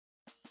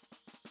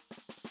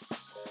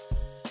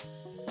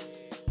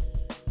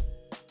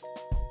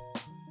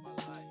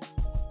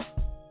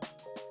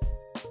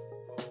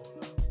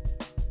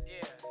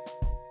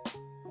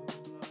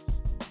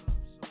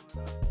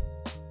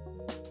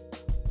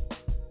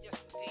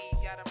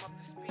got them up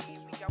to speed,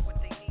 we got what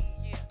they need,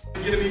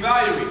 yeah. Get them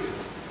evaluated.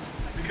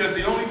 Because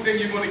the only thing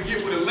you're going to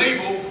get with a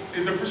label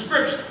is a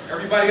prescription.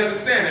 Everybody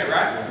understand that,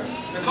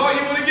 right? That's all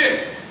you're going to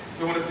get.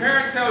 So when a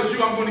parent tells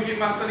you, I'm going to get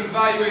my son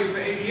evaluated for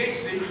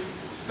ADHD,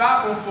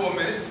 stop them for a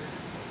minute,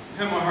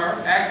 him or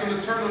her, ask them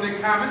to turn on their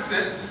common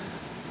sense,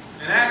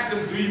 and ask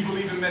them, do you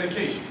believe in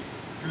medication?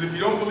 Because if you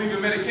don't believe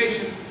in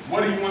medication,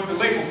 what do you want the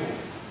label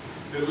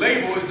for? The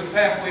label is the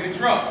pathway to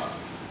drugs.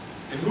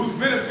 And who's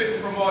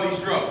benefiting from all these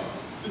drugs?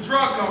 The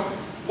drug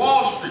companies,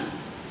 Wall Street,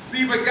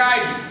 Ciba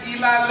Geigy,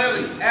 Eli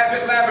Lilly,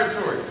 Abbott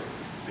Laboratories.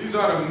 These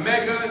are the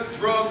mega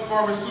drug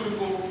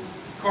pharmaceutical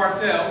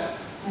cartels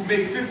who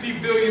make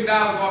 $50 billion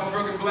off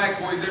drugging black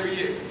boys every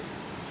year.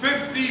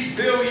 $50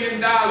 billion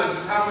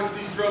is how much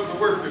these drugs are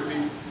worth to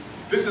people.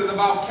 This is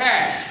about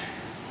cash.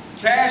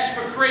 Cash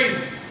for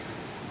crazies.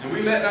 And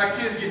we let our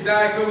kids get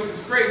diagnosed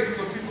as crazy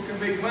so people can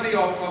make money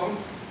off of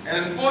them.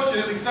 And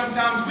unfortunately,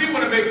 sometimes we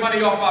want to make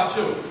money off our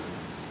children.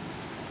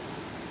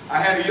 I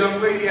had a young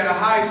lady at a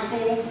high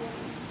school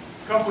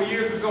a couple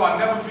years ago, I'll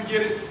never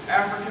forget it,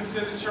 African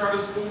Center Charter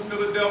School,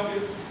 Philadelphia.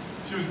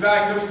 She was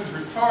diagnosed as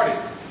retarded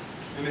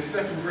in the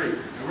 2nd grade.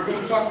 And we're going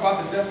to talk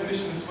about the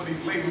definitions for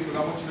these labels because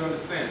I want you to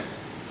understand.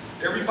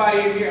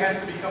 Everybody in here has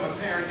to become a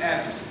parent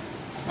advocate.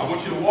 I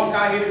want you to walk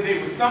out here today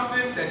with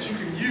something that you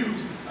can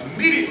use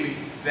immediately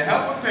to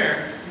help a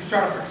parent who's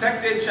trying to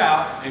protect their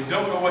child and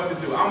don't know what to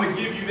do. I'm going to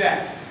give you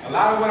that. A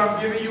lot of what I'm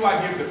giving you,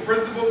 I give to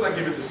principals, I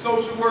give it to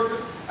social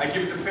workers, I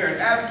give it to parent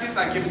advocates,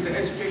 I give it to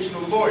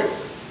educational lawyers.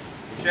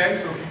 Okay,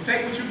 so if you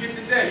take what you get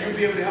today, you'll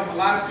be able to help a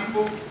lot of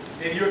people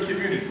in your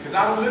community. Because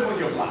I don't live on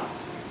your block.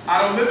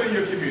 I don't live in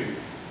your community.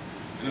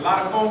 And a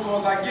lot of phone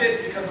calls I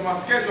get, because of my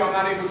schedule, I'm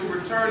not able to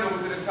return them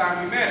within a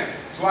timely manner.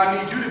 So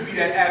I need you to be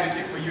that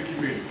advocate for your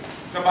community.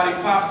 Somebody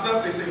pops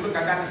up, they say, look,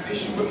 I got this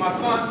issue with my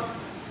son.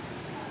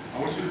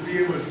 I want you to be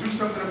able to do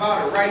something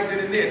about it right then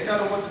and there. Tell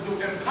them what to do.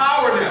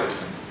 Empower them.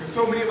 Because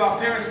so many of our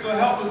parents feel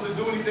helpless to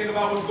do anything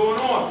about what's going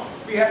on.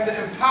 We have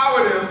to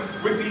empower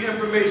them with the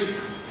information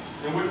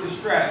and with the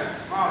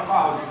strategies. My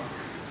apologies.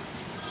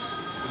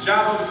 The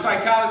job of a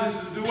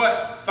psychologist is to do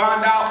what?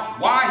 Find out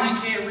why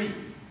he can't read.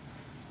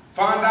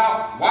 Find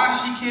out why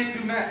she can't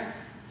do math.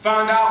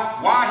 Find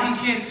out why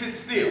he can't sit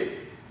still.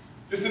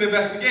 It's an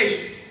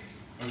investigation.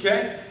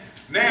 Okay?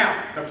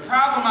 Now, the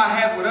problem I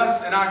have with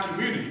us and our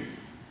community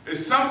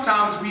is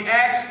sometimes we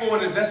ask for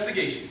an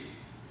investigation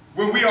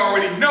when we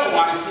already know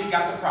why the kid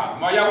got the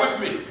problem. Are y'all with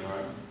me?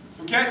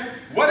 Okay?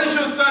 What is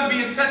your son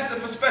being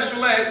tested for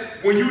special ed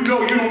when you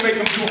know you don't make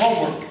him do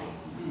homework?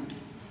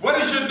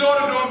 What is your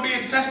daughter doing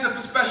being tested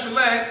for special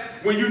ed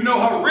when you know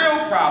her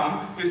real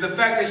problem is the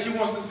fact that she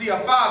wants to see her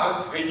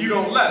father and you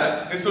don't let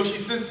her, and so she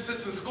sits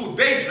in school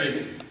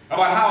daydreaming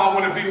about how I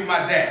want to be with my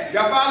dad?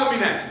 Y'all follow me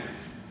now?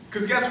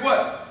 Because guess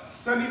what?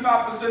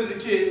 75% of the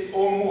kids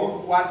or more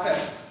who I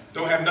test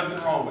don't have nothing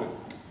wrong with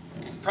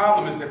them. The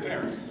problem is their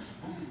parents.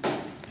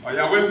 Are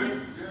y'all with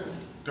me?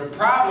 The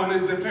problem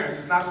is the parents.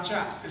 It's not the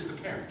child. It's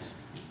the parents.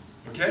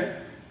 Okay?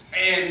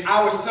 And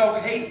our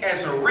self-hate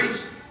as a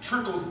race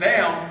trickles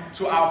down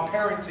to our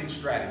parenting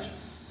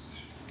strategies.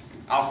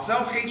 Our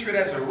self-hatred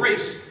as a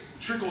race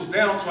trickles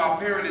down to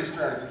our parenting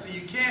strategies. See,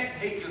 you can't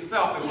hate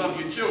yourself and love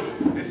your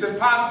children. It's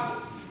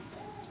impossible.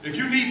 If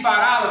you need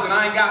 $5 and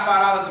I ain't got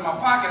 $5 in my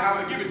pocket, how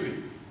am I going to give it to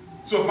you?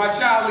 So if my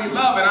child needs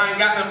love and I ain't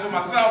got nothing for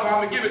myself, how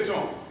am I going to give it to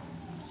him?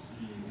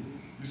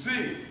 You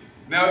see?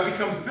 Now it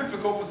becomes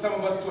difficult for some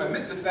of us to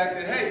admit the fact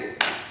that, hey,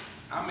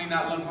 I may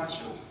not love my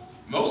children.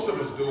 Most of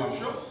us do, I'm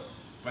sure.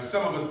 But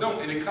some of us don't,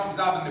 and it comes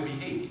out in the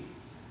behavior.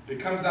 It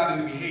comes out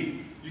in the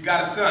behavior. You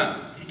got a son,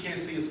 he can't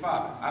see his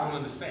father. I don't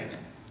understand that.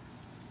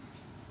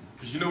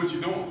 Because you know what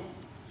you're doing.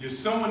 You're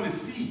sowing the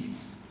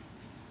seeds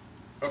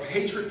of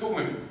hatred for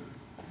women.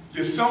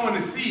 You're sowing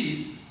the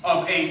seeds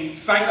of a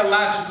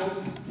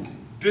psychological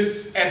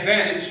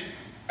disadvantage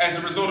as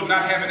a result of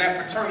not having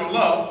that paternal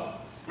love,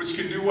 which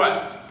can do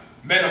what?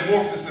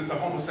 Metamorphosis into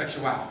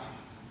homosexuality.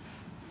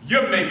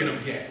 You're making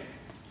him gay.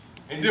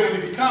 And then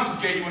when he becomes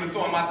gay, you want to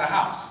throw him out the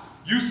house.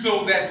 You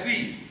sowed that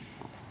seed.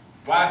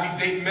 Why is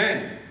he dating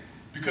men?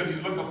 Because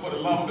he's looking for the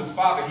love of his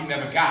father he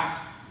never got.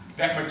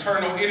 That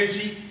maternal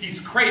energy,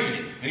 he's craving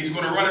it. And he's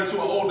going to run into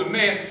an older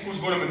man who's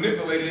going to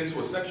manipulate it into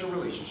a sexual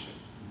relationship.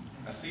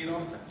 I see it all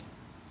the time.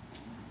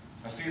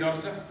 I see it all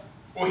the time.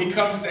 Or he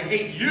comes to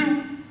hate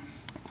you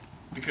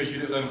because you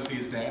didn't let him see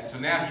his dad. So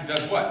now he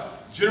does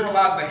what?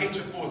 Generalize the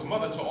hatred for his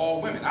mother to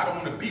all women. I don't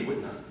want to be with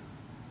none.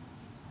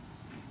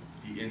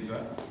 He ends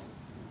up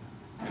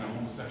in a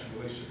homosexual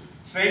relationship.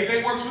 Same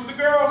thing works with the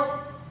girls.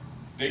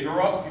 They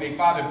grow up, see their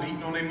father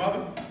beating on their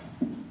mother.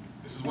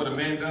 This is what a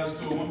man does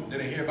to a woman. Then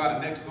they hear about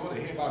it next door.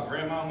 They hear about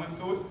grandma went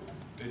through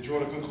it. They draw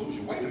the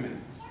conclusion, wait a minute.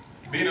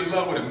 Being in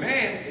love with a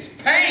man is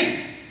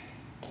pain.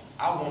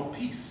 I want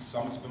peace, so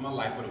I'm going to spend my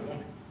life with a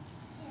woman.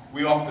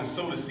 We often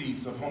sow the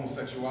seeds of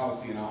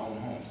homosexuality in our own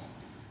homes.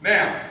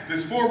 Now,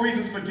 there's 4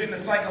 reasons for getting a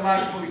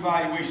psychological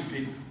evaluation,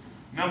 people.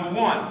 Number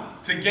 1,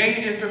 to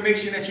gain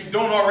information that you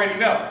don't already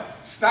know.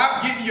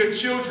 Stop getting your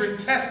children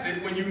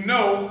tested when you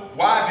know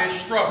why they're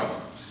struggling.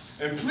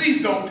 And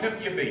please don't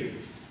pimp your baby.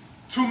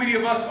 Too many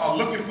of us are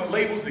looking for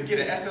labels to get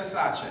an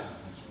SSI check.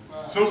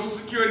 Social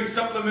Security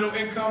supplemental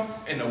income,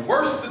 and the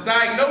worse the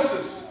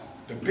diagnosis,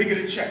 the bigger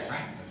the check,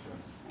 right?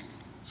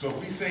 So if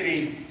we say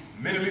they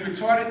mentally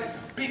retarded, that's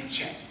a big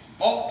check.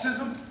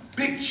 Autism,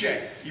 big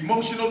check.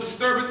 Emotional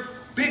disturbance,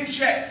 big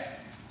check.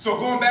 So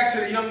going back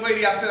to the young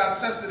lady I said I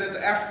tested at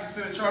the African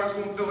Center Charter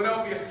School in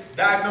Philadelphia,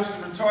 diagnosed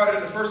retarded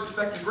in the 1st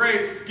and 2nd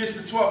grade, gets to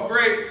 12th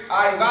grade,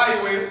 I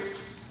evaluate her.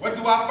 What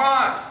do I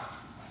find?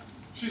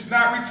 She's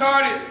not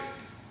retarded.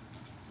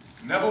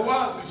 Never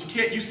was, because you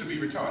can't used to be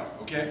retarded,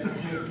 okay?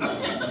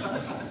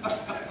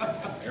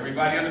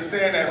 Everybody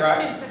understand that,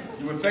 right?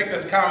 You would think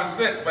that's common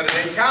sense, but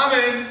it ain't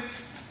common.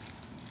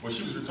 Well,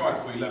 she was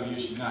retarded for 11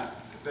 years, she's not.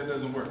 That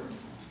doesn't work,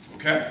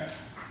 okay?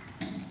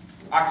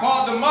 I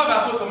called the mother.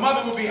 I thought the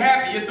mother would be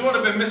happy. Your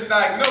daughter been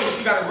misdiagnosed.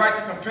 You got a right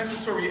to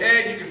compensatory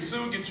aid. You can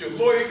sue, get your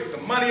lawyer, get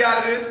some money out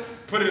of this,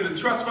 put it in the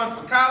trust fund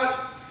for college.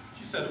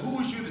 She said, who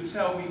is you to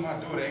tell me my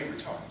daughter ain't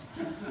retarded?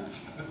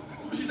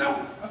 That's what she told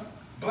me.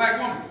 Black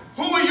woman.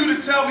 Who are you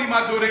to tell me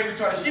my daughter ain't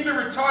retarded? She been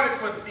retarded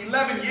for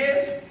 11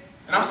 years,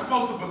 and I'm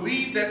supposed to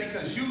believe that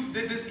because you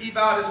did this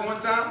eval this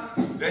one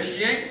time, that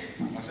she ain't?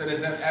 I said,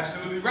 that's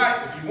absolutely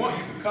right. If you want,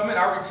 you can come in.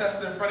 I'll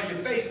retest it in front of your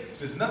face.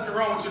 There's nothing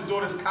wrong with your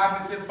daughter's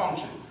cognitive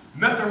function.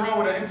 Nothing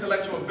wrong with her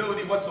intellectual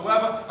ability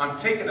whatsoever. I'm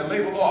taking the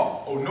label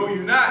off. Oh, no,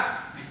 you're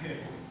not.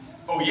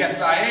 Oh, yes,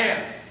 I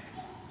am.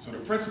 So the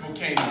principal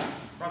came in.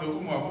 Brother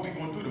Umar, what we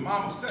going to do? The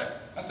mom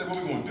upset. I said,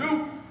 what we going to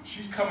do?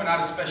 She's coming out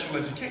of special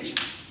education.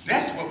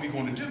 That's what we're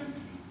going to do.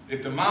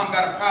 If the mom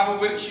got a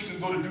problem with it, she can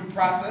go to due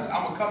process.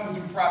 I'm going to come to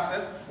due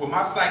process with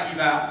my psych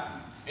eval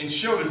and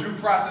show the due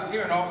process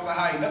here in Officer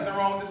High. Nothing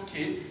wrong with this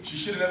kid. She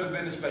should have never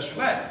been to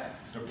special ed.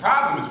 The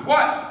problem is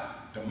what?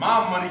 The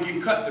mom money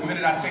get cut the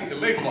minute I take the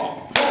label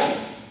off.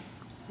 Boom.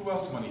 Who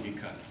else money get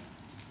cut?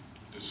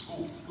 The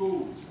school.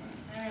 Schools.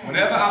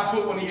 Whenever I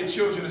put one of your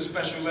children in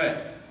special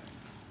ed,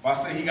 if I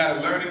say he got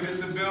a learning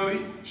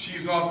disability,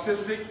 she's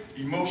autistic,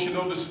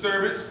 emotional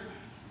disturbance,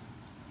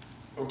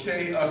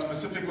 okay, a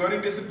specific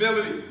learning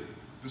disability,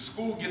 the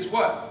school gets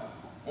what?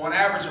 On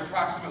average,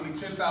 approximately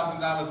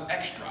 $10,000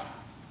 extra.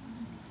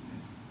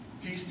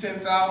 He's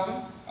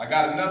 $10,000. I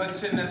got another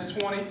 10 that's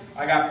 20.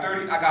 I got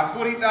 30. I got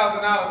 $40,000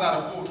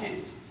 out of 4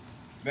 kids.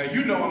 Now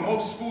you know in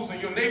most schools in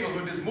your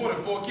neighborhood there's more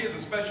than 4 kids in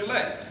special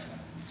ed.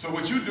 So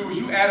what you do is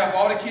you add up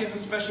all the kids in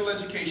special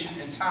education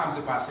and times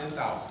it by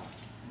 10,000.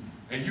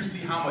 And you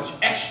see how much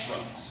extra.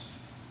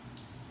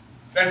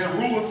 As a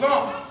rule of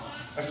thumb,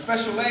 a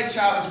special ed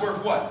child is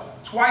worth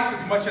what? Twice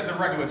as much as a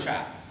regular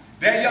child.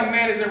 That young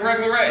man is in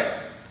regular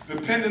ed.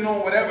 Depending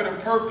on whatever the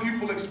per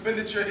pupil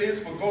expenditure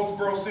is for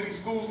Goldsboro City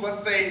Schools,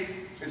 let's say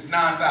it's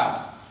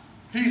 $9,000.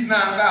 He's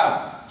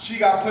 $9,000. She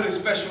got put in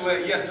special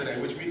ed yesterday,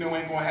 which we know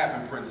ain't gonna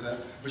happen,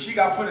 princess. But she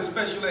got put in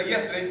special ed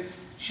yesterday.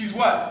 She's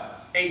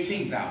what?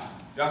 $18,000.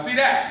 Y'all see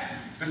that?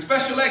 The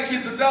special ed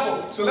kids are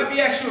double. So let me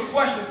ask you a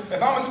question.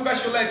 If I'm a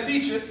special ed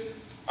teacher,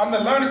 I'm the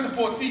learning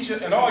support teacher,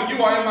 and all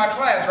you are in my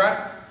class,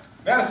 right?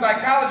 Now the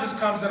psychologist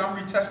comes and I'm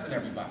retesting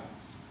everybody.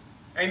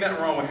 Ain't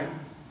nothing wrong with him.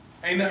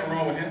 Ain't nothing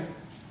wrong with him.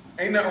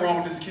 Ain't nothing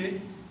wrong with this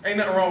kid. Ain't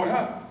nothing wrong with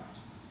her.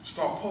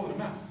 Start pulling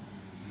them out.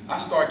 I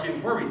start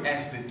getting worried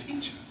as the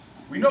teacher.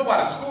 We know why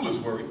the school is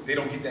worried. They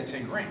don't get that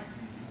 10 grand.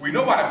 We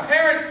know why the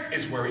parent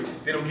is worried.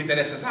 They don't get that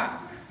SSI.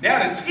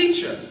 Now the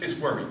teacher is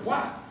worried.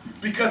 Why?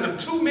 Because if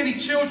too many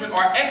children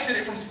are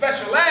exited from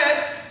special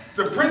ed,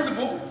 the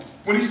principal,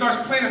 when he starts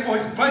planning for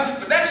his budget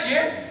for next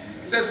year,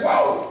 he says,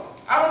 whoa,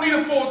 I don't need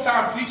a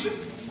full-time teacher.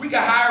 We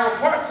can hire a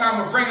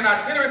part-time or bring an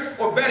itinerant,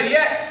 or better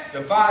yet,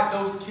 divide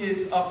those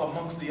kids up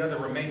amongst the other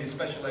remaining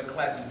special ed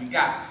classes we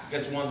got.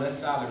 That's one less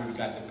salary we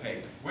got to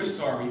pay. We're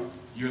sorry,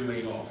 you're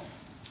laid off.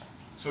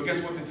 So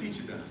guess what the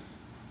teacher does?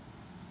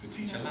 The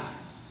teacher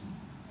lies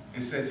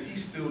and says he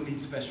still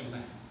needs special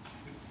ed.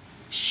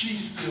 She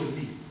still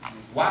needs it.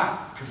 Why?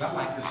 Because I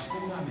like the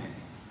school I'm in.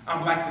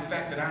 I like the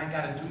fact that I ain't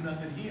got to do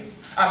nothing here.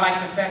 I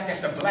like the fact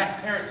that the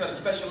black parents of the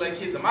special ed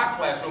kids in my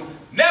classroom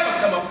never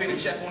come up here to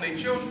check on their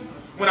children.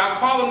 When I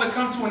call them to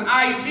come to an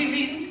IEP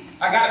meeting,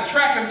 I got to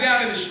track them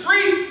down in the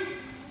streets.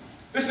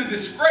 It's a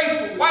disgrace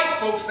for white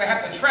folks to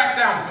have to track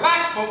down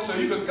black folks so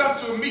you can come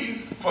to a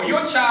meeting for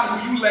your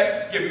child who you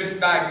let get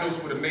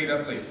misdiagnosed with a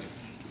made-up label.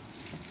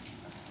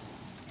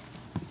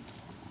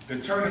 They're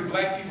turning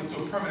black people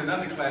to a permanent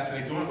underclass and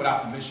they're doing it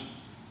without permission.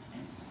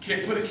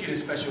 Can't put a kid in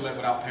special ed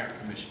without parent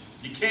permission.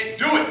 You can't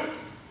do it.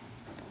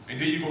 And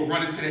then you go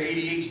run into the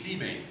ADHD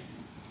man.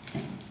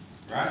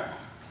 Right?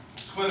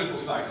 Clinical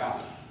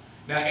psychology.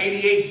 Now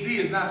ADHD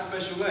is not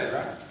special ed,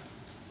 right?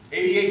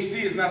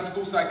 ADHD is not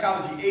school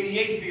psychology.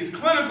 ADHD is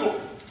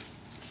clinical.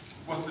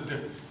 What's the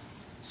difference?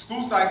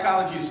 School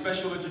psychology is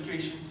special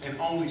education and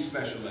only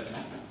special ed.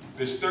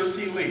 There's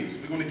 13 labels.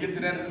 We're going to get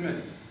to that in a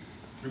minute.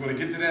 We're going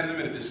to get to that in a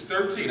minute. There's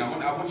 13.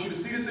 I want you to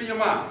see this in your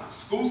mind.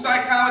 School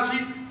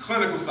psychology,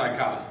 clinical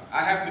psychology.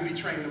 I happen to be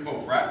trained in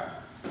both, right?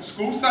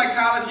 School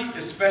psychology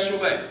is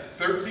special ed.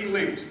 13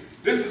 labels.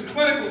 This is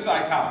clinical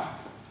psychology.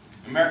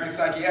 American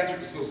Psychiatric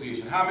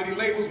Association. How many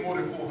labels? More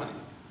than 400.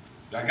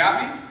 Y'all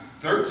got me?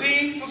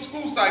 13 for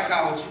school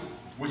psychology,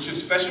 which is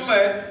special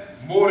ed,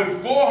 more than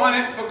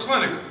 400 for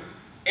clinical.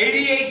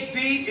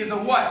 ADHD is a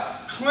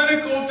what?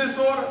 Clinical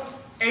disorder.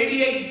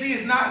 ADHD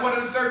is not one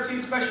of the 13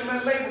 special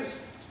ed labels.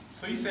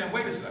 So he's saying,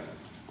 wait a second.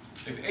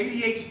 If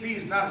ADHD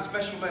is not a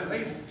special ed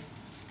label,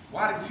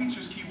 why do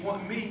teachers keep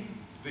wanting me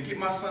to get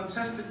my son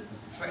tested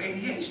for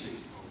ADHD?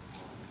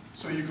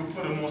 So you can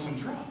put him on some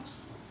drugs.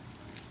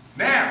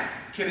 Now,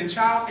 can a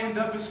child end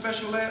up in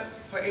special ed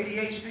for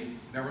ADHD?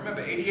 Now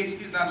remember,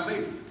 ADHD is not a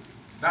label.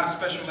 Not a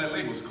special ed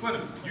label, it's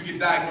clinical. You get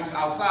diagnosed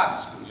outside the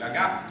school, y'all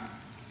got it?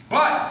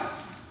 But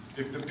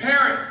if the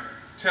parent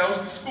tells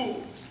the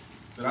school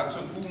that I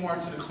took Umar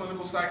to the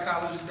clinical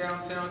psychologist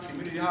downtown,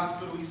 community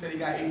hospital, he said he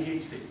got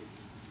ADHD.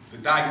 The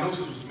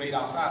diagnosis was made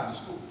outside of the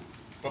school.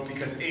 But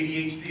because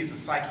ADHD is a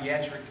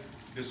psychiatric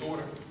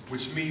disorder,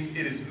 which means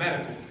it is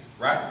medical,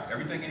 right?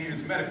 Everything in here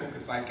is medical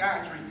because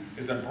psychiatry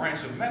is a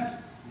branch of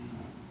medicine.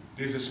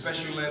 There's a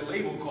special ed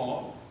label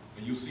called,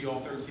 and you'll see all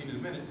 13 in a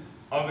minute,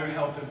 other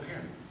health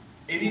impairment.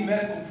 Any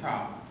medical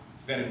problem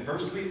that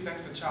adversely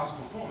affects a child's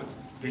performance,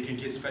 they can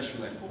get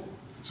special ed for.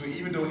 So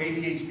even though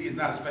ADHD is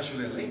not a special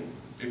ed label,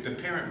 if the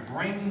parent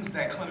brings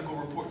that clinical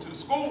report to the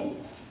school,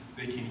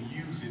 they can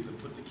use it to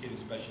put the kid in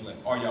special ed.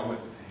 Are y'all with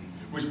me?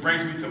 Which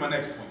brings me to my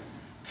next point.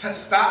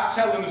 Stop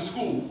telling the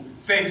school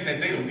things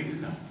that they don't need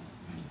to know.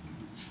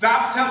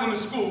 Stop telling the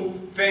school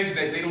things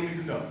that they don't need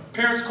to know.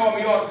 Parents call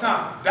me all the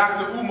time.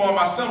 Dr. Umar,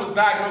 my son was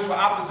diagnosed with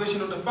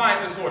oppositional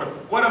defiant disorder.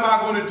 What am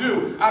I going to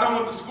do? I don't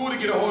want the school to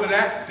get a hold of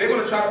that. They're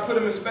going to try to put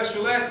him in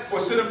special ed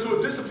or send him to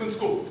a discipline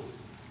school.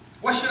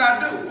 What should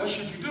I do? What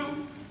should you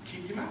do?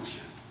 Keep your mouth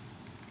shut.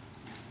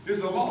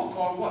 There's a law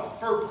called what?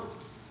 FERPA.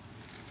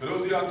 For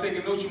those of y'all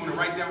taking notes, you want to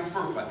write down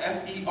FERPA.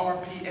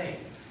 F-E-R-P-A.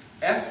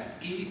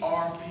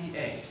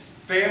 F-E-R-P-A.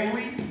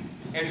 Family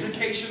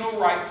Educational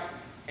Rights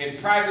and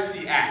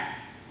Privacy Act.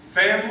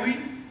 Family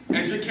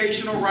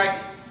Educational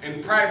Rights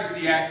and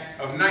Privacy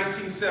Act of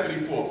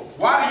 1974.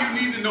 Why do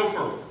you need to know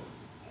FERPA?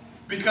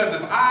 Because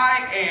if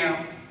I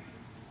am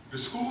the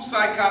school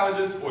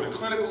psychologist or the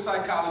clinical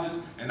psychologist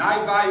and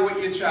I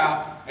evaluate your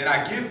child and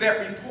I give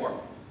that report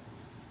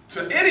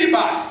to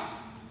anybody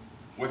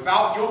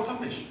without your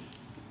permission,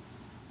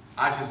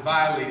 I just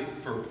violated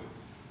FERPA.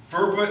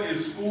 FERPA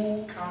is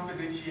school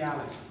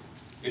confidentiality.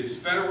 It's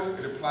federal,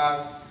 it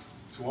applies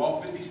to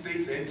all 50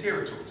 states and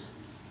territories.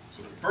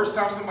 So the first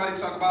time somebody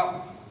talk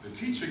about the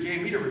teacher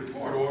gave me the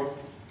report or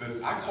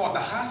I called the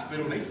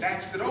hospital and they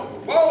faxed it over.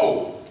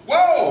 Whoa,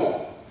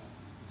 whoa!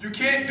 You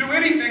can't do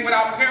anything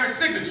without parent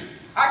signature.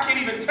 I can't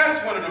even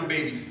test one of them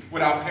babies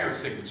without parent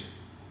signature.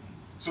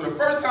 So the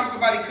first time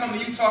somebody come to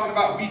you talking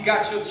about we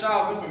got your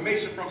child's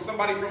information from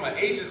somebody from an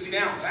agency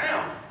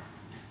downtown,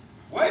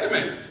 wait a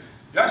minute.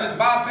 Y'all just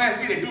bypass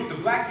me. They do it to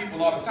black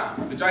people all the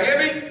time. Did y'all hear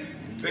me?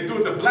 They do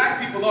it to black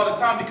people all the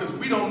time because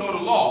we don't know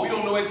the law. We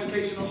don't know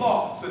educational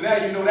law. So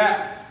now you know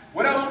that.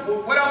 What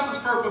else is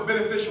FERPA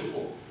beneficial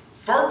for?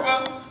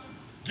 FERPA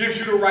gives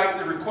you the right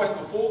to request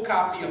a full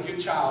copy of your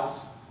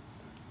child's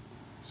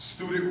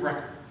student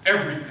record.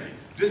 Everything.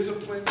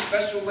 Discipline,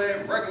 special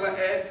ed, regular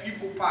ed,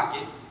 pupil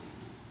pocket.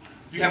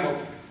 You have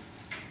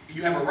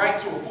a right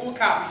to a full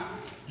copy.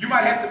 You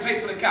might have to pay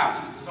for the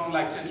copies. It's only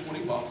like 10,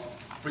 20 bucks.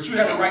 But you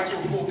have a right to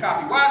a full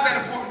copy. Why is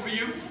that important for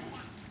you?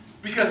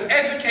 Because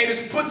educators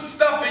put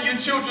stuff in your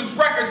children's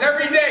records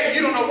every day.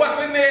 You don't know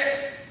what's in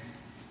there.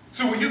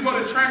 So when you go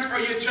to transfer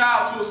your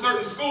child to a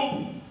certain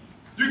school,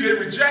 you get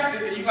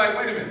rejected and you're like,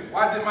 wait a minute,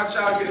 why did my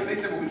child get it? They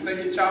said, well, we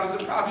think your child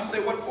is a problem. You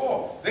say, what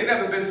for? They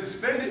never been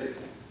suspended.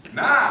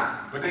 Nah,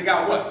 but they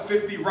got what?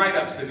 50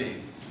 write-ups in there.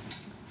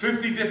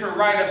 50 different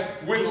write-ups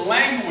with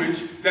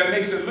language that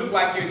makes it look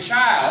like your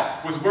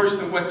child was worse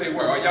than what they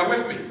were. Are y'all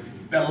with me?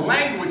 The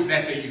language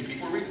that they use.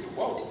 People read it,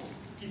 whoa,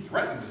 he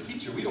threatened the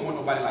teacher. We don't want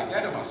nobody like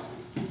that in my school.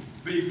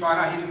 But you find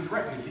out he didn't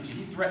threaten the teacher.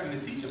 He threatened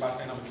the teacher by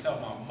saying, I'm going to tell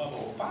my mother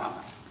or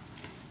father.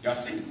 Y'all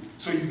see?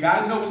 So you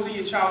got to know what's in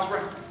your child's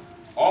record.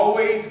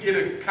 Always get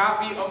a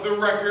copy of the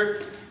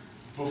record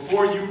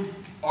before you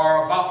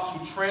are about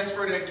to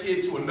transfer that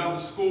kid to another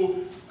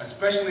school,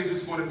 especially if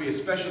it's going to be a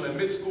special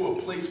ed school,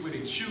 a place where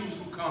they choose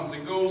who comes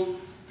and goes,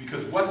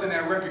 because what's in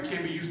that record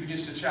can be used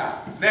against your child.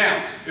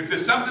 Now, if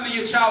there's something in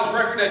your child's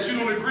record that you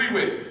don't agree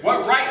with,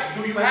 what rights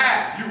do you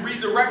have? You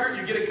read the record,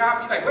 you get a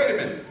copy, like, wait a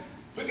minute,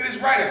 look at this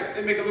writer.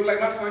 They make it look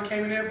like my son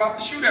came in there about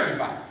to shoot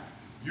everybody.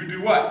 You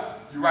do what?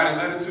 You write a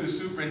letter to the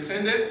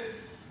superintendent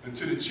and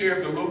to the chair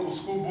of the local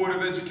school board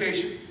of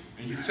education,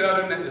 and you tell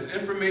them that there's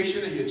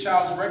information in your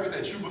child's record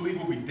that you believe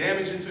will be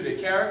damaging to their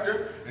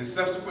character and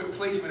subsequent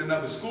placement in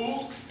other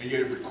schools, and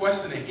you're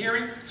requesting a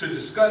hearing to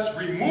discuss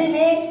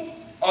removal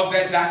of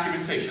that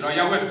documentation. Are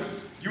y'all with me?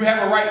 You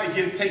have a right to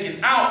get it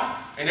taken out,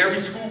 and every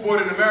school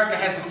board in America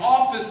has an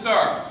officer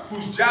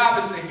whose job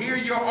is to hear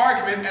your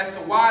argument as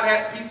to why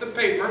that piece of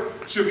paper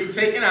should be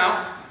taken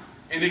out,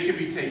 and it can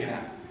be taken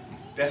out.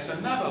 That's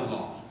another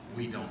law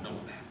we don't know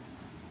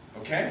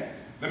about. Okay?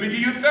 Let me give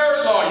you a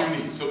third law you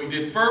need. So we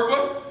did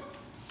FERPA,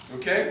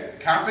 okay?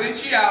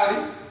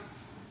 Confidentiality.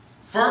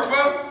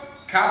 FERPA,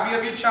 copy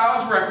of your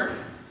child's record.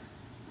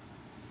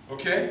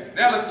 Okay?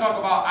 Now let's talk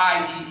about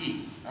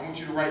IEE. I want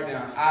you to write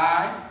down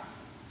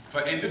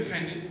for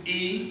independent,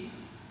 E,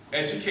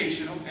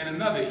 educational, and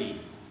another E,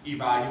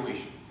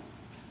 evaluation.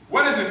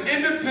 What is an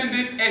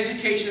independent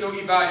educational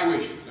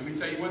evaluation? Let me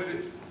tell you what it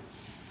is.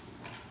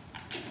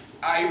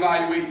 I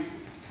evaluate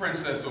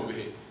Princess over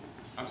here.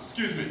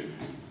 Excuse me.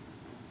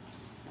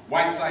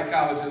 White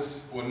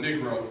psychologist or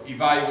Negro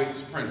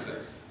evaluates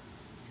Princess.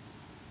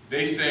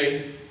 They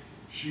say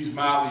she's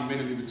mildly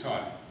mentally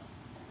retarded.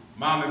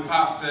 Mom and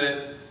Pop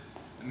said,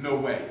 no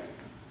way.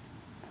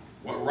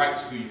 What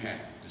rights do you have?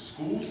 The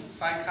school's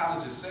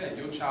psychologist said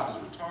your child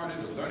is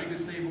retarded or learning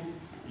disabled,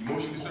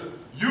 emotionally disturbed.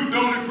 You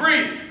don't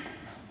agree.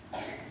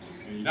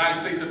 In the United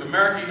States of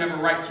America, you have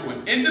a right to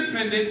an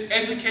independent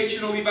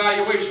educational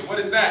evaluation. What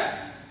is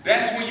that?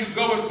 That's when you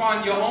go and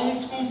find your own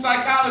school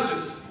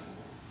psychologist.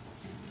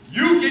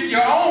 You get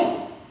your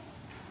own.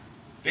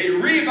 They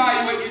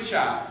reevaluate your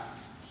child.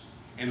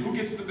 And who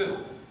gets the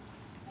bill?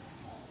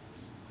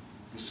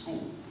 The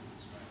school.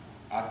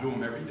 I do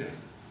them every day.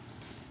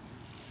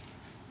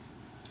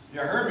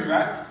 You heard me,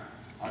 right?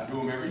 I do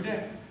them every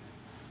day.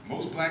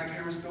 Most black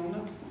parents don't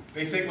know.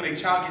 They think when a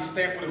child gets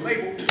stamped with a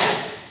label,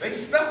 they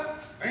stuck.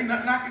 Ain't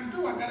nothing I can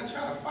do. I gotta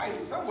try to fight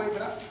it some way,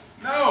 but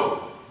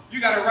no. You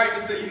got a right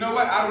to say, you know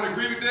what, I don't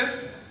agree with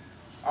this.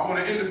 I want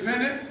an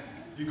independent.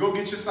 You go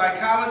get your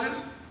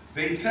psychologist.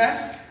 They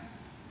test.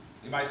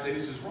 They might say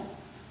this is wrong.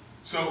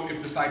 So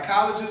if the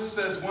psychologist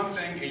says one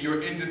thing and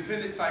your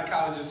independent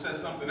psychologist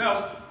says something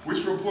else,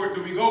 which report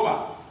do we go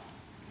by?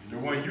 The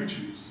one you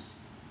choose.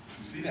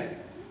 You see that?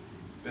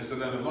 That's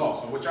another law.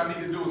 So what y'all need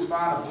to do is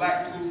find a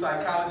black school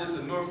psychologist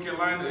in North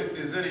Carolina, if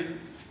there's any.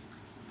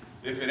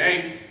 If it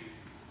ain't,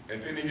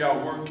 if any of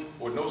y'all work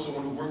or know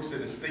someone who works in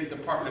the State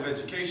Department of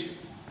Education,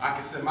 I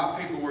can send my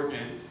paperwork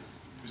in.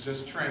 It's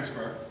just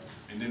transfer.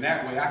 And then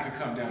that way I can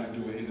come down and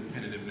do an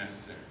independent if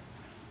necessary.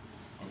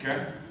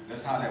 Okay?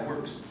 That's how that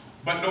works.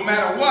 But no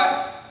matter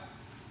what,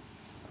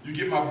 you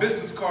get my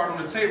business card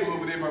on the table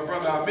over there, my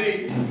brother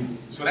Abdullah.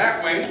 So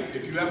that way,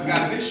 if you ever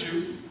got an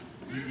issue,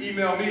 you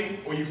email me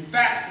or you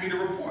fax me the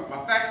report.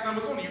 My fax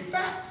number's on it. You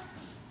fax.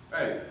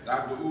 Hey,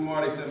 Dr.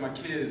 Umar, they said my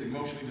kid is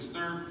emotionally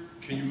disturbed.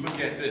 Can you look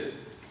at this?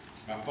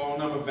 My phone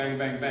number, bang,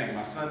 bang, bang.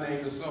 My son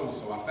name is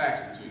so-and-so. I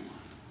faxed it to you.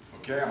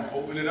 Okay, I'm going to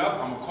open it up.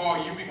 I'm going to call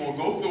you. We're going to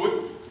go through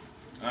it.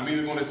 And I'm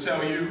either going to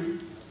tell you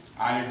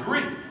I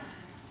agree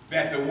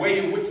that the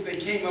way in which they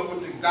came up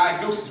with the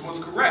diagnosis was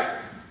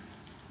correct.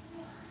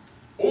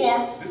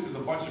 Or this is a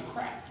bunch of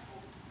crap.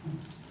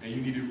 And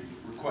you need to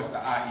request the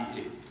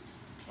IEA.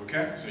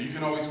 Okay? So you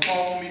can always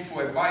call on me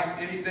for advice,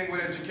 anything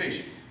with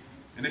education.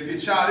 And if your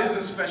child is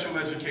in special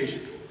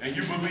education and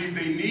you believe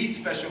they need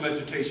special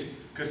education,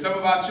 because some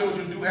of our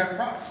children do have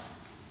problems.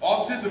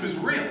 Autism is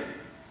real.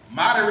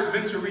 Moderate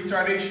mental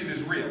retardation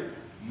is real.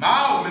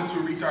 Mild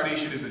mental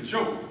retardation is a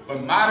joke,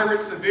 but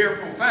moderate, severe,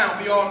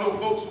 profound, we all know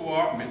folks who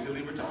are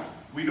mentally retarded.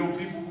 We know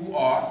people who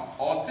are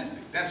autistic.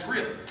 That's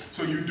real.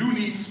 So you do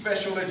need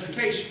special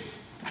education,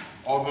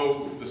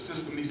 although the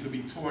system needs to be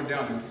torn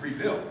down and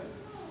rebuilt.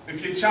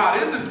 If your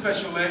child is in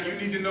special ed, you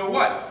need to know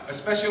what? A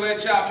special ed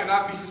child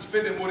cannot be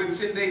suspended more than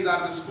 10 days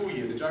out of the school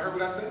year. Did y'all hear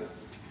what I said?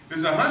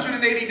 There's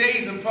 180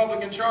 days in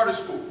public and charter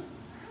school.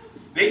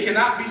 They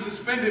cannot be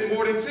suspended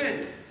more than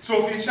 10.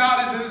 So if your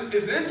child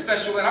is in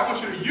special ed, I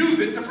want you to use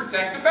it to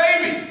protect the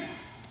baby.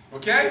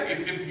 Okay?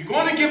 If you're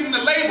going to give them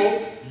the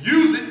label,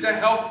 use it to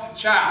help the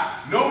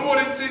child. No more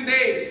than 10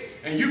 days.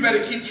 And you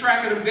better keep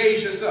track of them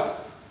days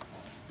yourself.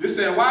 You're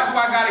saying, why do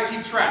I got to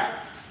keep track?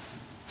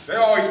 They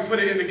always put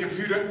it in the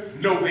computer.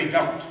 No, they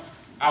don't.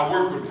 I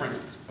work with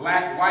principals.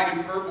 Black, white,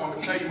 and purple. I'm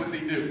going to tell you what they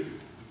do.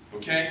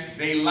 Okay?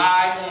 They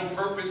lie on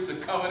purpose to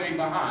cover their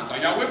behinds. Are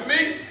y'all with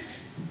me?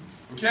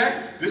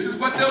 Okay? This is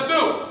what they'll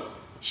do.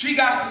 She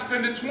got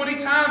suspended 20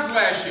 times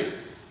last year.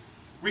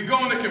 We go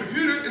on the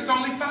computer, it's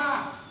only 5.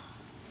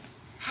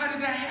 How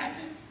did that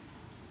happen?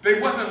 They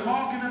wasn't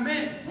logging them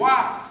in.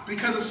 Why?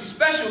 Because if she's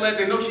special ed,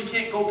 they know she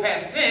can't go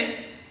past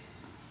 10.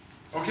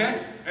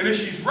 Okay? And if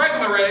she's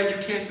regular ed,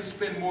 you can't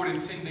suspend more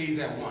than 10 days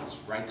at once.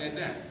 Write that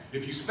down.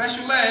 If you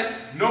special ed,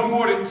 no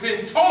more than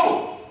 10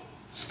 total.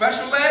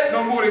 Special ed,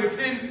 no more than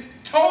 10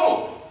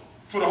 total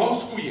for the whole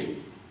school year.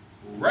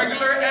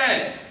 Regular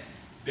ed,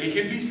 they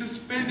can be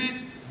suspended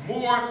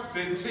more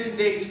than 10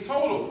 days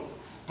total,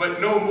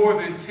 but no more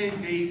than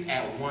 10 days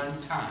at one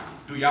time.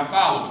 Do y'all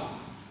follow me?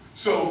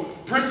 So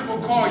principal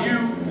call you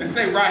and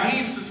say,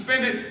 Raheem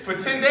suspended for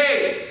 10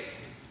 days.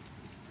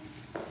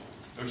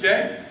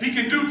 Okay? He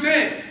can do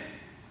 10.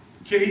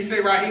 Can he say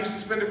Raheem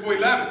suspended for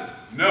 11?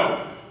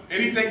 No.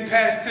 Anything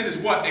past 10 is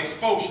what?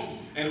 Expulsion.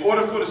 In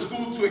order for the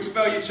school to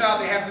expel your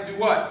child, they have to do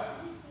what?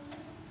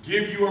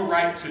 Give you a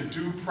right to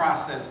due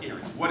process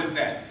hearing. What is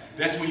that?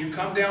 That's when you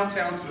come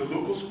downtown to the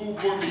local school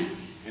board meeting,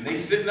 and they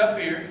sitting up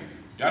here.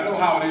 Y'all know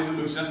how it is. It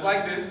looks just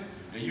like this.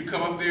 And you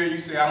come up there and you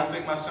say, I don't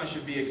think my son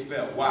should be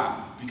expelled.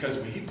 Why? Because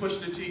when he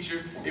pushed the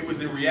teacher, it was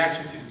in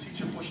reaction to the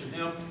teacher pushing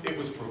him. It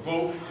was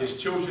provoked. There's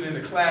children in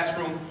the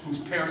classroom whose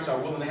parents are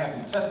willing to have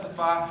them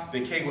testify.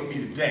 They came with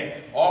me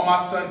today. All my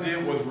son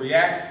did was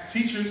react.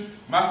 Teachers,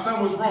 my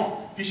son was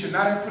wrong. He should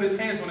not have put his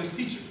hands on his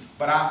teacher.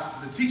 But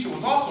the teacher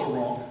was also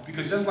wrong,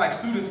 because just like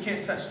students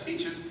can't touch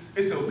teachers,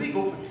 it's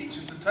illegal for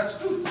teachers to touch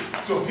students.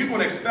 So if you're going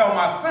to expel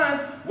my son,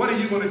 what are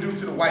you going to do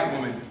to the white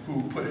woman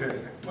who put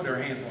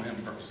her hands on him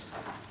first?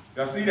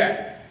 Y'all see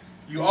that?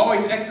 You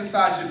always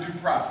exercise your due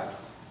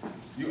process.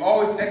 You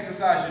always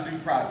exercise your due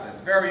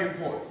process. Very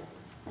important.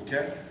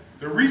 Okay?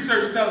 The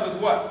research tells us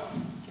what?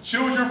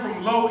 Children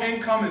from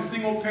low-income and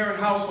single-parent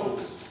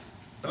households,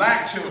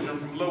 black children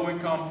from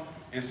low-income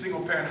and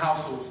single-parent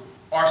households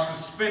are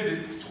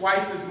suspended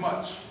twice as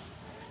much.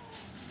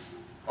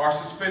 Are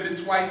suspended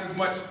twice as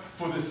much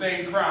for the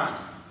same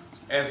crimes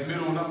as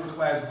middle and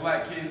upper-class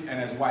black kids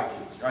and as white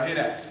kids. Y'all hear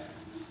that?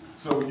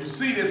 So you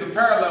see there's a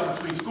parallel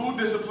between school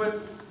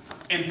discipline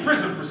and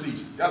prison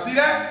procedure. Y'all see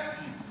that?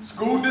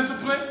 School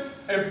discipline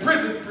and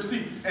prison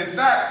procedure. In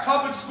fact,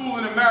 public school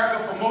in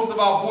America for most of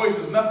our boys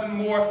is nothing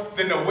more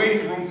than a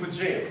waiting room for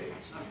jail.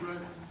 That's right.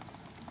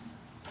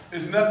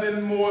 It's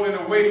nothing more than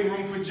a waiting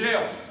room for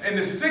jail. And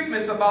the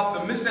sickness about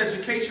the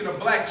miseducation of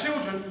black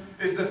children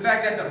is the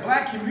fact that the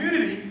black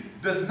community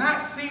does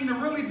not seem to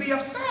really be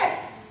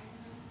upset.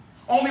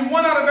 Only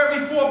 1 out of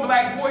every 4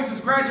 black boys is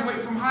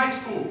graduating from high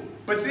school,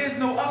 but there's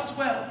no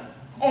upswell.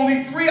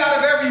 Only 3 out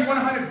of every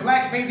 100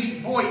 black baby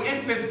boy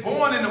infants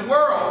born in the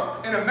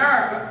world, in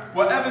America,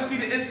 will ever see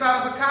the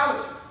inside of a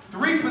college.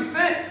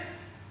 3%,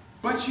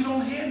 but you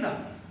don't hear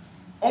nothing.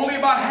 Only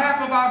about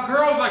half of our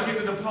girls are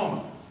getting a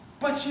diploma,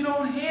 but you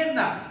don't hear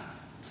nothing.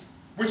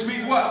 Which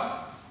means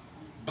what?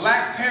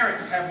 Black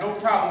parents have no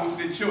problem with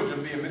their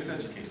children being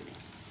miseducated.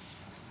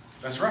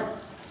 That's right.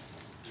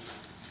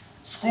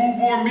 School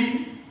board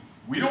meeting,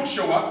 we don't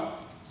show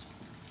up.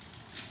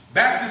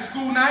 Back to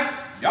school night,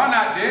 y'all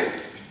not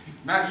there.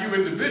 Not you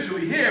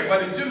individually here,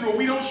 but in general,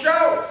 we don't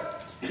show.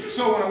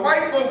 So when the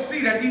white folks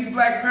see that these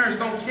black parents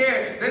don't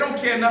care, they don't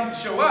care enough to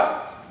show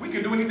up, we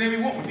can do anything we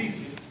want with these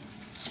kids.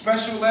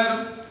 Special ed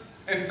them.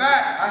 In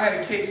fact, I had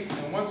a case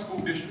in one school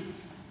district,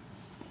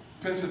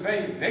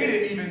 Pennsylvania. They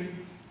didn't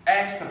even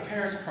ask the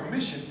parents'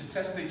 permission to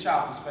test their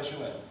child for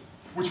special ed,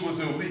 which was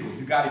illegal.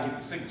 You got to get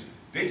the signature.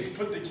 They just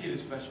put the kid in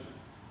special ed.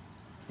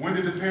 When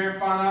did the parent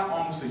find out?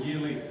 Almost a year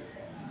later.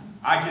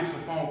 I get a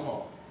phone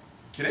call.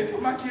 Can they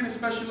put my kid in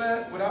special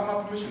ed without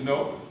my permission?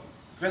 No.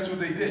 That's what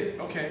they did.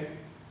 Okay,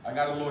 I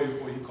got a lawyer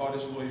for you. Call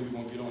this lawyer, we're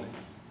going to get on it.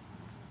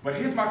 But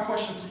here's my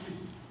question to you.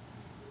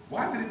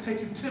 Why did it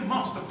take you 10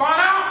 months to find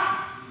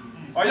out?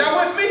 Are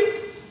y'all with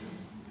me?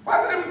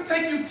 Why did it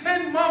take you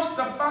 10 months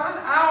to find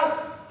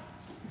out?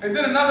 And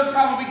then another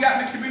problem we got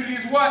in the community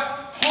is what?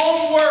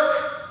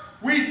 Homework.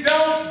 We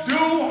don't do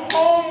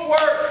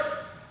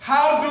homework.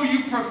 How do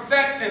you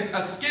perfect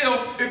a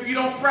skill if you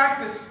don't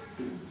practice?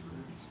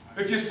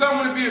 If your son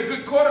want to be a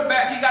good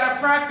quarterback, he got to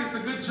practice. A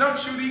good jump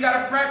shooter, he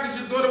got to practice.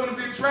 Your daughter want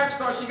to be a track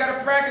star, she got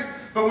to practice.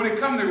 But when it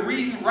comes to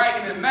reading,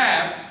 writing, and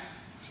math,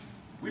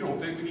 we don't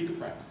think we need to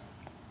practice.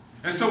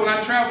 And so when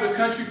I travel the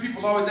country,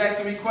 people always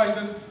asking me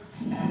questions.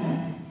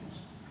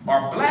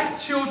 Are black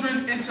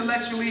children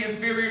intellectually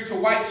inferior to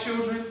white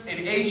children and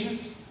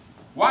Asians?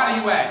 Why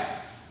do you ask?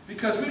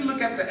 Because we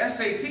look at the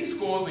SAT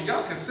scores and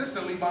y'all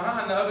consistently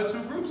behind the other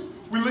 2 groups.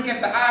 We look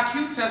at the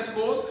IQ test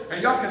scores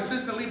and y'all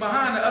consistently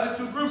behind the other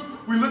 2 groups.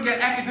 We look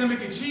at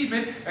academic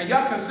achievement and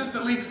y'all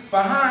consistently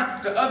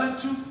behind the other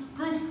 2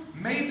 groups.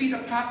 Maybe the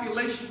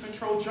population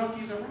control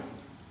junkies are right.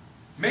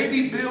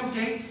 Maybe Bill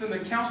Gates and the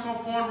Council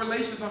on Foreign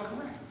Relations are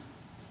correct.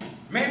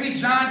 Maybe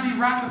John D.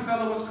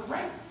 Rockefeller was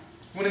correct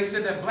when they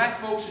said that black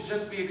folks should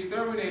just be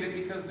exterminated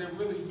because they're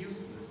really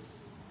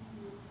useless.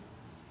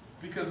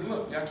 Because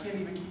look, y'all can't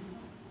even keep up.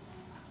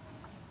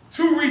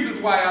 2 reasons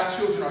why our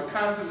children are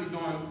constantly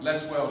doing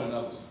less well than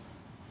others.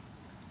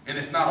 And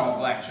it's not all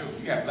black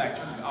children. You have black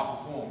children that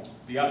outperform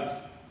the others.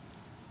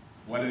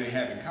 What do they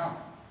have in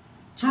common?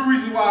 2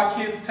 reasons why our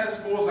kids'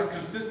 test scores are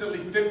consistently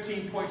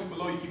 15 points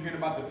below. You keep hearing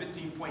about the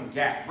 15-point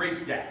gap,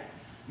 race gap.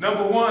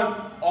 Number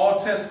 1, all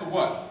tests are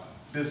what?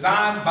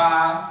 Designed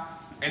by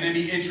and in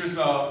the interest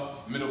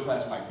of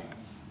middle-class white people.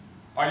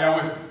 Are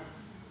y'all with me?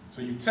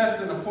 So you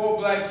testing a poor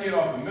black kid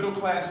off a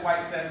middle-class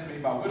white test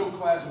made by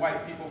middle-class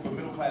white people for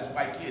middle-class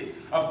white kids.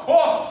 Of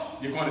course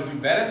you're going to do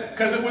better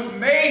because it was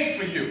made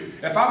for you.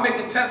 If I make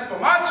a test for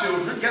my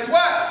children, guess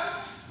what?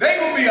 They're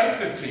going to be up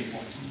 15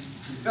 points.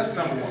 That's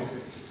number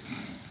 1.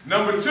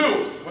 Number 2,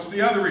 what's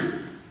the other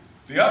reason?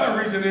 The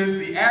other reason is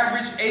the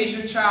average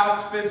Asian child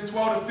spends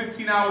 12 to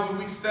 15 hours a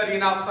week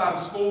studying outside of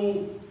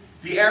school.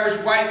 The average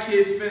white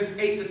kid spends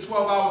 8 to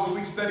 12 hours a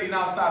week studying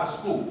outside of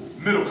school,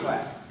 middle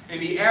class. And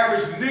the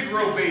average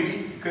Negro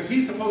baby, because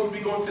he's supposed to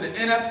be going to the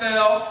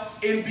NFL,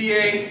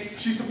 NBA,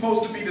 she's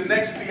supposed to be the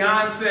next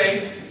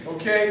Beyonce,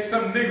 okay,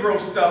 some Negro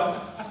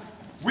stuff.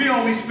 We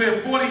only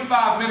spend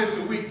 45 minutes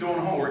a week doing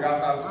homework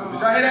outside of school.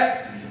 Did y'all hear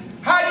that?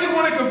 How are you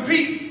going to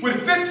compete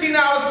with 15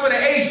 hours for the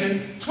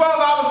Asian, 12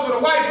 hours for the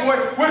white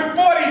boy, with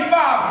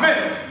 45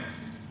 minutes?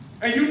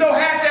 And you know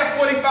half that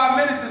 45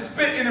 minutes is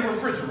spent in the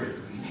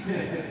refrigerator.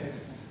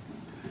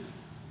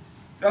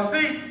 Y'all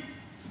see?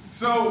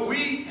 So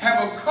we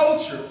have a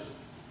culture,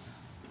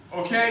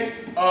 okay,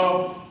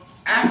 of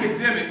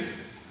academic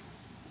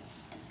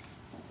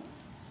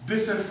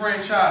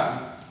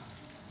disenfranchisement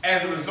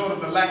as a result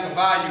of the lack of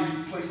value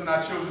we place on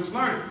our children's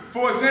learning.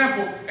 For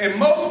example, in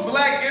most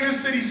black inner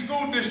city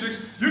school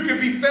districts, you can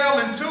be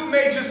failed in 2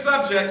 major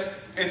subjects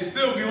and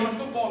still be on a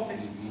football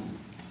team.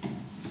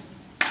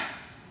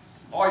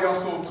 All y'all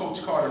saw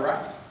Coach Carter,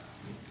 right?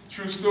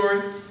 True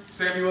story,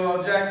 Samuel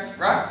L. Jackson,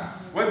 right?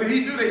 What did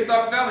he do? They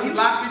stopped failing. He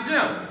locked the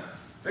gym.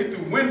 They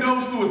threw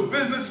windows through his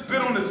business,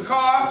 spit on his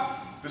car.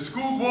 The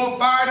school board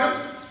fired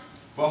him.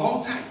 But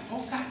hold tight,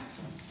 hold tight.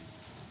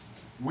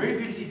 Where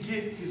did he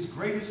get his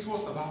greatest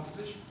source of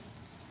opposition?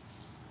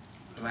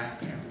 Black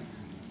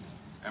parents.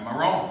 Am I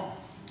wrong?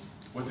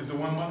 What did the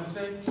one mother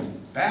say?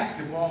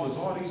 Basketball is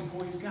all these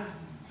boys got.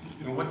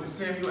 You know what did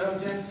Samuel L.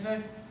 Jackson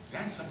say?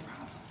 That's a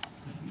problem.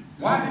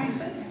 Why did he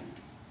say that?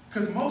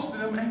 Because most of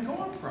them ain't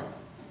going pro.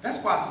 That's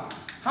possible.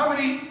 How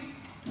many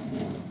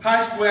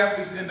high school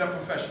athletes end up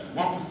professional?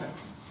 1%.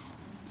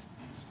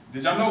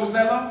 Did y'all know it was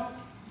that low?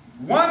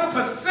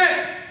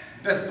 1%.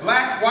 That's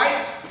black,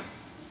 white.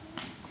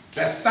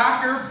 That's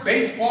soccer,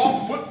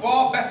 baseball,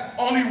 football.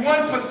 Only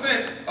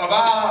 1% of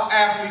our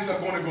athletes are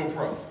going to go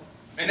pro.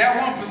 And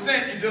that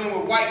 1%, you're dealing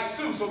with whites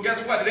too. So guess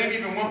what? It ain't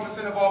even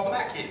 1% of all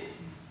black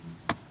kids.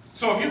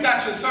 So if you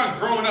got your son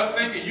growing up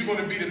thinking you're going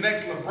to be the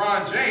next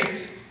LeBron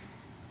James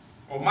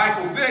or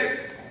Michael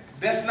Vick,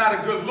 that's not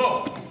a good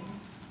look.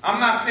 I'm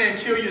not saying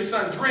kill your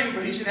son's dream,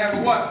 but he should have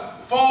a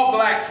what? Fall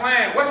black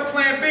plan. What's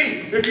plan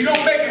B? If you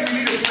don't make it, you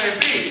need a plan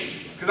B.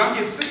 Because I'm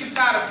getting sick and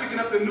tired of picking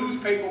up the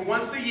newspaper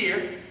once a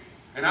year,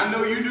 and I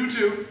know you do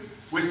too,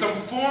 with some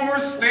former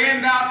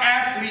standout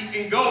athlete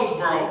in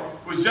Goldsboro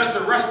was just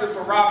arrested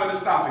for robbing a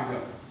stopping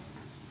gun.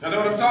 Y'all know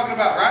what I'm talking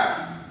about,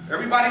 right?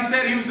 Everybody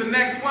said he was the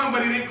next one,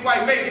 but he didn't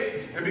quite make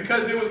it. And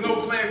because there was no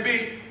plan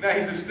B, now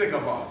he's a sticker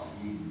boss.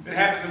 It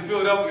happens in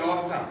Philadelphia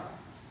all the time.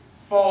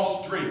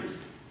 False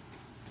dreams.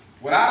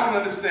 What I don't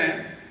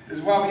understand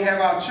is why we have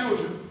our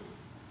children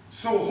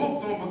so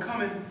hooked on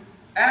becoming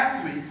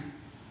athletes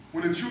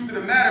when the truth of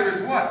the matter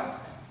is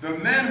what? The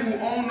men who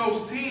own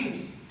those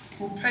teams,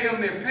 who pay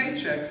them their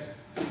paychecks,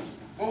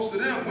 most of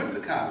them went to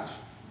college.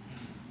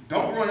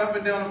 Don't run up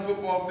and down the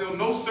football field,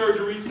 no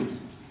surgeries,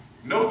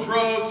 no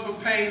drugs for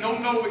pain, no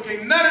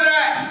Novocaine, none of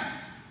that.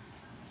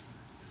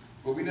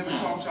 But we never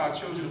talk to our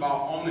children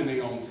about owning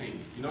their own team.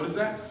 You notice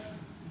that?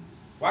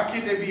 Why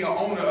can't they be an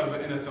owner of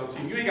an NFL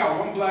team? You ain't got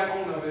one black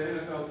owner of an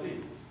NFL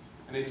team.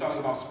 And they talking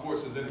about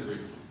sports as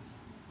integrated.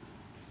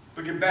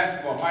 Look at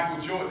basketball.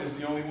 Michael Jordan is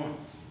the only one.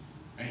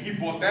 And he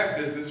bought that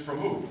business from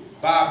who?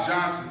 Bob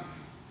Johnson,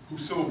 who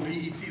sold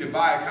BET to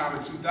Viacom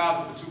in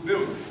 2000 for $2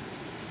 billion.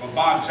 But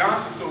Bob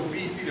Johnson sold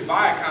BET to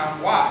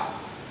Viacom. Why?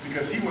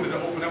 Because he wanted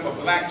to open up a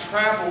black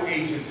travel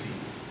agency.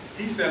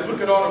 He said, look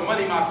at all the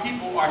money my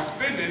people are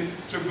spending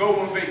to go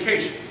on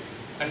vacation.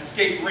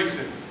 Escape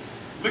racism.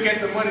 Look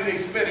at the money they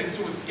spending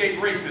to escape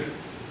racism.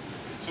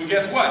 So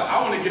guess what?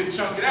 I want to get a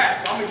chunk of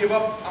that. So I'm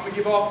gonna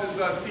give off this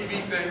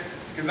TV thing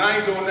because I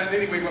ain't doing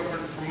nothing anyway but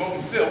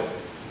promoting filth.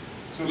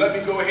 So let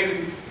me go ahead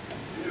and,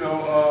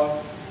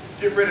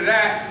 get rid of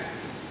that.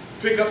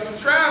 Pick up some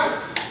travel.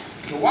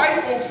 The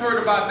white folks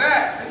heard about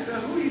that. They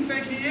said, who do you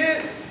think he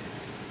is?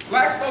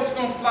 Black folks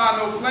don't fly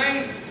no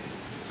planes.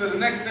 So the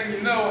next thing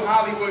you know,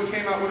 Hollywood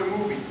came out with a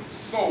movie,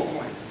 Soul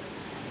Plane.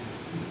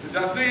 Did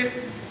y'all see it?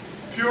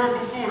 Pure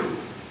buffoonery.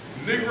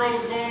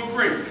 Negroes going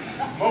crazy.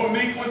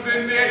 Monique was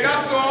in there.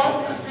 Y'all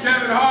saw him.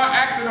 Kevin Hart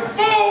acting a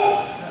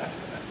fool.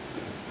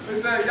 They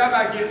said, y'all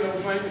not getting no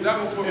plane because y'all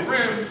going to put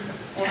rims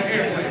on the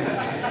airplane.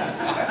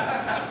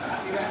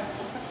 See that?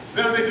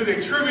 Then what they do, they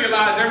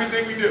trivialize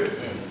everything we do.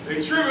 They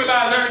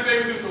trivialize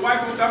everything we do. So white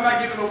folks say, I'm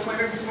not getting no plane.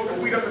 They be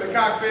smoking weed up in the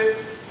cockpit.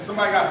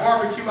 Somebody got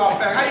barbecue out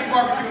back. How you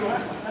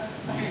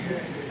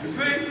barbecue? You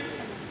see?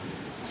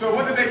 So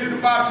what did they do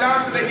to Bob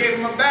Johnson? They gave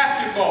him a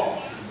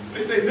basketball.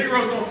 They say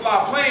Negroes don't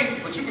fly planes,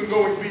 but you can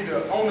go and be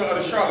the owner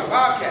of the Charlotte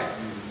Bobcats.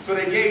 So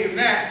they gave him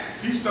that.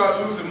 He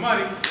started losing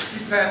money.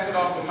 He passed it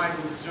off to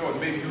Michael Jordan.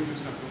 Maybe he'll do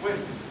something with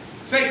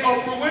it. Take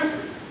Oprah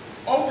Winfrey.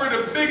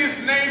 Oprah, the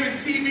biggest name in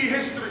TV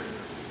history,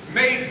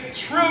 made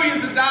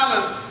trillions of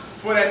dollars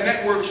for that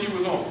network she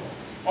was on.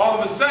 All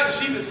of a sudden,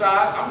 she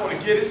decides, I'm going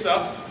to get this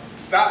up,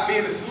 stop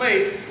being a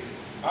slave.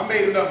 I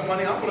made enough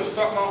money. I'm going to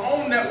start my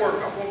own network.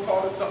 I'm going to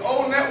call it the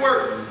O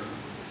Network.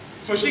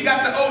 So she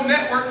got the O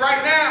Network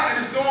right now, and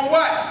it's doing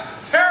what?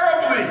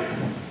 Terribly.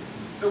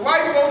 The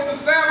white folks are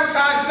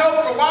sabotaging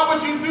Oprah. Why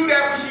would you do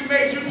that when she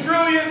made you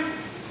trillions?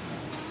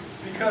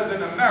 Because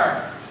in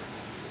America,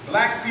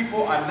 black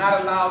people are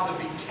not allowed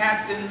to be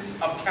captains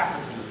of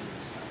capitalism.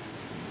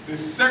 There's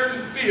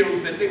certain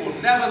fields that they will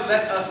never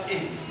let us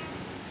in.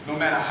 No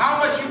matter how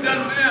much you've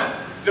done for them,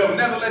 they'll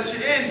never let you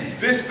in.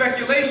 There's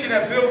speculation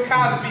that Bill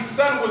Cosby's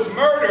son was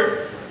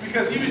murdered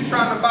because he was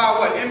trying to buy,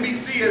 what,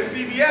 NBC and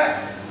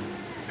CBS.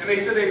 And they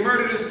said they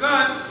murdered his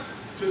son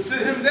to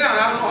sit him down.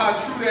 I don't know how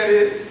true that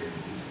is,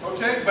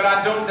 okay? But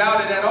I don't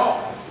doubt it at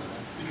all.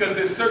 Because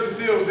there's certain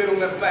fields they don't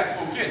let black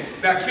folk in.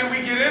 Now, can we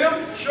get in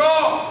them?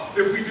 Sure.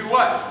 If we do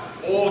what?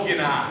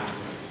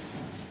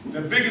 Organize.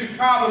 The biggest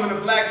problem in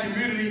the black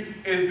community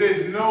is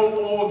there's no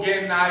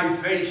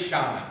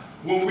organization.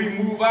 When we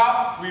move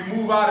out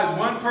as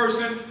one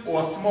person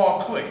or a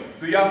small clique.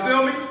 Do y'all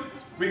feel me?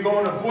 We go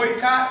on a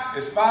boycott,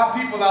 there's 5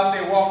 people out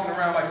there walking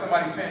around like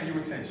somebody paying you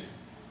attention.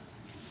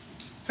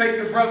 Take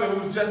the brother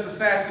who was just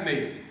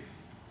assassinated.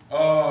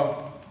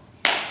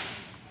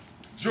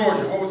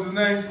 Georgia, what was his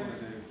name?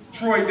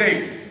 Troy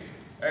Davis.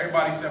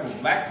 Everybody said, well,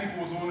 black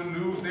people was on the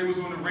news, they was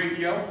on the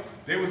radio,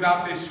 they was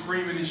out there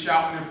screaming and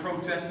shouting and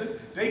protesting.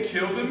 They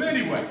killed him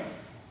anyway.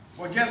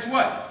 Well, guess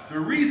what? The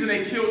reason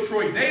they killed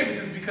Troy Davis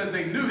is because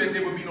they knew that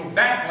there would be no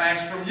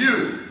backlash from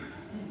you.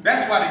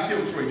 That's why they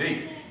killed Troy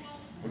Davis.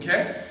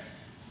 Okay?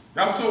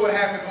 Y'all saw what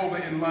happened over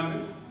in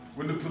London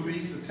when the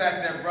police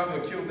attacked that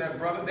brother or killed that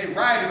brother. They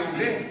rioted over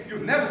there. You'll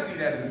never see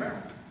that in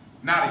America.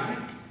 Not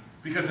again.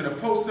 Because in a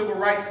post-civil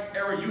rights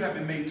era, you have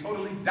been made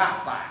totally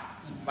docile,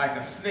 like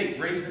a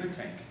snake raised in a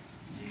tank.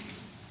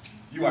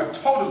 You are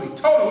totally,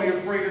 totally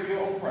afraid of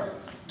your oppressor.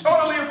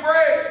 Totally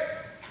afraid.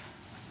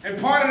 And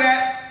part of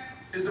that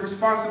is the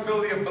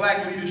responsibility of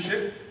black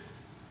leadership,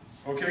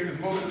 okay, because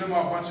most of them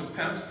are a bunch of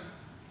pimps,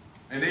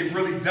 and they've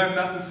really done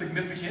nothing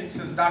significant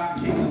since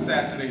Dr. King's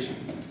assassination.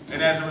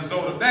 And as a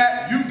result of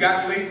that, you've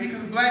gotten lazy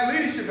because black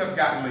leadership have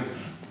gotten lazy.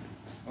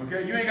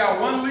 Okay, you ain't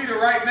got one leader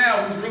right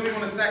now who's really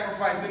going to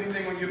sacrifice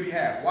anything on your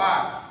behalf.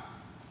 Why?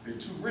 They're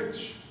too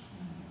rich.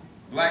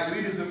 Black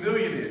leaders are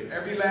millionaires.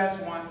 Every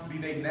last one, be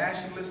they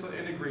nationalists or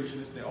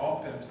integrationists, they're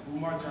all pimps.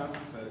 Umar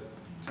Johnson said it.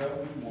 Tell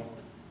them you want.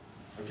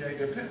 Okay,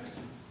 they're pimps.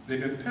 They've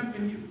been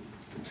pimping you.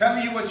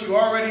 Telling you what you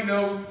already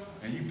know,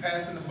 and you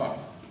passing the buck.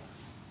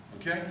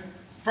 Okay?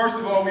 First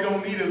of all, we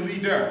don't need a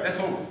leader. That's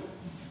over.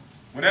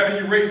 Whenever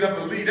you raise up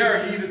a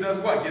leader, he either does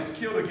what? Gets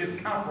killed or gets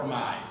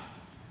compromised.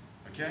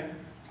 Okay?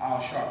 Al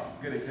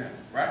Sharpton, good example,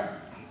 right?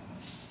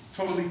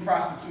 Totally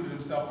prostituted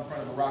himself in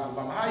front of Barack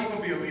Obama. How are you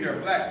going to be a leader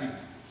of black people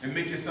and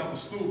make yourself a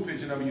stool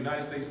pigeon of a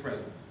United States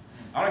president?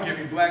 I don't care if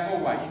you're black or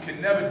white. You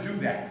can never do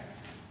that.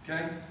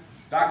 Okay?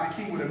 Dr.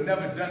 King would have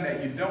never done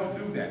that. You don't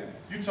do that.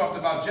 You talked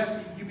about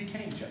Jesse, you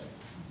became Jesse.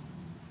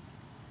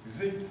 You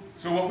see?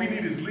 So what we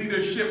need is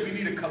leadership. We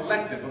need a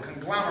collective, a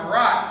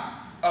conglomerate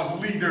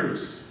of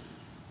leaders,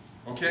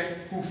 okay,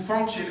 who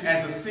function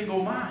as a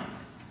single mind.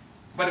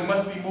 But it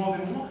must be more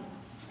than one.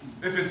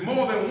 If it's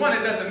more than one,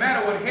 it doesn't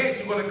matter what heads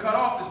you're going to cut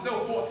off, there's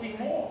still 14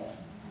 more.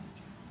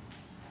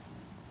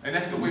 And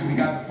that's the way we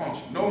got to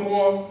function. No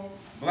more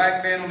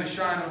black man on the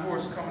shining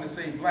horse coming to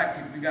save black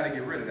people. We got to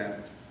get rid of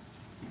that.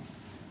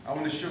 I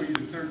want to show you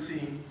the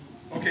 13.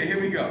 Okay,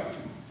 here we go.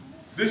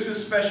 This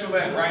is special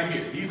ed right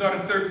here. These are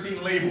the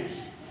 13 labels.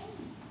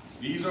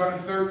 These are the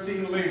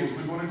 13 labels.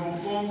 We're going to go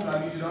boom, but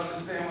I need you to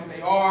understand what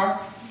they are.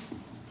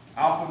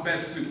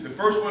 Alphabet soup. The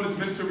first one is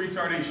mental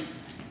retardation.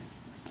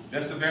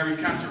 That's a very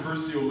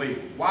controversial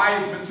label. Why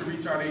is mental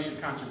retardation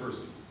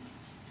controversial?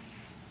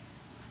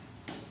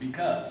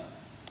 Because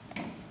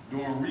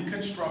during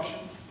Reconstruction,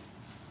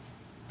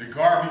 the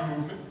Garvey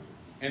movement,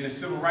 and the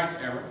Civil Rights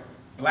era,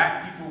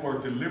 black people were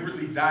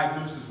deliberately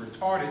diagnosed as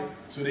retarded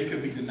so they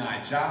could be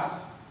denied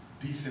jobs,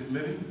 decent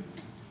living,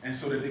 and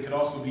so that they could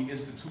also be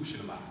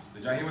institutionalized.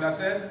 Did y'all hear what I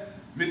said?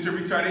 Mental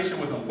retardation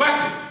was a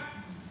weapon.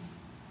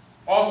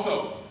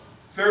 Also,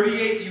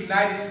 38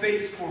 United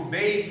States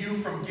forbade you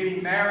from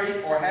getting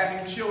married or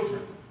having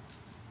children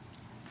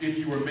if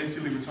you were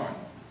mentally retarded.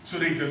 So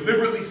they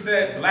deliberately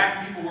said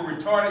black people were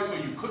retarded so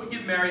you couldn't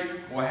get married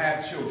or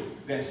have children.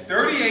 That's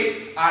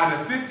 38 out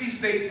of the 50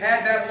 states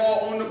had that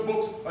law on the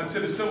books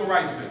until the Civil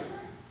Rights Bill.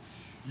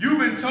 You've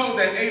been told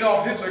that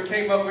Adolf Hitler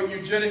came up with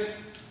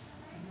eugenics.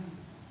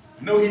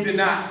 No, he did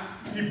not.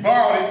 He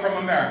borrowed it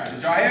from America.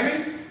 Did y'all hear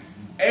me?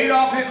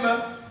 Adolf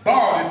Hitler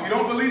borrowed it. If you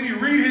don't believe me,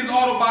 read his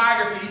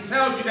autobiography. He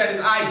tells you that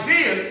his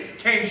ideas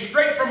came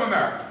straight from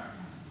America.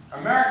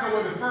 America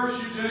was the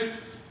first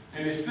eugenics,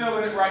 and they're still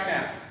in it right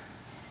now.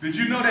 Did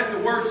you know that the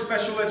word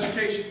special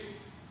education,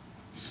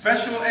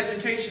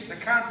 the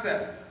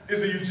concept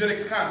is a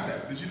eugenics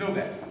concept? Did you know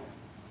that?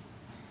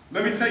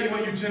 Let me tell you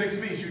what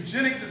eugenics means.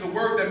 Eugenics is a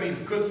word that means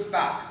good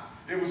stock.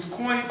 It was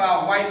coined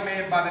by a white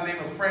man by the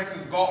name of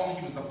Francis Galton.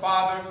 He was the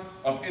father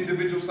of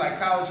individual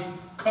psychology,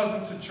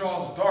 cousin to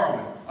Charles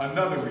Darwin,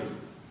 another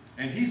racist.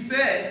 And he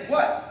said,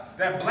 what?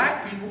 That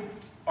black people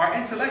are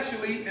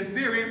intellectually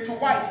inferior to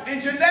whites,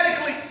 and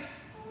genetically.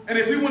 And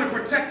if we want to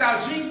protect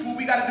our gene pool,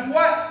 we got to do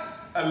what?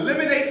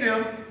 Eliminate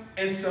them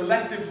and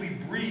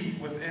selectively breed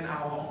within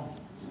our own.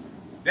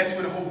 That's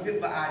where the whole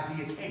Hitler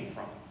idea came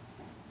from.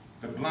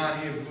 The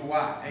blonde-haired,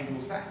 blue-eyed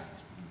Anglo-Saxon.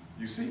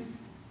 You see?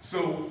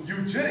 So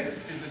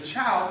eugenics is a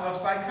child of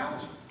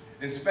psychology,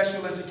 and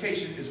special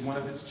education is one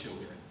of its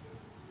children.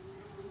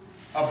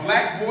 A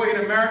black boy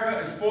in America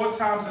is 4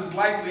 times as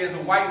likely as a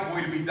white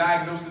boy to be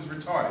diagnosed as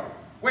retarded.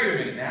 Wait a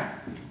minute now.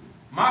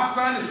 My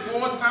son is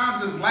 4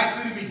 times as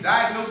likely to be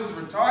diagnosed as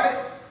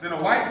retarded than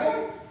a white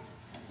boy?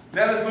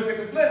 Now let's look at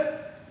the flip.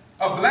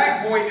 A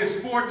black boy is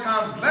 4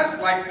 times less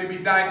likely to be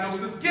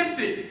diagnosed as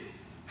gifted.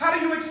 How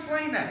do you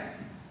explain that?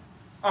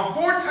 I'm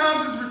 4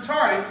 times as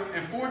retarded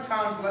and 4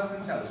 times less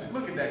intelligent.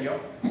 Look at that, y'all.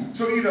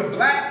 So either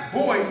black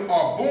boys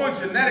are born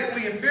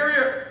genetically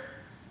inferior,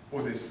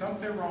 or there's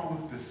something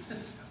wrong with the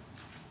system.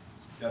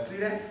 Y'all see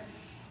that?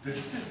 The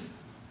system.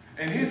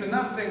 And here's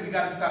another thing we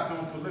got to stop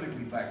doing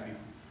politically, black people.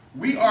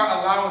 We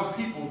are allowing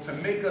people to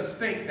make us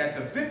think that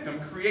the victim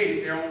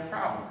created their own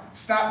problem.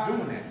 Stop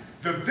doing that.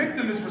 The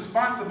victim is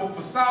responsible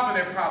for solving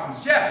their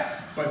problems,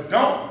 yes, but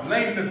don't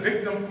blame the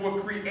victim for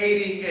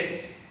creating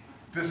it.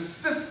 The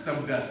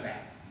system does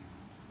that.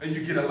 And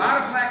you get a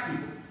lot of black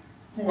people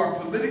who are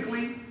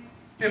politically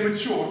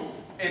immature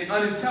and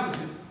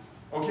unintelligent,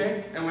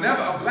 okay? And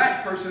whenever a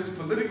black person is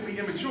politically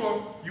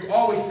immature, you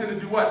always tend to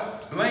do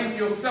what? Blame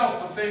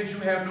yourself for things you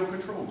have no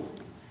control over.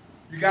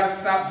 You got to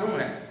stop doing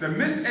that. The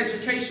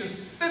miseducation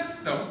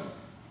system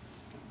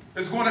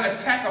is going to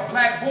attack a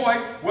black boy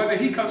whether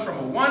he comes from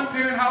a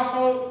one-parent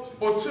household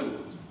or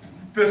two.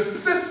 The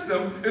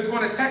system is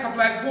going to attack a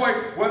black boy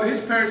whether his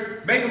parents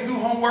make him do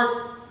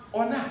homework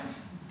or not.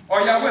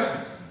 Are y'all with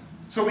me?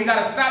 So we got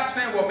to stop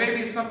saying, well,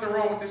 maybe it's something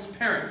wrong with this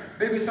parent.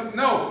 Maybe it's something.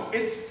 No,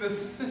 it's the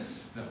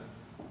system.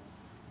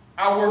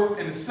 I work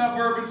in the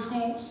suburban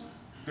schools,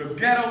 the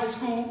ghetto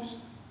schools,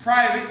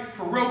 private,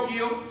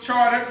 parochial,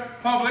 charter,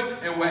 public,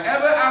 and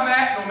wherever I'm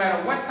at, no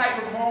matter what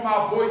type of home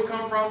our boys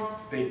come from,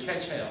 they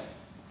catch hell.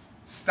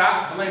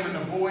 Stop blaming the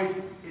boys.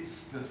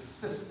 It's the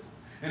system.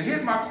 And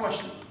here's my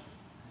question.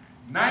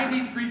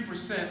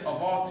 93%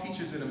 of all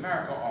teachers in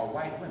America are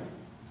white women.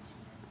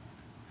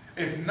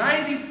 If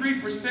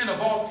 93%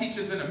 of all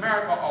teachers in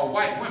America are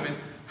white women,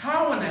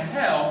 how in the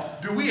hell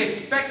do we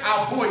expect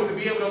our boys to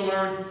be able to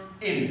learn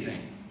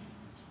anything?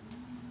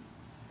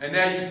 And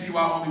now you see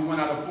why only 1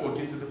 out of 4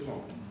 gets a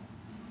diploma.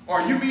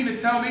 Or you mean to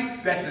tell me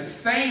that the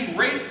same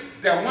race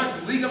that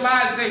once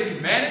legalized their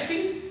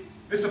humanity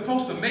is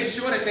supposed to make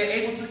sure that they're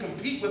able to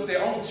compete with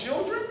their own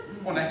children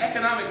on an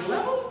economic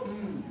level?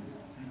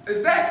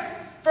 Is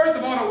that, first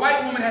of all, the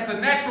white woman has a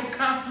natural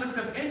conflict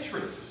of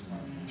interest.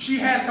 She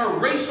has her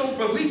racial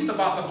beliefs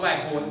about the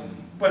black boy,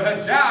 but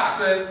her job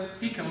says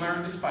he can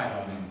learn despite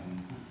all that.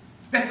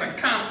 That's a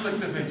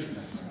conflict of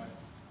interest.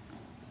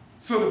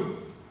 So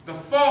the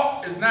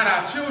fault is not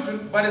our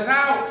children, but it's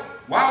ours.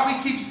 Why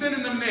we keep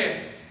sending them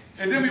there?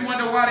 And then we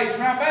wonder why they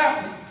drop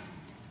out.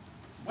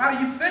 Why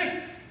do you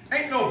think?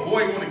 Ain't no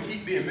boy going to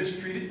keep being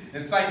mistreated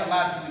and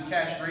psychologically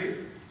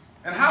castrated.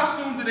 And how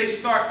soon do they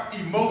start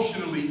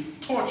emotionally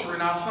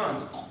torturing our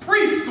sons?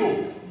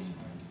 Preschool.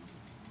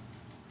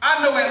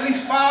 I know at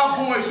least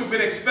 5 boys who've been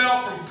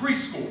expelled from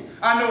preschool.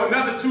 I know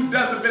another 2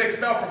 dozen been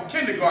expelled from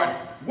kindergarten.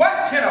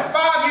 What can a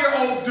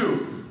 5-year-old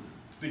do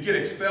to get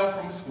expelled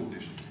from the school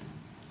district?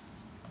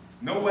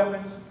 No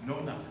weapons, no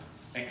nothing.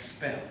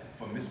 Expelled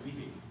for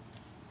misbehavior.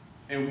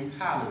 And we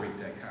tolerate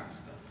that kind of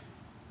stuff.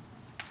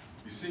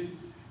 You see,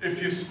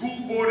 if your school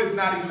board is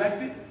not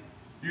elected,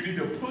 you need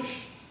to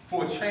push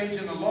for a change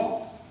in the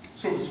law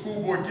so the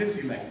school board gets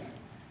elected.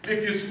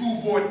 If your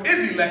school board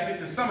is elected,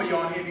 then some of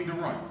y'all in here need to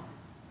run.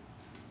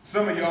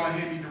 Some of y'all in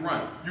here need to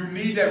run. You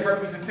need that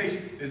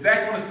representation. Is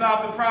that going to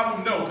solve the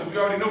problem? No, because we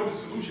already know what the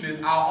solution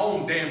is: our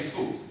own damn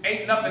schools.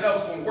 Ain't nothing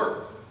else going to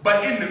work.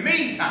 But in the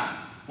meantime,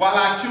 while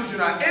our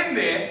children are in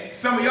there,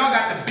 some of y'all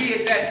got to be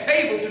at that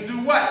table to do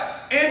what?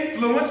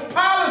 Influence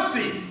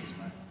policy.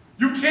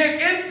 You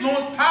can't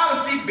influence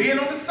policy being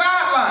on the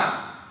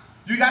sidelines.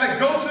 You got to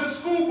go to the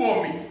school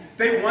board meetings.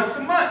 They once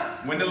a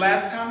month. When the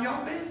last time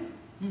y'all been?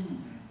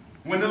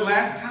 When the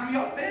last time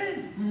y'all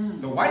been?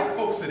 The white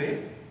folks are there.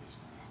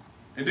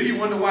 And then you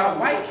wonder why the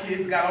white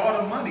kids got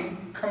all the money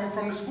coming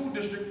from the school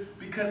district,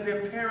 because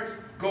their parents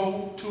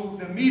go to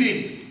the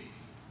meetings.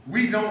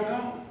 We don't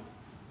go.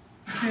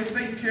 You can't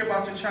say you care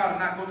about your child and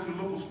not go to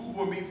the local school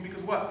board meetings,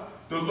 because what?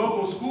 The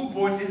local school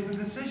board is the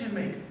decision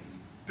maker.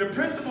 The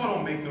principal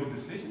don't make no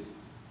decisions.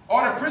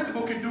 All the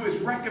principal can do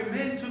is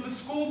recommend to the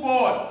school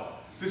board.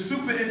 The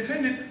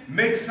superintendent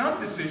makes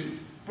some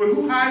decisions, but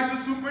who hires the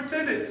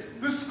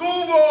superintendent? The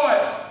school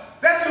board.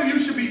 That's who you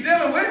should be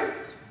dealing with.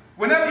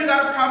 Whenever you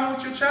got a problem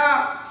with your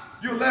child,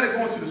 you'll let it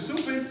go into the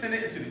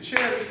superintendent and to the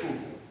chair of the school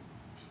board.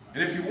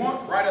 And if you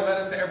want, write a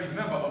letter to every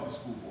member of the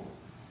school board,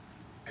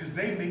 because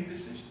they make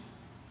decisions.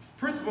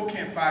 Principal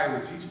can't fire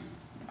a teacher.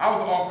 I was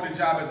offered a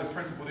job as a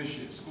principal this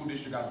year, school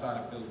district outside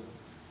of Philly.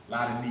 A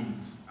lot of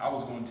needs. I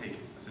was going to take it.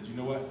 I said, you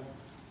know what?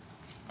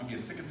 I'm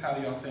getting sick and tired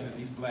of y'all saying that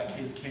these black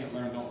kids can't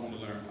learn, don't want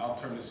to learn. I'll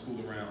turn the school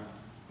around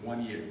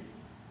 1 year.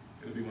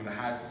 It'll be one of the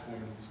highest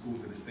performing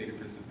schools in the state of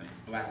Pennsylvania,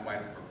 black, white,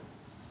 and purple.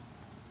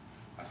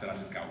 I said, I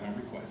just got one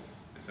request.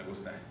 They said,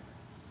 what's that?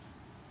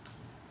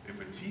 If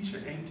a teacher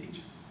ain't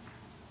teaching,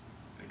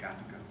 they got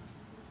to go.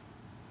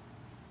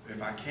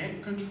 If I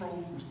can't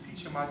control who's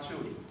teaching my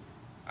children,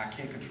 I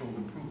can't control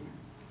improvement.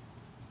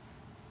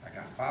 I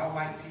got 5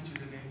 white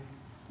teachers in there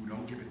who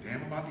don't give a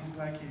damn about these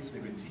black kids.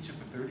 They've been teaching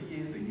for 30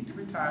 years. They need to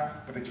retire,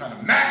 but they're trying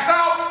to max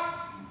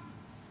out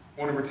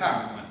on the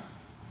retirement money.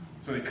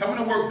 So they're coming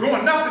to work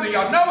doing nothing, and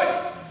y'all know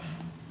it.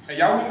 And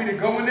y'all want me to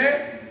go in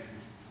there?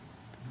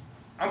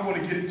 I'm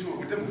going to get into it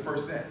with them the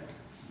first day.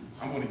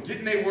 I'm going to get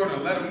in their word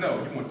and let them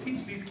know, you want to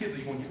teach these kids or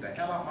you want to get the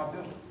hell out of my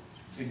building?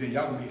 And then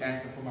y'all going to be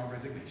asking for my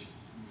resignation.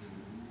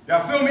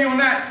 Y'all feel me on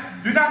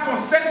that? You're not going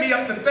to set me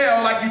up to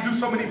fail like you do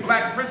so many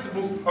black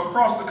principals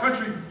across the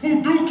country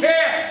who do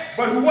care,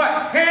 but who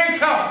what?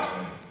 Handcuffed.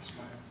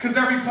 Because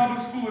every public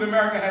school in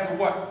America has a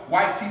what?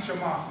 White teacher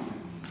mafia.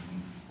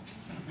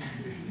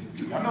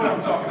 Y'all know what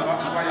I'm talking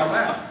about. That's why y'all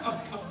laugh.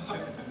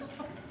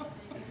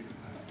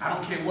 I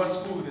don't care what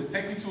school it is.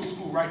 Take me to a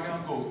school right now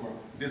in Goldsboro.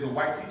 There's a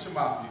white teacher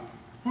mafia.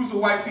 Who's the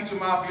white teacher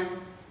mafia?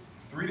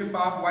 3 to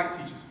 5 white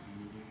teachers.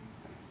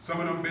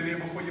 Some of them been there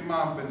before your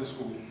mom been to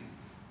school.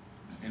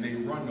 And they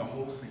run the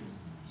whole scene.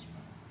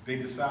 They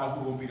decide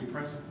who will be the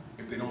principal.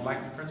 If they don't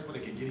like the principal, they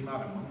can get him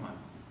out in 1 month.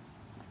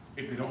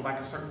 If they don't like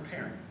a certain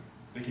parent,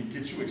 they can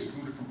get you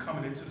excluded from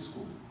coming into the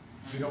school.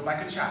 If they don't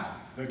like a child,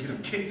 they'll get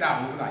them kicked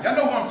out overnight. Y'all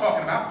know who I'm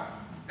talking about.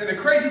 And the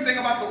crazy thing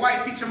about the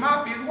white teacher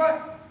mafia is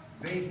what?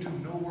 They do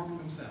no work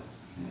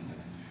themselves.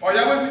 Are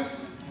y'all with me?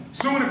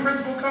 Soon when the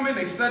principal come in,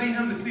 they study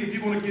him to see if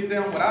you're going to get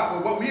down with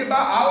what we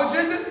about, our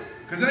agenda,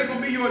 because it ain't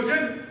going to be your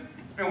agenda.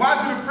 And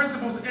why do the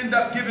principals end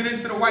up giving in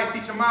to the white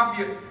teacher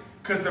mafia?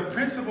 Because the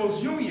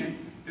principals union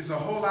is a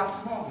whole lot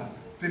smaller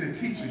than the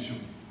teachers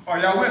union. Are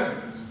y'all with me?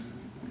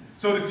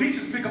 So the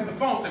teachers pick up the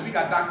phone and say, we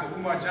got Dr.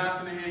 Umar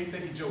Johnson in here, he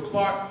think he's Joe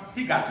Clark,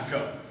 he got to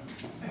go.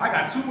 I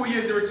got 2 more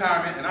years of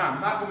retirement and I'm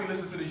not going to be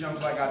listening to these young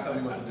black guys tell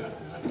me what to do.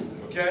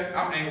 Okay?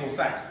 I'm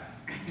Anglo-Saxon.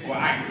 Well,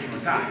 Irish, or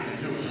Italian,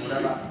 Jewish,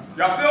 whatever.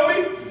 Y'all feel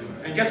me?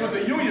 And guess what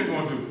the union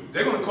going to do?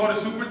 They're going to call the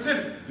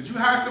superintendent. Did you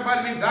hire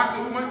somebody named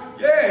Dr. Umar?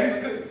 Yeah, he's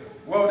a good.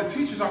 Well, the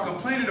teachers are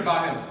complaining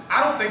about him.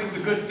 I don't think it's a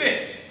good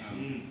fit.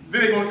 Then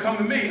they're going to come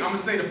to me. I'm going to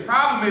say the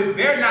problem is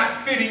they're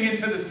not fitting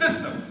into the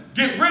system.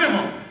 Get rid of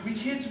them. We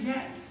can't do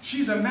that.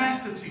 She's a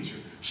master teacher.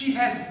 She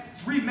has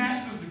 3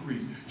 master's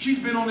degrees. She's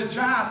been on the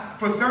job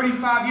for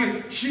 35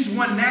 years. She's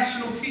won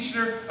National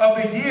Teacher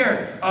of the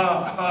Year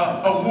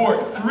award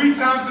 3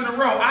 times in a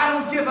row. I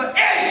don't give a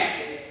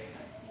ish.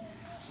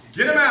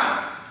 Get them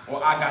out,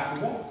 or I got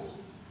the war.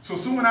 So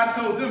soon when I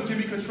told them, give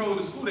me control of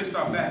the school, they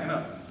start backing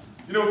up.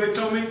 You know what they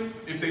told me?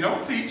 If they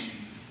don't teach,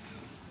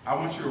 I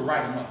want you to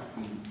write them up.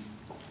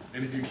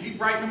 And if you keep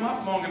writing them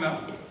up long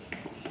enough,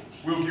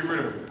 we'll get rid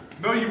of them.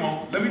 No, you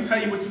won't. Let me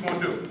tell you what you're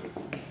going to do.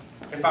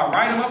 If I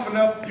write them up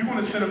enough, you're going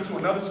to send them to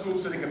another school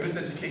so they can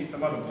miseducate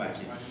some other black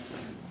children.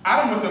 I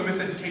don't want them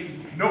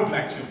miseducating no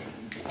black children.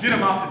 Get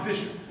them out the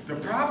district. The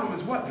problem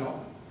is what,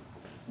 y'all?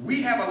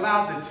 We have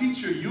allowed the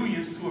teacher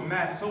unions to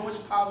amass so much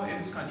power in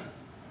this country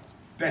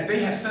that they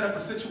have set up a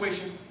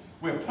situation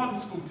where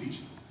public school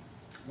teachers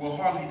will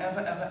hardly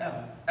ever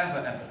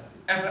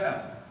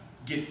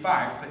get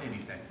fired for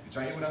anything. Did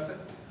y'all hear what I said?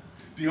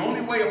 The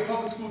only way a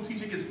public school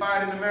teacher gets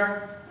fired in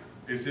America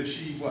is if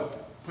she,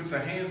 what? Puts her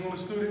hands on a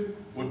student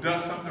or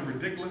does something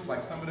ridiculous,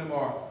 like some of them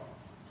are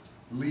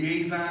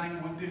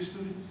liaisoning with their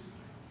students.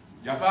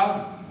 Y'all follow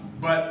me?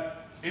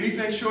 But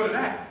anything short of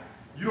that,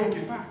 you don't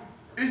get fired.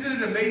 Isn't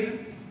it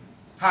amazing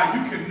how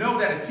you can know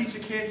that a teacher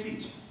can't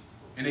teach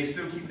and they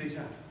still keep their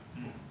job?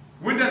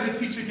 When does a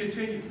teacher get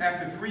tenured?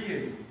 After 3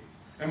 years.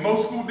 In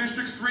most school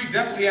districts, 3,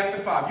 definitely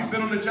after 5. You've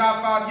been on the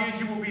job 5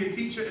 years, you will be a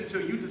teacher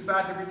until you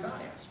decide to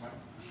retire.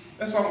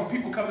 That's why when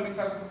people come to me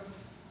talking,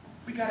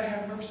 we got to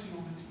have mercy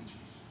on the teachers.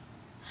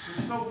 They're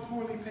so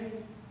poorly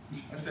paid.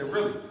 I said,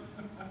 really?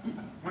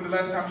 When the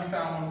last time you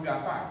found one who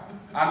got fired?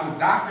 I know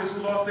doctors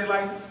who lost their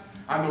license.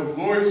 I know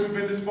lawyers who've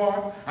been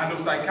disbarred. I know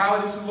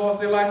psychologists who lost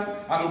their license.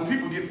 I know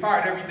people get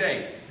fired every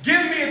day.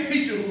 Give me a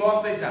teacher who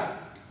lost their job.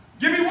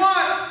 Give me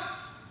one.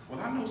 Well,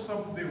 I know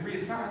some who've been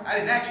reassigned. I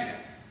didn't ask you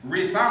that.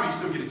 Reassignment, you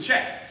still get a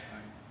check.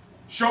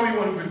 Show me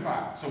one who's been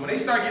fired. So when they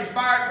start getting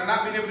fired for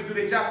not being able to do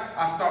their job,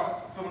 I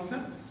start feeling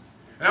sympathy.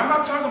 And I'm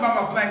not talking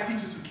about my black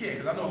teachers who care,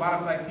 because I know a lot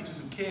of black teachers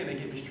who care and they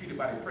get mistreated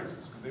by their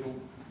principals because they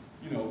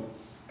don't,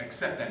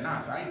 accept that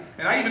nonsense.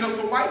 And I even know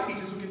some white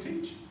teachers who can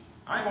teach.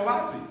 I ain't gonna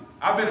lie to you.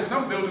 I've been in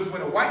some buildings where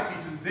the white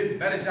teachers did a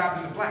better job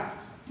than the black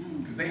ones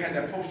because they had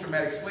that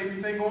post-traumatic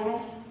slavery thing going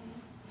on.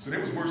 So they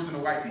was worse than the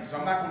white teachers. So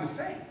I'm not going to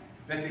say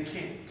that they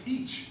can't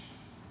teach.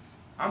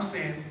 I'm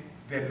saying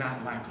they're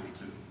not likely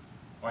to.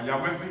 Are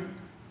y'all with me?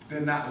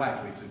 They're not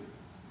likely to.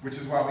 Which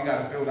is why we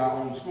got to build our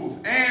own schools.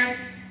 And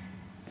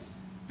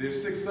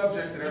there's 6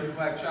 subjects that every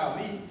black child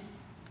needs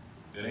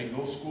that ain't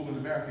no school in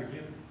America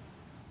given.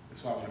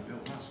 That's why I want to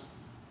build my school.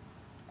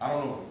 I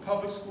don't know if a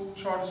public school,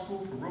 charter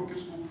school, parochial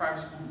school,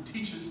 private school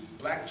teaches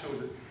black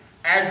children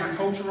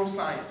agricultural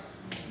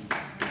science.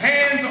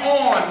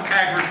 Hands-on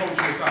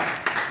agricultural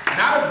science.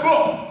 Not a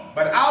book,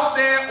 but out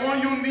there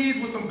on your knees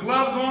with some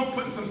gloves on,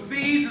 putting some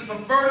seeds and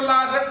some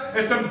fertilizer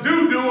and some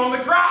doo-doo on the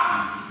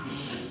crops.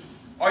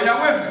 Are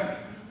y'all with me?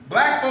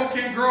 Black folk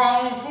can't grow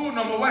our own food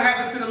no more. What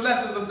happened to the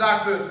lessons of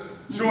Dr.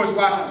 George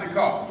Washington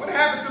Carver? What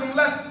happened to them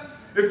lessons?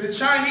 If the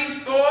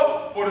Chinese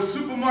store or the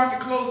supermarket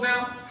closed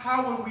down,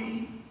 how would we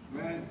eat?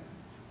 Right.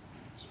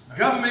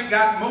 Government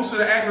got most of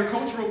the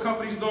agricultural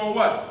companies doing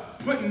what?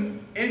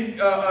 Putting in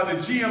the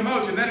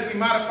GMO, genetically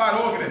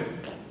modified organism.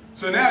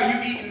 So now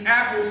you eating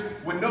apples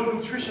with no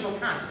nutritional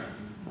content.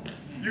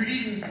 You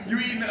eating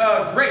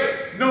grapes,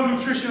 no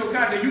nutritional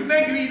content. You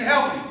think you're eating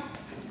healthy.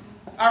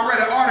 I read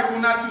an article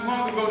not too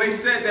long ago. They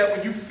said that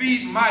when you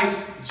feed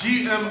mice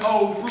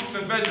GMO fruits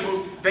and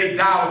vegetables, they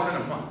die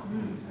within a month.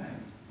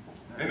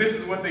 And this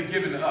is what they're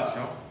giving to us,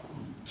 y'all.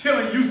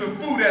 Killing, using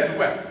food as a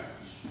weapon.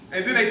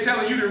 And then they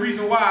telling you the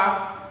reason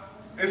why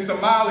in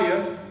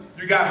Somalia,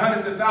 you got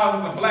hundreds of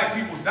thousands of black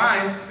people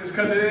dying, it's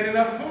because there ain't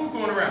enough food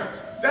going around.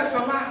 That's a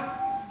lie.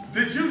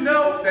 Did you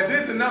know that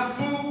there's enough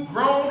food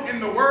grown in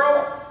the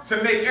world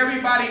to make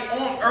everybody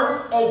on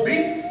earth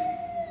obese?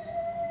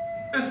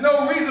 There's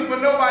no reason for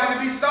nobody to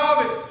be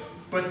starving,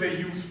 but they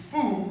use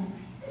food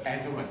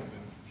as a weapon.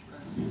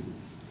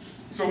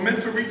 So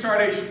mental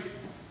retardation.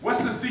 What's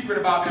the secret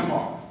about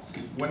MR?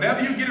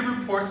 Whenever you get a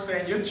report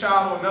saying your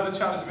child or another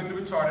child is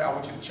mentally retarded, I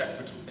want you to check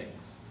for two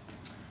things.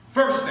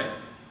 First thing,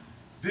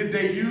 did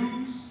they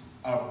use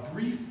a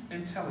brief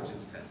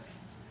intelligence test?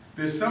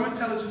 There's some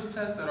intelligence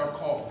tests that are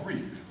called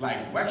brief,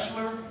 like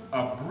Wechsler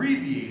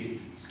abbreviated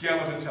scale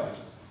of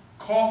intelligence.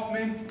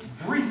 Kaufman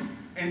brief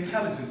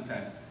intelligence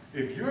test.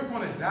 If you're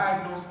going to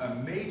diagnose a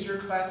major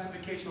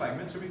classification like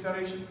mental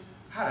retardation,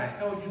 how the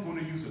hell are you going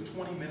to use a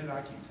 20-minute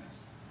IQ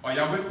test? Are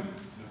y'all with me?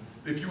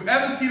 If you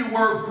ever see the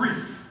word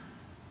brief,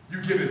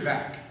 you give it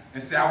back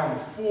and say, I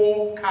want a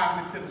full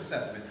cognitive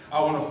assessment.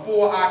 I want a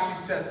full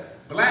IQ test.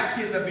 Black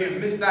kids are being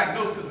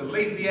misdiagnosed because the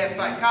lazy-ass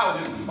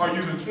psychologists are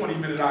using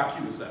 20-minute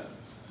IQ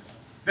assessments.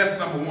 That's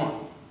number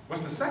one.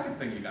 What's the second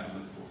thing you got to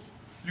look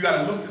for? You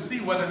got to look to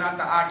see whether or not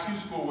the IQ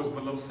score was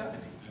below 70.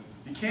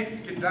 You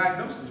can't get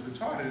diagnosed as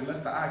retarded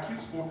unless the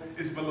IQ score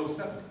is below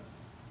 70.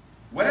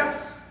 What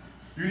else?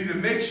 You need to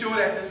make sure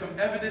that there's some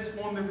evidence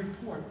on the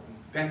report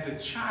that the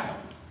child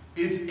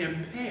is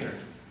impaired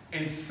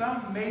in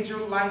some major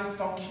life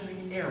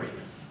functioning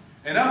areas.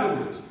 In other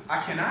words,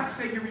 I cannot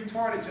say you're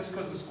retarded just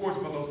because the score is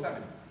below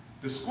 70.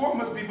 The score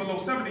must be below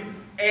 70,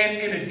 and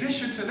in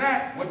addition to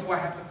that, what do I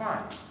have to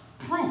find?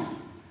 Proof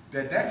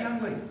that that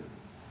young lady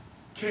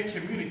can't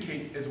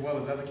communicate as well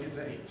as other kids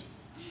her age,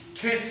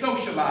 can't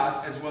socialize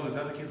as well as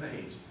other kids her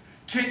age,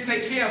 can't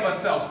take care of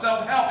herself,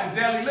 self-help and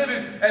daily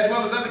living as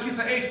well as other kids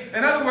her age.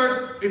 In other words,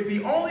 if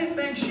the only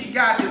thing she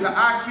got is an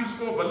IQ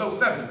score below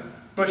 70,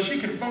 but she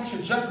can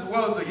function just as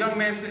well as the young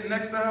man sitting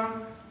next to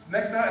her, and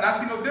I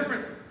see no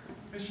difference,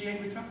 then she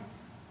ain't retarded.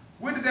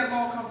 Where did that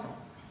law come from?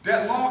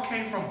 That law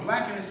came from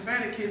black and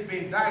Hispanic kids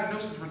being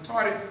diagnosed as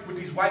retarded with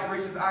these white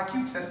racist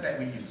IQ tests that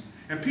we use.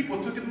 And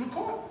people took it to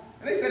court.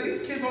 And they said,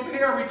 these kids over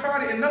here are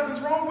retarded and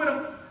nothing's wrong with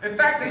them. In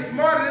fact, they're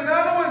smarter than the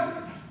other ones.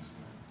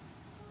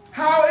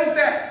 How is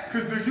that?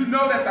 Because do you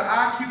know that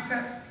the IQ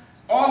tests,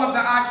 all of the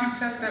IQ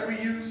tests that we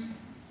use,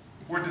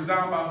 were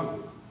designed by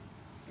who?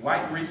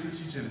 White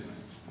racist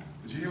eugenicists.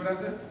 Did you hear what I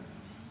said?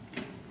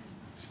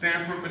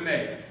 Stanford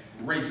Binet,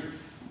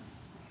 racist.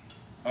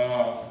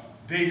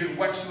 David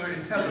Wechsler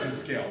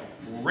intelligence scale,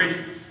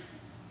 racist.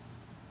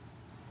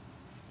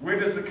 Where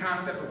does the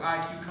concept of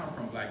IQ come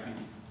from, black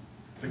people?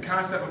 The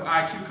concept of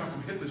IQ comes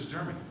from Hitler's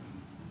Germany.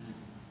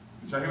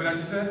 Did y'all hear what I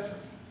just said?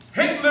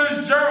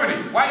 Hitler's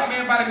Germany, white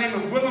man by the name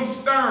of Wilhelm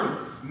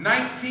Stern,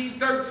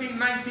 1913,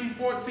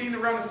 1914,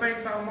 around the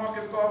same time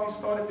Marcus Garvey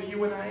started the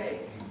UNIA.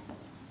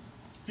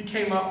 He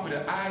came up with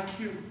an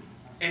IQ,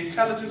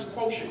 intelligence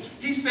quotient.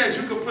 He said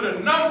you could put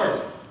a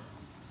number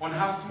on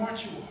how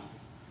smart you are.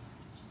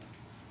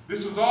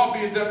 This was all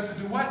being done to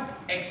do what?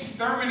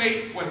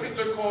 Exterminate what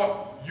Hitler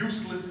called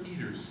useless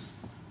eaters.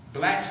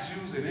 Blacks,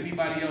 Jews, and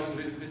anybody else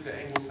who didn't fit the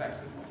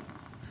Anglo-Saxon way.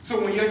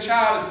 So when your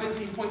child is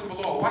 15 points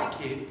below a white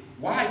kid,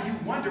 why are you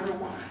wondering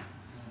why?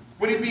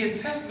 When he's being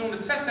tested on the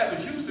test that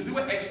was used to do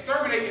it,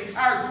 exterminate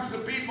entire groups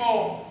of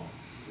people.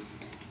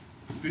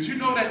 Did you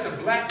know that the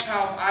black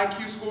child's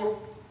IQ score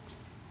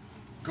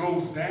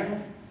goes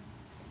down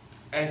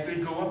as they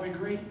go up in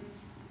grade?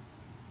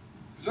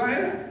 Did y'all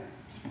hear that?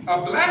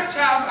 A black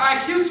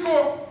child's IQ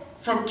score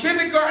from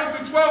kindergarten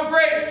through 12th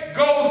grade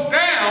goes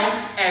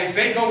down as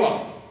they go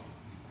up.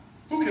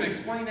 Who can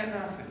explain that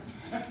nonsense?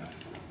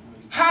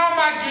 How am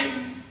I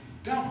getting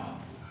dumber?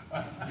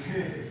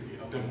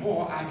 The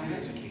more I get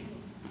educated.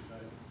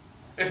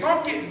 If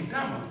I'm getting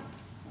dumber,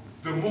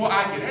 the more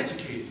I get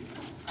educated,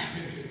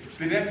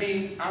 then that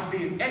means I'm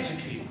being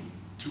educated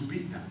to be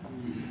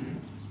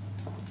dumb.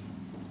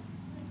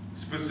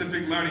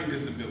 Specific learning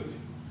disability.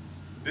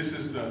 This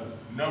is the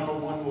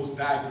 #1 most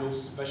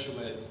diagnosed special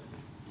ed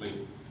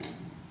label.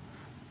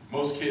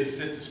 Most kids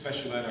sent to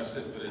special ed are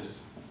sent for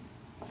this.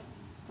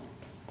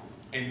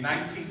 In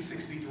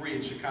 1963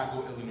 in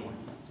Chicago, Illinois,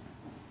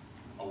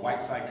 a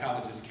white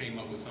psychologist came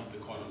up with something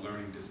called a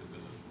learning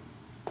disability.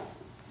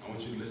 I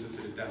want you to listen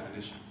to the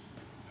definition.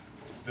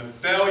 The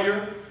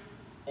failure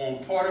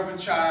on part of a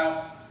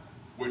child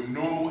with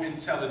normal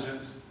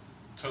intelligence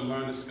to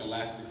learn a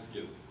scholastic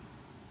skill.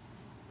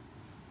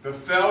 The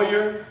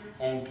failure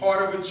on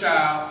part of a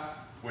child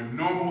with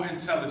normal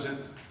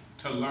intelligence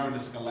to learn a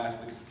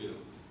scholastic skill.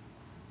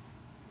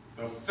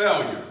 The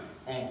failure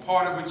on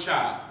part of a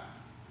child,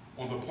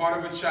 on the part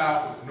of a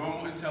child with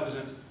normal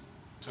intelligence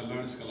to learn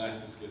a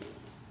scholastic skill.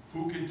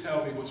 Who can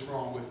tell me what's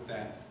wrong with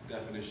that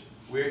definition?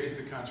 Where is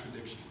the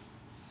contradiction?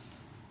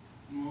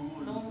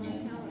 Normal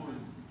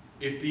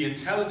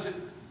intelligence.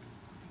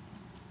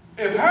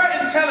 If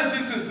her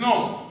intelligence is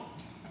normal,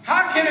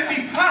 how can it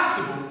be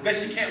possible that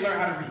she can't learn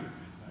how to read?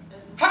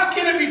 How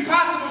can it be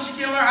possible she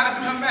can't learn how to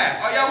do her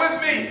math? Are y'all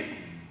with me?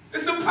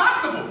 It's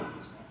impossible.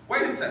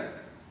 Wait a second.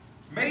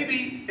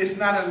 Maybe it's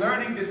not a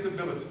learning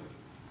disability.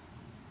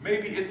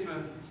 Maybe it's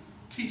a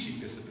teaching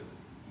disability.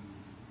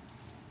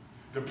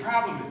 The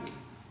problem is,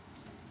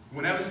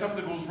 whenever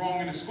something goes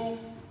wrong in the school,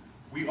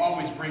 we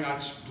always blame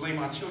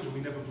our children.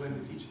 We never blame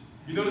the teacher.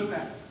 You notice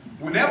that?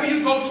 Whenever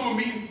you go to a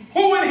meeting,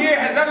 who in here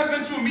has ever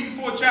been to a meeting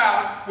for a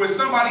child where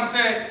somebody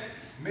said,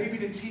 maybe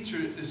the teacher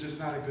is just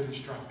not a good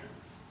instructor?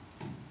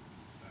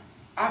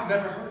 I've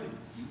never heard it.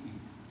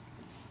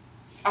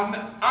 I'm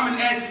an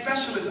ed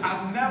specialist.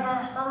 I've never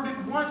heard it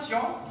once,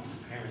 y'all.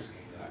 Parents say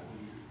that.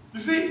 You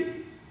see?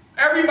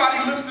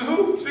 Everybody looks to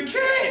who? The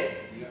kid.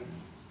 Yeah.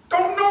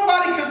 Don't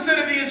nobody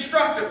consider the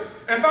instructor.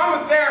 If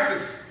I'm a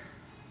therapist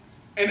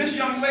and this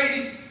young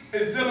lady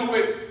is dealing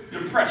with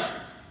depression,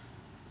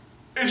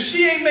 if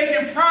she ain't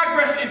making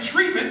progress in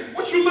treatment,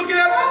 what you looking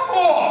at her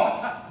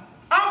for?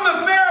 I'm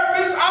the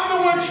therapist. I'm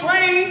the one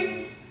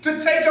trained to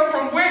take her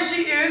from where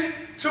she is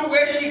to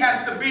where she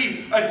has to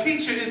be. A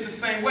teacher is the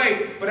same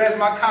way. But as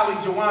my colleague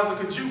Jawanza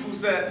Kajufu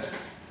says,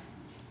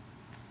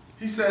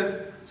 he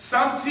says,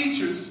 some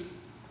teachers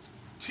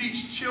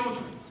teach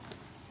children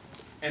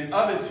and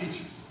other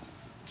teachers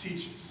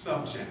teach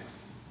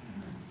subjects.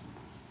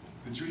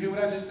 Did you hear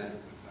what I just said?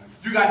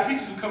 You got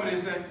teachers who come in and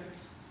say,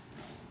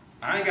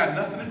 I ain't got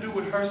nothing to do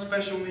with her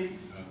special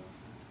needs.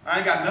 I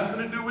ain't got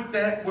nothing to do with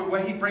that, with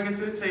what he bringing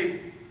to the table.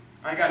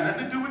 I ain't got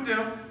nothing to do with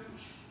them.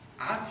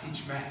 I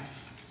teach math.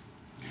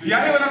 Do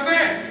y'all hear what I'm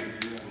saying?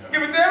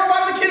 Give a damn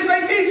about the kids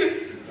they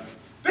teaching.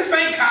 This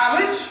ain't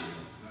college.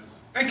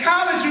 In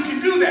college, you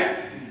can do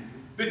that.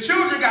 The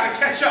children got to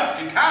catch up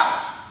in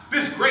college.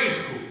 This grade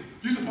school,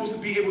 you're supposed to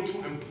be able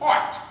to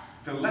impart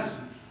the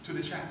lesson to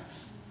the child.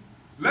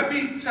 Let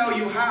me tell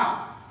you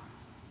how.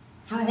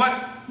 Through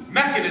what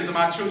mechanism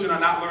our children are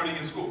not learning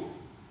in school.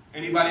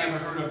 Anybody ever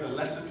heard of the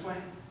lesson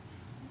plan?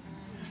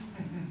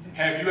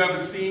 Have you ever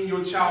seen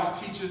your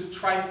child's teachers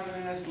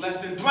trifling ass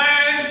lesson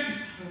plans?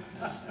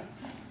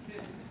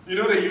 You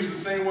know they use the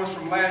same ones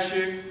from last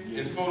year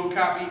and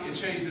photocopy and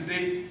change the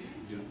date.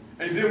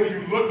 And then when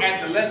you look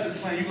at the lesson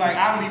plan, you're like,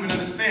 I don't even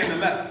understand the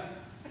lesson.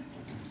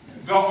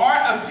 The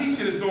art of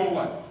teaching is doing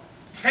what?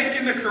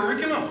 Taking the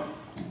curriculum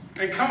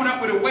and coming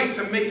up with a way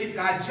to make it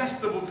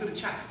digestible to the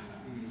child.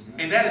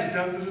 And that is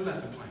done through the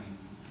lesson plan.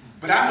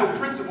 But I know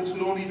principals who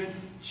don't even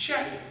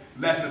check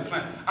lesson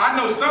plan. I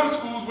know some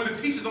schools where the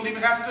teachers don't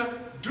even have to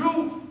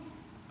do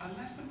a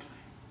lesson plan.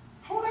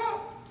 Hold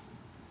up.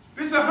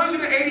 This is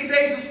 180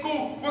 days of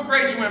school. What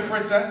grade you in,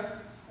 Princess?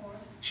 4th.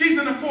 She's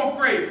in the 4th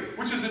grade,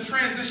 which is a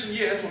transition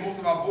year. That's when most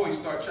of our boys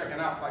start checking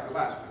out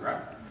psychologically,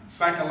 right?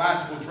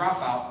 Psychological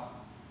dropout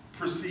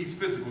precedes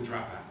physical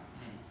dropout.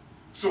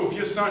 So if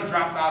your son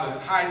dropped out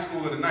of high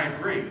school in the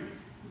 9th grade,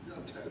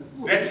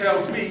 that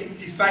tells me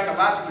he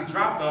psychologically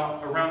dropped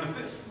out around the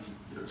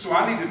 5th. So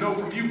I need to know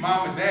from you,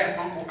 mom and dad,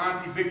 uncle,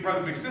 auntie, big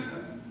brother, big sister,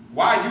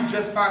 why you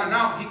just finding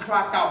out he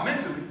clocked out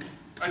mentally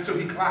until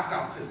he clocked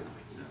out physically.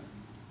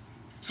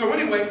 So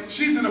anyway,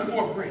 she's in the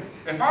 4th grade.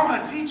 If I'm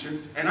her teacher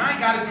and I ain't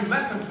got to do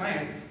lesson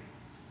plans,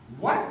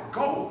 what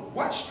goal,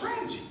 what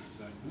strategy,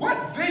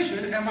 what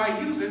vision am I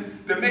using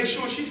to make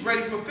sure she's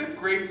ready for 5th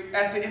grade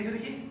at the end of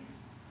the year?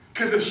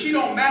 Because if she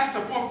don't master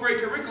 4th grade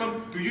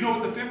curriculum, do you know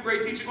what the 5th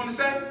grade teacher going to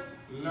say?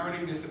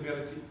 Learning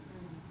disability.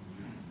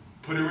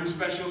 Put her in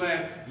special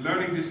ed,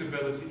 learning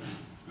disability.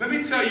 Let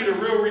me tell you the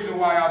real reason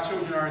why our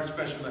children are in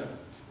special ed.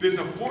 There's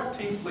a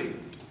 14th label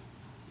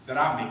that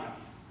I've made up.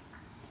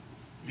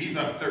 These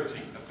are the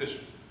 13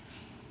 official.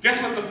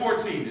 Guess what the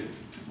 14 is?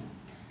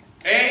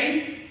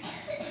 A,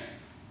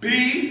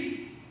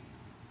 B,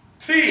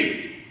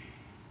 T.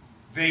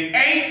 They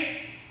ain't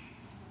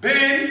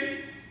been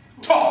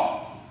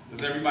taught.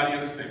 Does everybody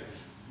understand?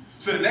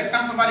 So the next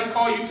time somebody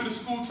call you to the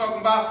school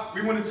talking about,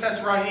 we want to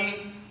test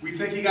Raheem, we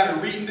think he got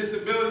a reading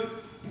disability,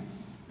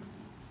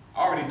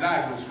 I already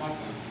diagnosed my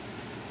son.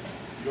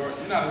 You're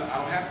not, I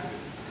don't have to.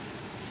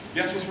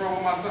 Guess what's wrong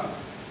with my son?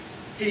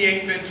 He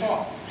ain't been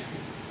taught.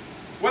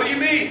 What do you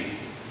mean?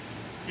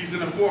 He's in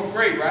the 4th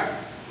grade, right?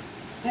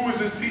 Who was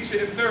his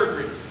teacher in 3rd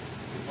grade?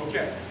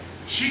 Okay.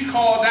 She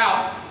called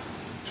out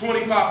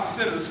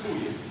 25% of the school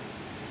year.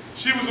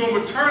 She was on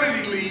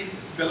maternity leave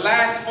the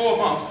last 4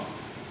 months.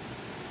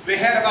 They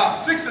had about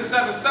 6 or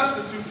 7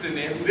 substitutes in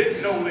there who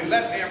didn't know their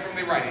left hand from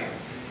their right hand.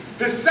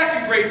 His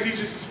 2nd grade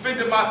teacher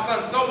suspended my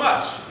son so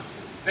much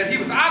that he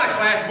was out of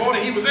class more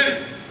than he was in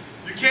it.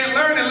 You can't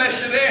learn unless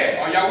you're there.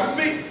 Are y'all with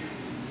me?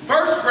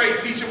 1st grade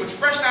teacher was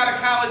fresh out of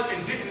college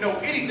and didn't know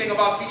anything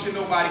about teaching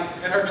nobody,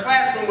 and her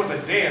classroom was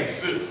a damn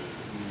zoo.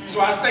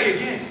 So I say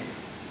again,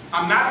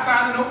 I'm not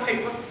signing no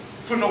paper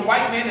for no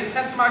white man to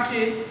test my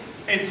kid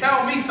and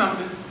tell me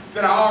something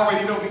that I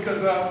already know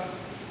because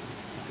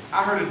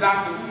I heard a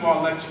Dr.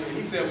 Umar lecture and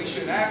he said we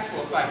shouldn't ask for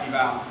a psych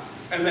eval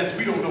unless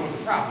we don't know what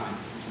the problem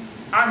is.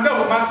 I know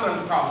what my son's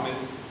problem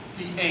is.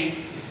 He ain't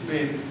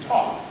been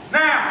taught.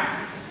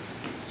 Now,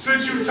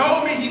 since you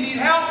told me he need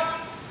help,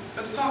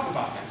 let's talk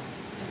about that.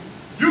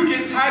 You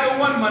get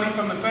Title I money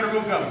from the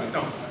federal government,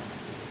 don't you?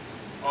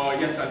 Oh,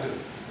 yes, I do.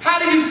 How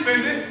do you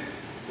spend it?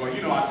 Well,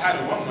 you know our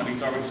Title I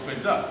money's already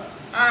spent up.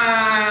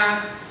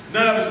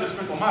 None of it's been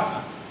spent on my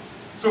son.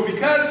 So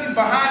because he's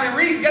behind in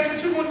reading, guess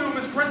what you're going to do,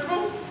 Miss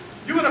Principal?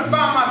 You're going to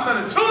find my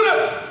son a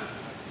tutor,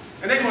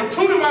 and they're going to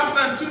tutor my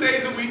son 2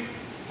 days a week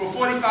for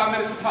 45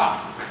 minutes a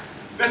pop.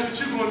 That's what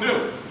you're going to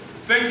do.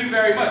 Thank you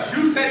very much.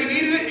 You said he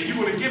needed it, and you're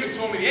going to give it to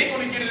him, and he ain't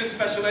going to get it in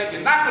special ed.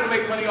 You're not going to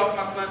make money off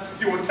my son.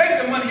 You're going to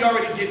take the money you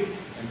already getting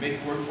and make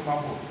it work for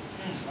my boy.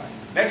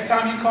 Next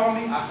time you call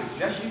me, I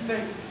suggest you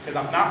think, because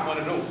I'm not one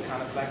of those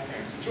kind of black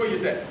parents. Enjoy your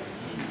day.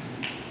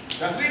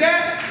 Y'all see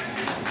that?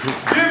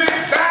 Give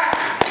it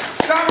back.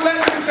 Stop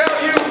letting them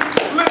tell you,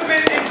 flip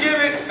it and give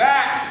it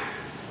back.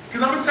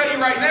 Because I'm going to tell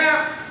you right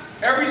now,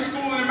 every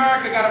school in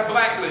America got a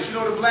blacklist. You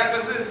know what a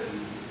blacklist is?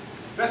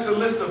 That's a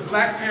list of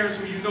black parents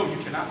who you know you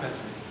cannot mess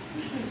with.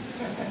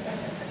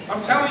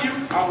 I'm telling you,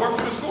 I work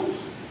for the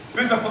schools.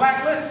 There's a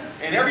blacklist,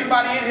 and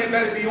everybody in here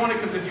better be on it,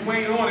 because if you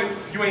ain't on it,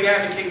 you ain't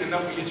advocating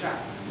enough for your child.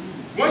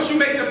 Once you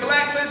make the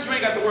blacklist, you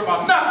ain't got to worry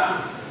about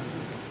nothing.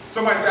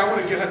 Somebody say, I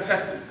want to get her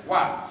tested.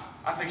 Why?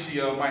 I think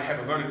she might have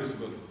a learning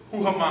disability.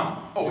 Who, her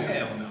mom? Oh,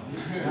 hell no.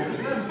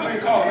 I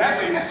ain't calling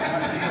that lady.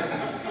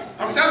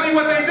 I'm telling you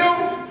what they do.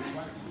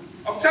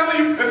 I'm telling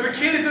you, if a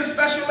kid is in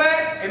special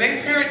ed and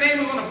their parent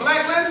name is on the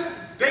blacklist,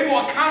 they will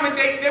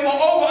accommodate, they will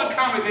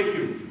over-accommodate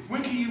you.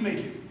 When can you make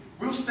it?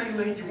 We'll stay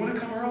late. You want to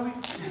come early?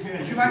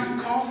 Would you like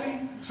some coffee?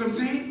 Some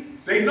tea?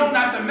 They know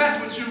not to mess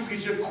with you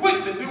because you're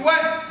quick to do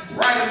what?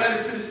 Write a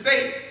letter to the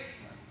state.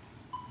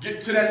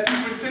 Get to that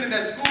superintendent,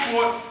 that school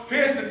board.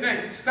 Here's the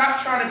thing.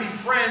 Stop trying to be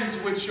friends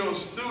with your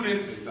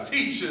students,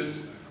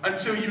 teachers,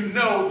 until you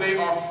know they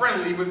are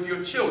friendly with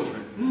your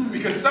children.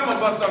 Because some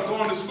of us are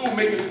going to school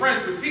making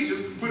friends with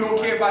teachers who don't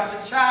care about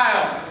your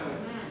child.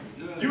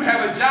 You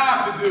have a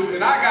job to do,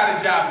 and I got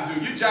a job to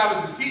do. Your job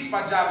is to teach.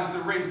 My job is to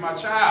raise my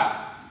child.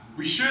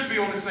 We should be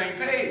on the same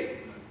page.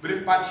 But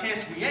if by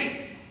chance we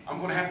ain't, I'm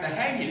going to have to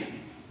hang you.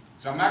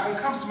 So I'm not going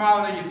to come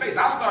smiling in your face.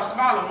 I'll start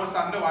smiling once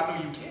I know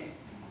you can.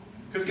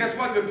 Because guess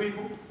what, good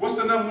people? What's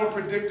the number one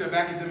predictor of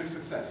academic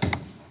success?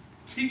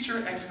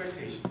 Teacher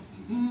expectations.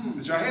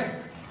 Did y'all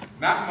hear?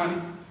 Not money.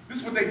 This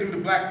is what they do to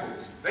black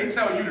folks. They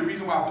tell you the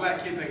reason why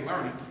black kids ain't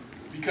learning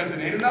because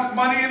there ain't enough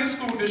money in the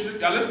school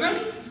district. Y'all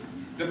listening?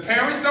 The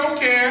parents don't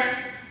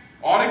care.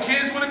 All the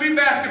kids want to be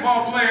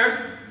basketball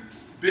players.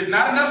 There's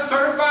not enough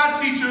certified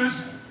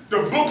teachers.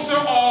 The books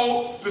are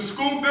old. The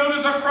school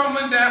buildings are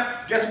crumbling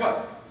down. Guess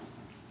what?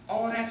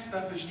 All that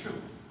stuff is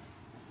true.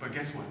 But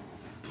guess what?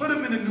 Put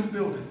them in a new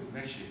building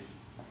next year.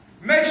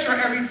 Make sure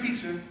every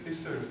teacher is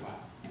certified.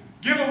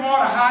 Give them all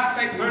the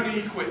high-tech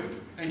learning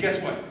equipment. And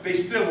guess what? They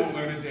still won't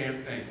learn a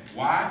damn thing.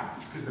 Why?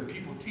 Because the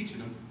people teaching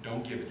them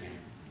don't give a damn.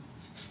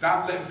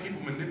 Stop letting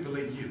people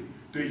manipulate you.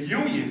 The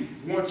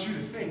union wants you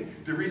to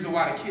think the reason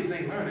why the kids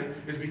ain't learning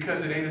is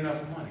because it ain't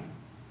enough money.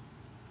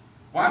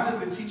 Why does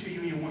the teacher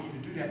union want you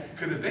to do that?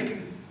 Because if they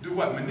can do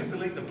what?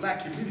 Manipulate the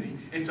black community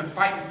into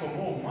fighting for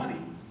more money,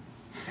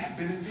 that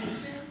benefits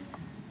them.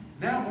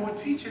 Now more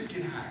teachers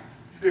get hired.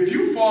 If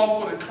you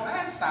fall for the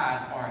class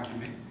size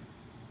argument,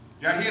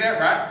 y'all hear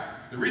that, right?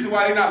 The reason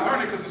why they're not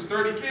learning because it's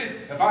 30 kids.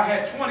 If I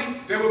had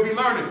 20, they would be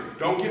learning.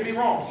 Don't get me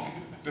wrong.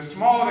 The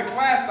smaller the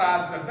class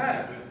size, the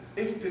better.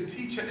 If the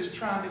teacher is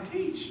trying to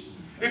teach.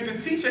 If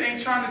the teacher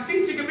ain't trying to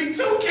teach, it could be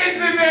 2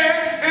 kids in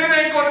there, and it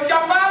ain't going to,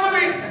 y'all follow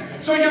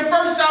me? So your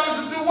first job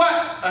is to do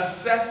what?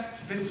 Assess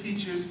the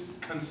teacher's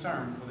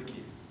concern for the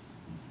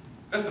kids.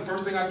 That's the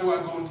first thing I do.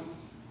 I go into.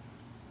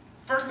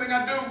 First thing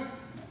I do,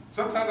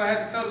 sometimes I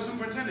had to tell the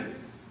superintendent,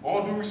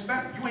 all due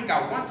respect, you ain't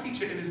got one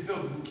teacher in this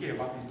building who care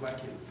about these black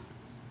kids.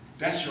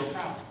 That's your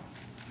problem.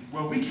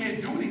 Well, we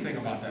can't do anything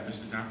about that,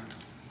 Mr. Johnson.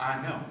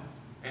 I know.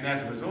 And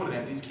as a result of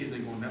that, these kids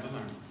ain't going to never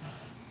learn.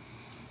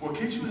 Well,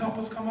 can't you help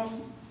us come up?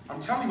 I'm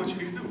telling you what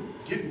you need to do.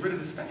 Get rid of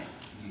the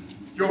staff.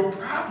 Your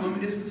problem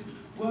is this.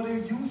 Well, they're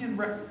union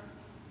rep.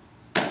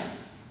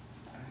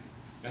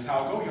 That's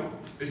how it go, y'all.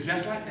 It's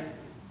just like that.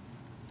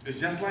 It's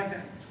just like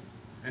that.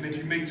 And if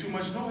you make too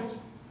much noise,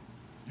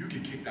 you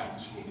get kicked out of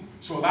the school.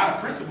 So a lot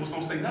of principals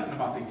don't say nothing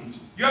about their teachers.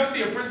 You ever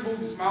see a principal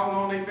smiling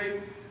on their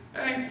face?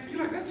 Hey, you're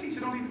like, that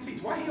teacher don't even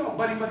teach. Why he all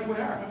buddy-buddy with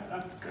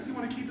her? Because he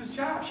want to keep his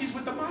job. She's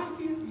with the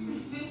mafia.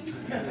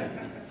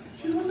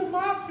 She's with the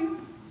mafia.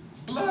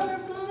 Blood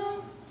and blood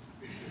up.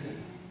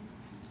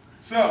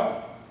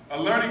 So, a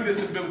learning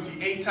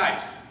disability, 8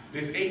 types.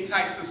 There's 8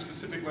 types of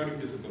specific learning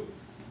disability.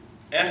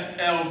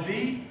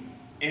 SLD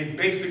in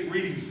basic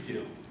reading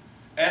skill.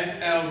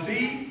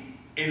 SLD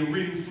in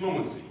reading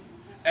fluency.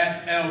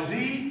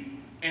 SLD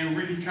in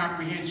reading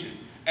comprehension.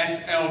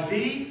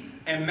 SLD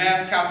in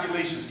math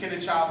calculations. Can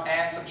the child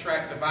add,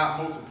 subtract,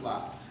 divide,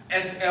 multiply?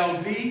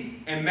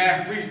 SLD in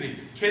math reasoning.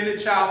 Can the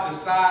child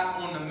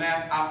decide on the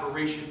math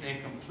operation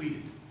and complete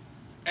it?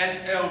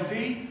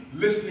 SLD,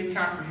 listening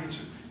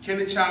comprehension. Can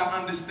the child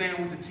understand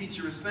what the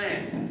teacher is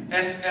saying?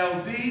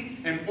 SLD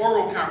and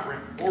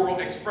oral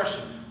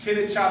expression. Can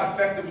the child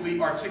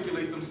effectively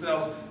articulate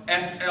themselves?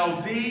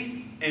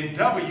 SLD and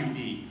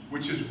WE,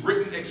 which is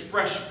written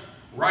expression,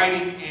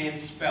 writing and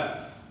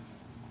spelling.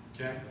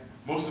 Okay?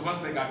 Most of us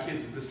think our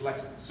kids are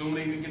dyslexic. Soon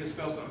they begin to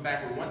spell something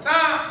backward one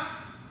time,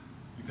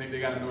 you think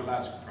they got a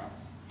neurological problem.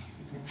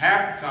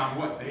 Half the time,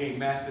 what? They ain't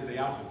mastered the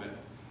alphabet.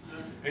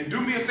 And do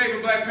me a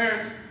favor, black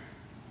parents.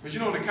 Because you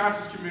know, in the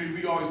conscious community,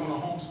 we always want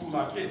to homeschool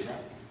our kids, right?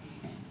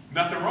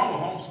 Nothing wrong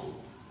with homeschool.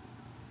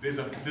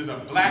 There's a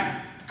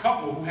black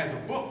couple who has a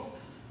book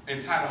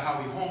entitled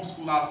How We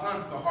Homeschool Our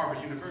Sons to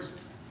Harvard University.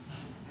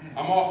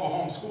 I'm all for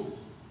homeschool.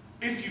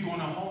 If you're going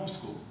to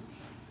homeschool,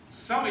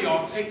 some of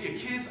y'all take your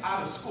kids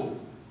out of school,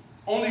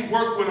 only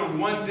work with them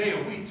one day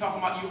a week, talking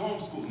about you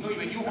homeschool. No,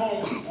 you ain't. You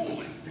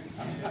homeschooling.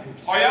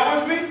 Are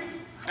y'all with me?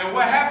 And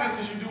what happens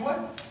is you do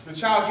what? The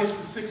child gets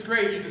to 6th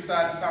grade, you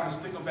decide it's time to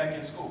stick them back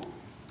in school.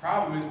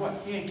 Problem is what?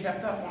 He ain't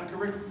kept up on the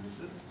curriculum.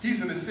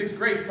 He's in the 6th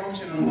grade,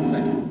 functioning on the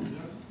 2nd.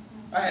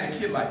 I had a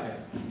kid like that.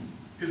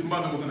 His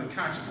mother was in a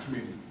conscious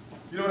community.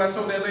 You know what I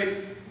told that lady?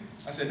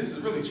 I said, this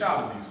is really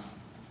child abuse.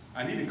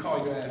 I need to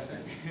call your ass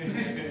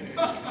in.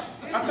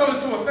 I told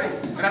it to her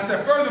face. And I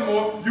said,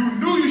 furthermore, you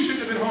knew you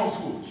shouldn't have been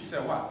homeschooled. She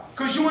said, why?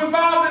 Because you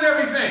involved in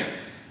everything.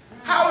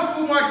 How is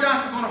Umar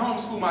Johnson going to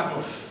homeschool my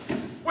daughter?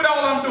 With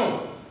all I'm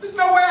doing? There's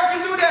no way I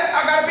can do that.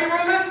 I got to be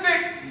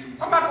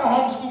realistic. I'm not going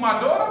to homeschool my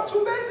daughter. I'm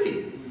too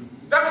busy.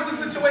 That was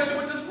the situation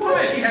with this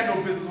woman. She had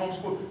no business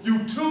homeschooling.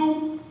 You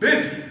too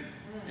busy.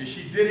 And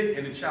she did it,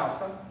 and the child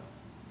suffered.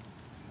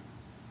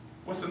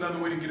 What's another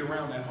way to get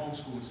around that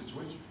homeschooling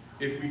situation?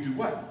 If we do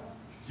what?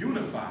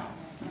 Unify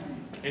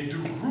and do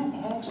group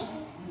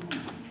homeschool.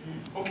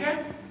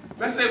 Okay?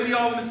 Let's say we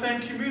all in the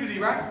same community,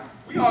 right?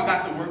 We all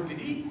got to work to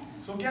eat.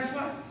 So guess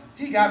what?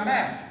 He got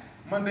math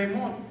Monday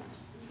morning.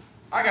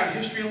 I got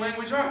history and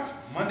language arts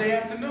Monday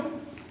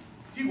afternoon.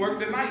 He worked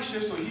the night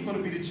shift, so he's going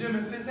to be the gym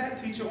and phys ed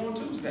teacher on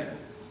Tuesday.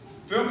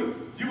 Feel me?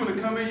 You're going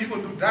to come in, you're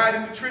going to do diet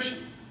and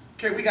nutrition.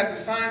 Okay, we got the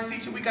science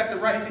teacher, we got the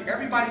writing teacher.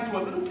 Everybody do a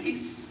little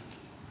piece,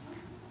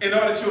 and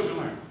all the children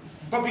learn.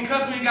 But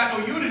because we ain't got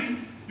no unity,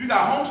 you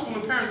got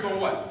homeschooling parents doing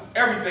what?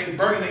 Everything,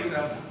 burning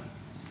themselves out.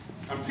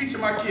 I'm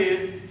teaching my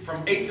kid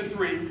from 8 to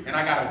 3, and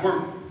I got to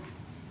work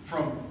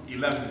from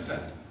 11 to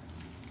 7.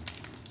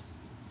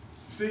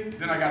 See?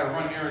 Then I got to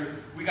run errands.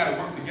 We got to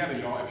work together,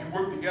 y'all. If you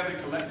work together,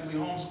 collectively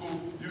homeschool,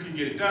 you can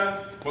get it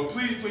done. But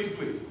please, please,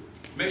 please,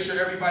 make sure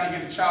everybody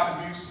get the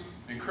child abuse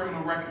and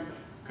criminal record,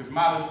 because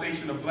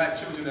molestation of black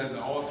children is at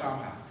an all-time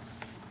high.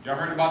 Y'all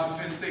heard about the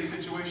Penn State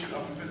situation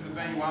up in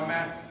Pennsylvania where I'm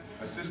at?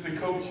 Assistant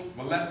coach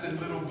molested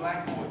little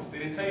black boys. They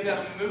didn't tell you that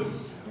on the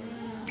news.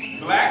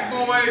 Black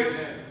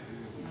boys.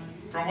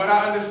 From what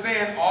I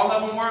understand, all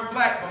of them weren't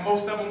black, but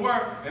most of them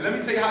were. And let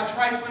me tell you how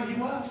trifling he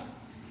was.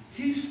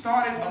 He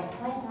started a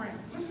program.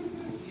 Listen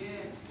to this.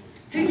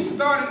 He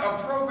started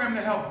a program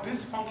to help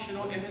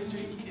dysfunctional inner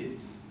city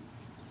kids.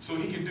 So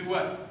he can do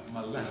what?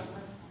 Molest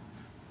them.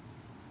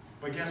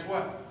 But guess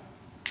what?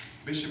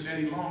 Bishop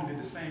Eddie Long did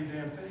the same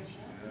damn thing.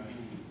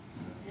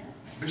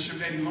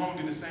 Bishop Eddie Long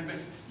did the same thing.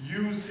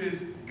 Used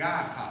his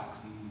God power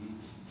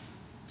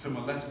to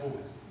molest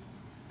boys.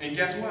 And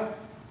guess what?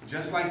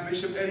 Just like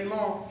Bishop Eddie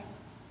Long,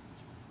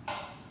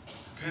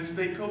 Penn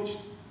State coach,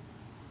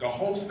 the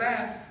whole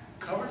staff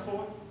covered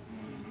for it.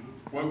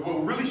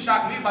 What really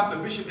shocked me about the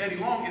Bishop Eddie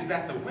Long is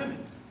that the women,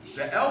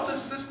 the elder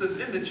sisters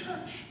in the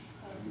church,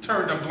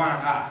 turned a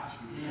blind eye.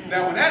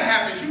 Now when that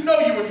happens, you know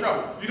you're in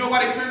trouble. You know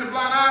why they turned a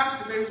blind eye?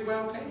 Because they was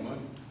well paid.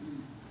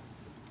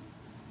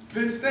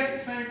 Penn State,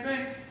 same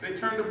thing. They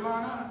turned a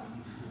blind eye.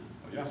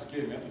 Oh, y'all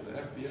scared me. I thought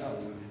the FBI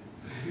was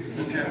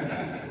in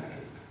here.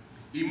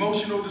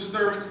 Emotional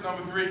disturbance,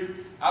 number 3.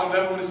 I don't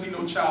ever want to see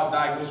no child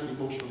diagnosed with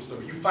emotional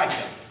disturbance. You fight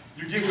that.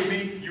 You get with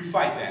me, you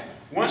fight that.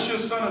 Once your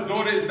son or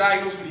daughter is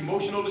diagnosed with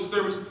emotional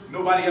disturbance,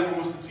 nobody ever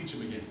wants to teach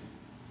them again.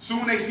 Soon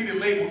when they see the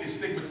label, it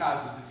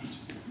stigmatizes the teacher.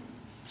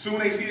 Soon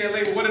when they see that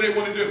label, what do they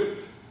want to do?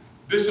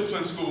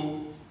 Discipline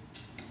school.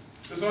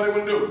 That's all they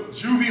want to do.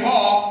 Juvie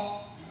hall.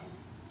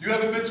 You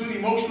ever been to an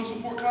emotional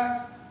support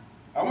class?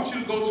 I want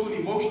you to go to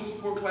an emotional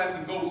support class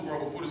in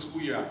Goldsboro before the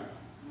school year out.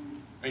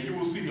 And you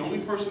will see the only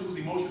person who's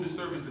emotionally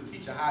disturbed is the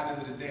teacher hiding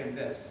under the damn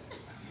desk.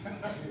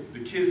 The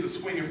kids are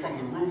swinging from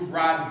the roof,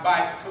 riding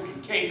bikes, cooking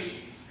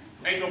cakes.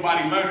 Ain't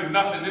nobody learning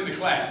nothing in the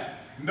class.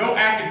 No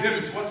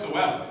academics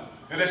whatsoever.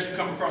 Unless you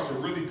come across a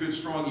really good,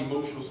 strong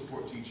emotional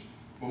support teacher.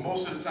 But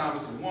most of the time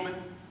it's a woman.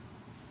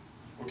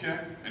 Okay?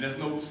 And there's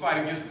no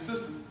slight against the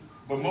sisters.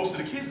 But most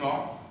of the kids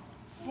are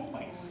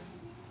boys.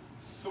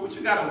 So what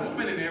you got a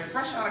woman in there,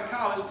 fresh out of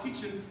college,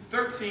 teaching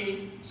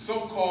 13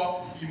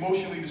 so-called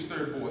emotionally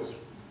disturbed boys.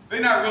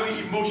 They're not really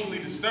emotionally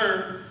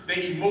disturbed,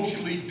 they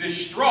emotionally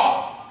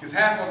distraught, because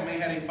half of them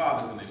ain't had any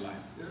fathers in their life.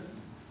 Yeah.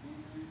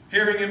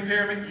 Hearing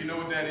impairment, you know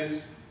what that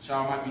is.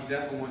 Child might be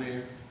deaf in one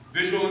ear.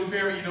 Visual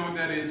impairment, you know what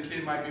that is.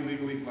 Kid might be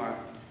legally blind.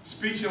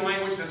 Speech and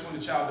language, that's when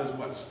the child does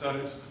what?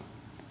 Stutters.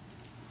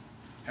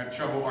 Have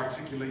trouble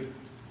articulating.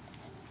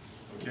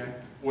 Okay?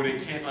 Or they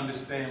can't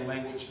understand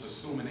language,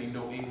 assuming they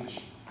know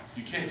English.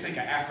 You can't take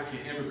an African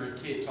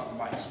immigrant kid talking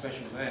about his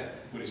special ed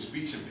with a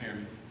speech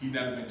impairment. He's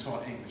never been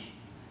taught English.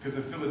 Because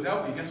in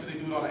Philadelphia, guess what they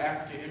do with all the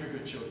African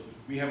immigrant children?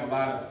 We have a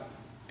lot of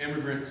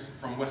immigrants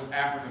from West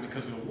Africa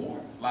because of the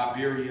war,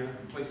 Liberia,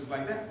 and places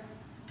like that.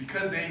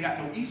 Because they ain't got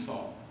no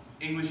ESOL,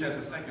 English as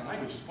a second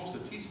language. You're supposed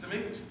to teach them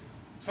English.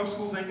 Some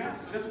schools ain't got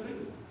it, so that's what they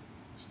do.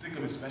 Stick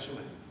them in special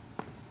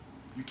ed.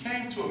 You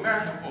came to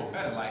America for a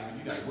better life, and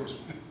you got worse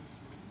one.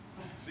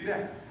 See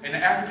that? And the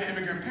African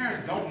immigrant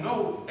parents don't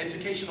know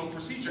educational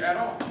procedure at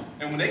all.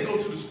 And when they go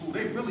to the school,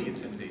 they really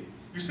intimidate.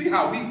 You see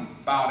how we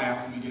bow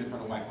down when we get in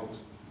front of white folks?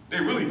 They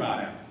really bow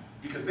down.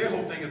 Because their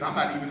whole thing is, I'm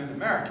not even an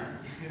American.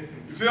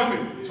 You feel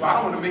me? So I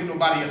don't want to make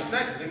nobody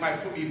upset because they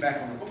might put me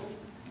back on the book.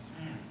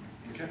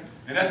 Okay?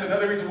 And that's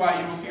another reason why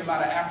you don't see a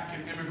lot of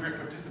African immigrant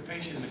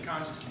participation in the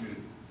conscious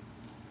community.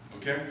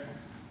 Okay?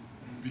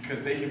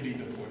 Because they can be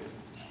deported.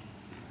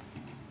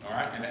 All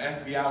right? And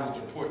the FBI will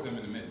deport them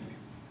in a minute.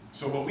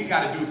 So what we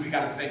got to do is we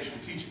got to think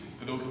strategically.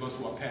 For those of us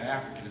who are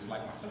Pan-Africanists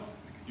like myself,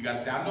 you got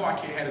to say, I know I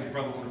can't have his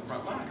brother on the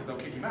front line because they'll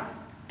kick him out.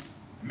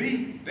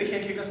 Me, they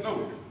can't kick us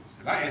nowhere.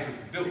 Because our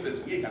ancestors built this.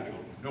 We ain't got to go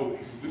nowhere.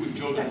 We was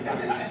built it.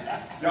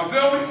 Y'all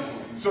feel me?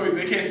 So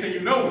they can't say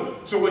you know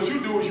it. So what you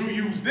do is you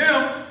use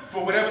them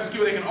for whatever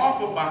skill they can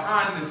offer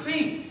behind the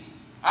scenes.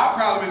 Our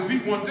problem is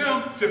we want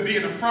them to be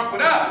in the front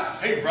with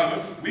us. Hey,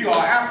 brother, we are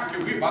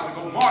African. We about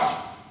to go march.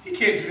 He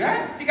can't do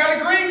that. He got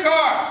a green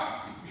card.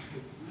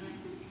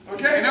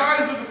 Okay? And they're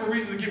always looking for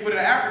reasons to get rid of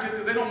the Africans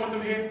because they don't want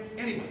them here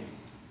anyway.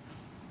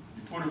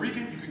 You Puerto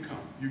Rican, you can come.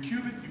 You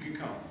Cuban, you can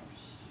come.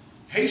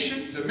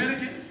 Haitian,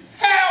 Dominican,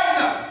 hell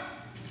no.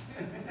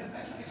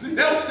 See,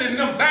 they'll send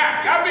them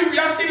back.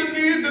 Y'all see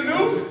the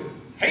news?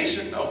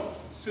 Haitian, no.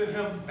 Send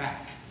him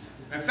back.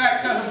 In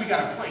fact, tell him we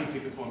got a plane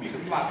ticket for him. You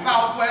can fly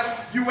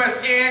Southwest, U.S.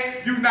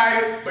 Air,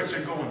 United, but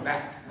you're going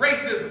back.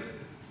 Racism.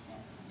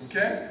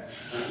 Okay?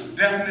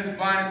 Deafness,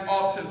 blindness,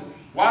 autism.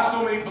 Why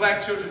so many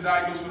black children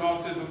diagnosed with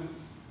autism?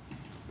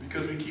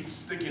 Because we keep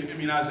sticking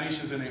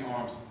immunizations in their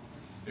arms.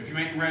 If you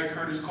ain't read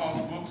Curtis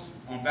Call's books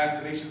on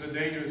vaccinations are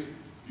dangerous,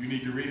 you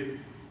need to read it.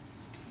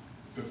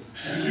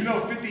 Did you know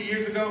 50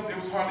 years ago, there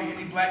was hardly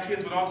any black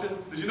kids with autism?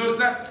 Did you notice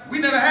that? We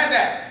never had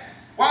that.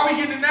 Why are we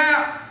getting it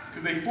now?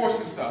 Because they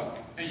forcing stuff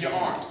in your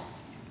arms.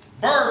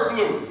 Bird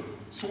flu,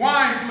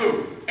 swine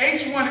flu,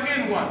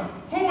 H1N1.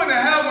 Who in the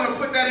hell want to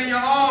put that in your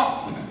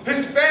arm?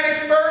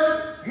 Hispanics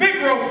first,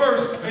 Negro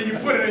first, and you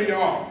put it in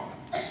your arm.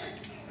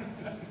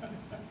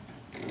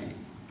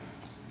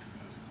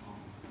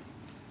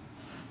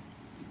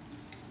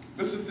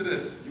 Listen to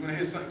this. You want to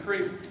hear something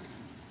crazy?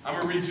 I'm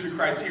going to read you the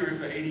criteria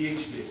for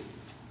ADHD.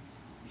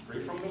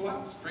 Straight from the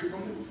lab, straight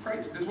from the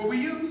criteria. This is what we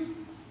use.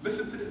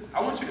 Listen to this.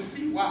 I want you to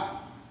see why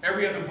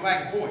every other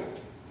black boy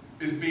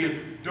is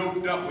being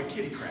doped up with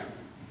kitty crap.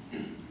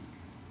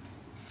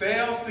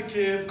 Fails to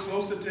give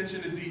close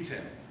attention to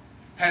detail.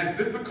 Has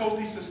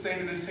difficulty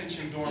sustaining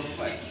attention during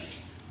play.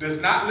 Does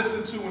not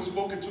listen to when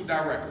spoken to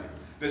directly.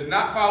 Does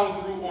not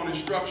follow through on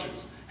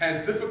instructions.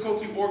 Has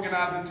difficulty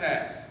organizing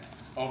tasks.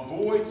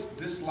 Avoids,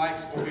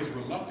 dislikes, or is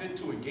reluctant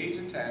to engage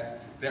in tasks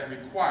that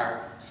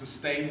require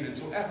sustained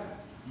mental effort.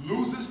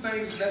 Loses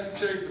things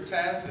necessary for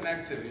tasks and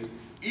activities.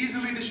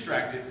 Easily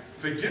distracted.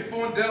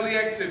 Forgetful in daily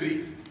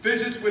activity.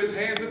 Fidgets with his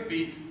hands and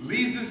feet.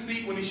 Leaves his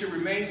seat when he should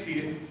remain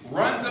seated.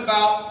 Runs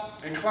about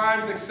and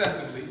climbs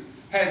excessively.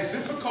 Has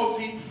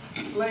difficulty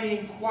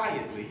playing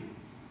quietly.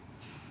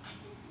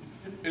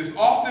 Is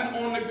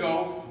often on the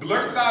go.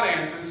 Blurts out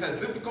answers. Has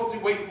difficulty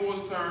waiting for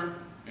his turn.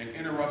 And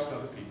interrupts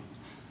other people.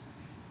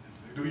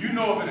 Do you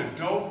know of an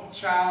adult,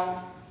 child,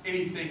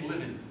 anything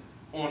living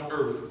on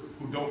earth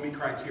who don't meet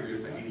criteria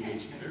for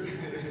ADHD?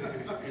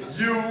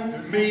 You,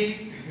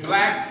 me,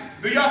 black.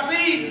 Do y'all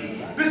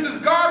see? This is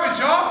garbage,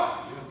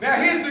 y'all. Now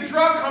here's the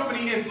drug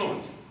company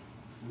influence.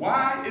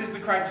 Why is the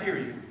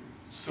criteria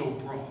so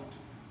broad?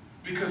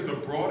 Because the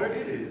broader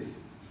it is,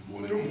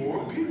 the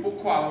more people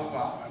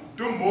qualify,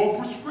 the more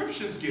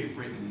prescriptions get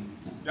written.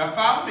 Y'all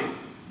follow me?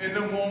 And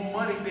the more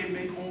money they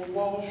make on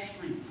Wall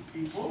Street,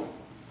 people.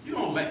 You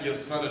don't let your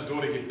son or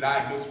daughter get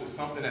diagnosed with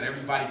something that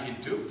everybody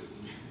can do.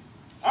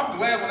 I'm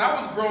glad when I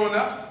was growing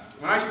up,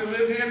 when I used to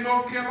live here in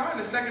North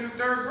Carolina, 2nd and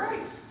 3rd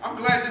grade, I'm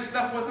glad this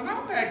stuff wasn't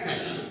out back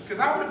then, because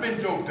I would have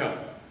been doped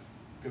up.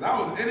 Because I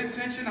was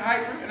inattention,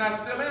 hyper, and I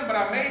still am, but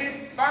I made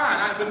it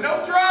fine. But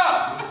no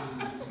drugs.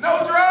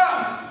 No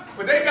drugs.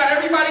 But they got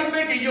everybody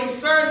thinking your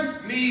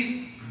son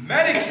needs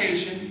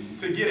medication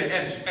to get an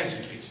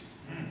education.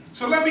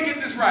 So let me get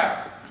this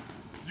right.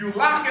 You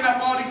locking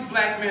up all these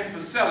black men for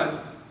selling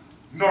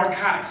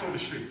narcotics on the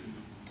street.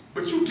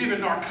 But you giving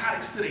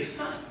narcotics to their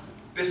son.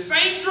 The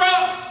same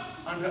drugs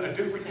under a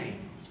different name.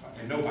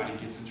 And nobody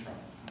gets in trouble.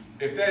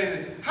 If that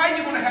isn't, how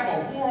you gonna have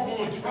a war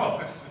on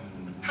drugs?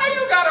 How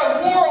you got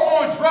a war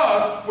on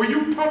drugs where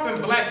you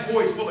pumping black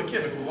boys full of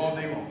chemicals all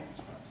day long?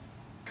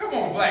 Come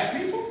on, black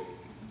people.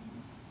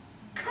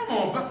 Come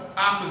on, but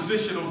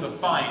oppositional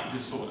defiant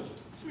disorder.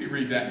 Let me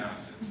read that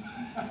nonsense.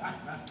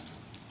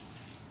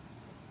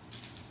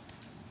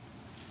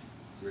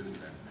 Where's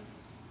that?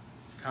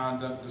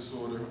 Conduct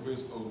disorder.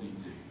 Where's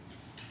ODD?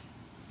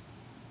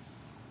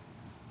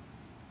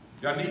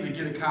 Y'all need to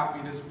get a copy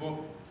of this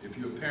book if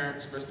you're a parent,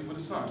 especially with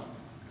a son.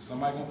 Because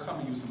somebody's going to come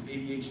to you with some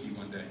ADHD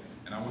one day.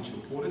 And I want you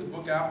to pull this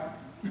book out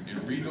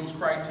and read those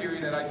criteria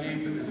that I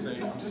gave them and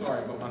say, I'm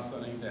sorry, but my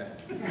son ain't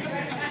that.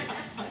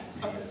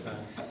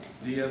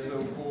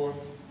 DSM-4.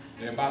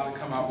 They're about to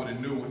come out with a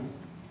new one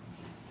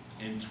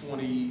in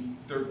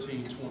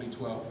 2013,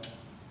 2012.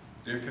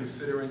 They're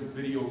considering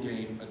video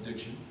game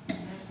addiction.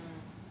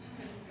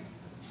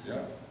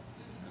 Yeah.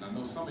 And I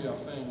know some of y'all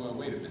saying, well,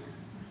 wait a minute.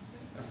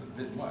 That's a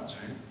bit much,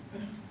 ain't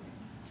it?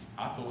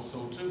 I thought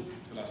so too,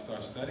 till I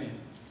start studying.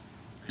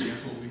 And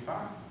guess what we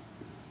find?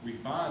 We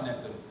find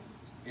that the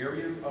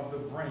areas of the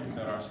brain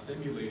that are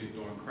stimulated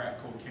during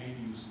crack cocaine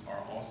use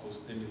are also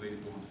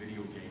stimulated during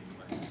video game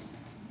play.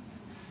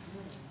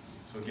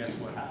 So guess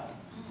what?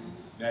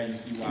 Now you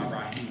see why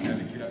Raheem had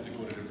to get up to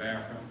go to the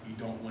bathroom. He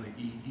don't want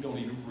to eat. He don't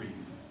even breathe.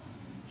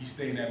 He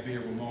stay in that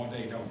bedroom all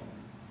day, don't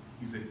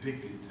he? He's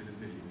addicted to the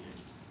video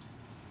games.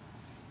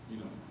 You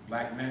know,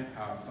 black men,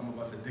 some of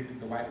us addicted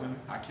to white women.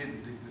 Our kids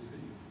addicted to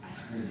video.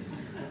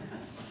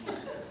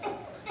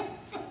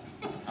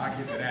 I'll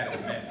get to that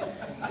in a minute.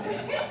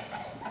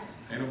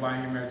 Ain't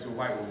nobody here married to a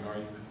white woman, are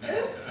you?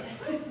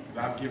 Because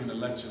I was giving a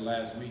lecture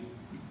last week.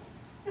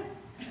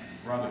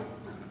 Brother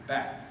was in the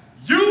back.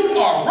 You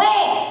are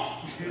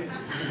wrong!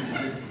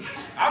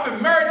 I've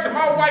been married to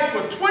my wife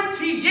for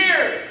 20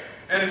 years,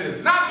 and it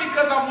is not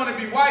because I want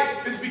to be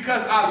white, it's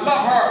because I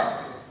love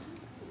her.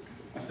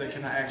 I said,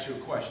 can I ask you a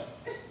question?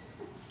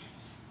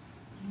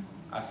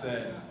 I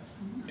said,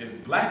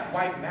 if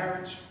black-white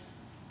marriage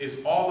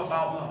is all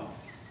about love,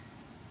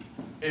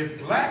 if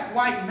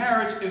black-white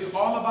marriage is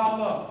all about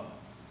love,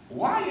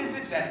 why is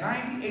it that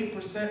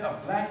 98%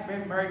 of black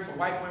men married to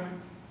white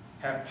women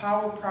have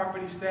power,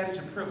 property, status,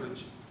 and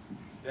privilege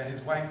that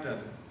his wife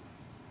doesn't?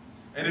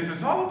 And if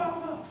it's all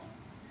about love,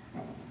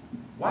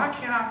 why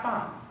can't I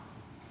find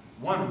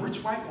one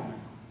rich white woman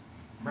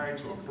married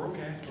to a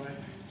broke-ass black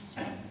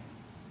man?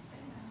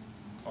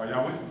 Are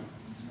y'all with me?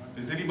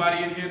 Does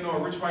anybody in here know a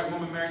rich white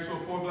woman married to a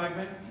poor black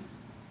man?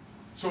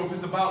 So if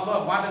it's about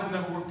love, why does it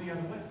never work the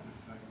other way?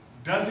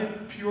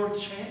 Doesn't pure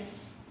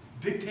chance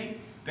dictate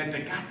that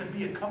there got to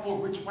be a couple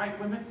of rich white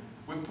women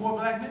with poor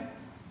black men?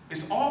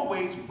 It's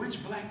always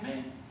rich black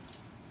men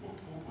or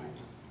poor white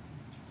women.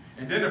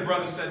 And then the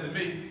brother said to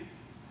me,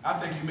 I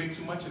think you make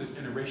too much of this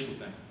interracial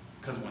thing.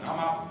 Because when I'm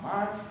out with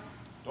mine,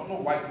 don't no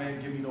white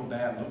men give me no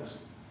bad looks.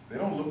 They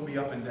don't look me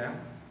up and down.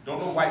 Don't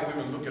no white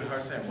women look at her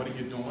saying, what are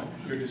you doing?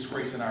 You're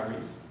disgracing our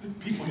race.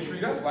 People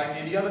treat us like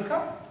any other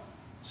couple.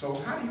 So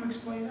how do you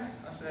explain that?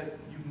 I said,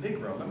 you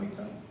Negro, let me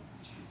tell you.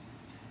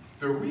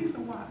 The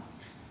reason why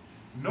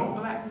no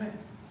black men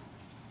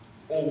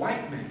or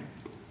white men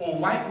or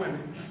white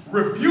women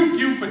rebuke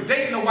you for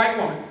dating a white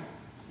woman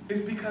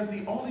is because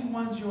the only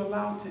ones you're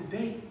allowed to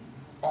date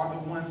are the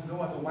ones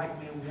no other white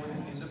man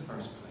wanted in the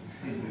first place.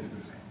 You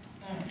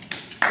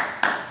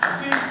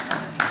see?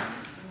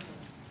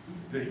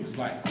 He was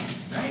like,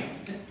 dang,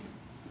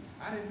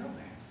 I didn't know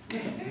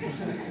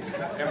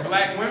that. And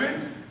black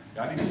women,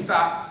 y'all need to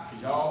stop,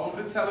 because y'all all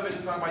over the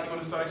television talking about you're going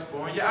to start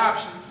exploring your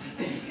options.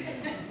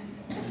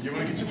 You're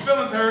going to get your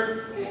feelings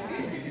hurt.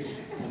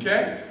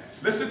 Okay?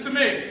 Listen to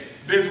me.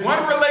 There's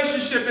one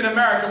relationship in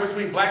America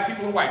between black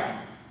people and white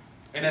people,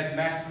 and that's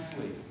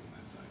master-slave.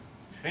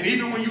 And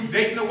even when you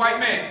dating a white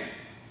man,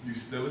 you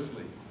still a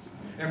slave.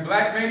 And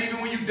black men,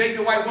 even when you date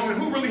a white woman,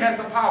 who really has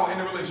the power in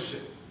the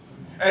relationship?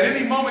 At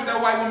any moment,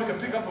 that white woman can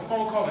pick up a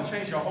phone call and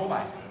change your whole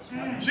life.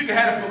 She could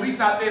have the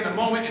police out there in the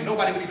moment, and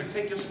nobody would even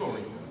take your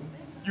story.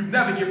 You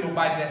never give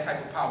nobody that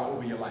type of power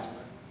over your life.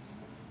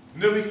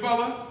 Nilly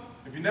Fuller,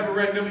 if you never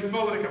read Nilly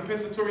Fuller, the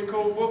compensatory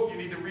code book, you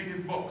need to read his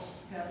books.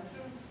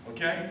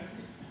 Okay?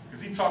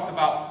 Because he talks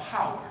about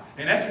power.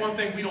 And that's one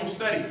thing we don't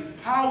study.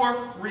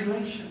 Power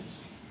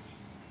relations.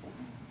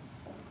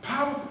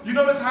 Power. You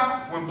notice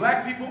how when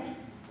black people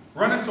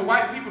run into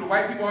white people, the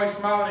white people always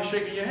smiling and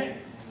shaking your hand.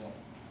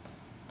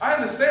 I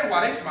understand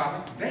why they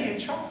smiling. They in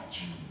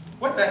charge.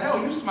 What the hell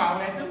are you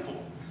smiling at them for?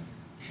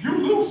 You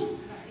lose.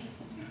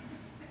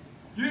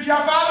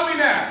 Y'all follow me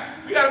now?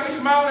 We gotta be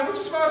smiling at what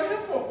you smiling at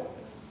him for.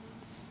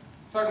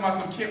 Talking about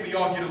some can't we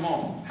all get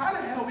along. How the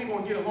hell are we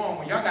gonna get along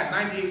when y'all got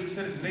 98%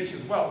 of the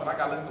nation's wealth and I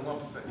got less than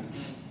 1%?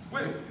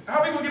 Wait, how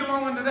are we gonna get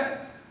along under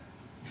that?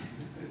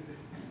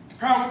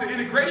 Problem with the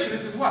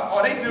integrationists is what?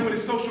 All they deal with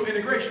is social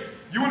integration.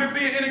 You want to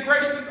be an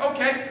integrationist?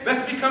 Okay,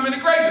 let's become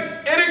integration.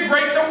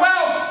 Integrate the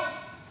wealth.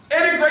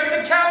 Integrate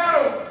the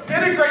capital.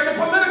 Integrate the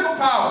political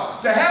power.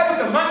 To hell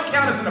with the lunch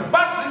counters and the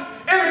buses,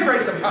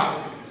 integrate the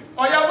power.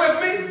 Are y'all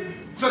with me?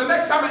 So the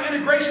next time an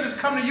integrationist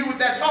come to you with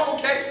that talk,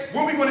 okay,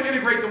 when we going to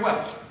integrate the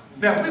wealth?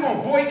 Now, if we're going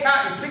to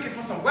boycott and picket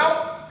for some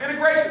wealth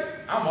integration,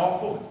 I'm all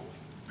for it.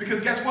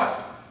 Because guess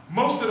what?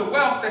 Most of the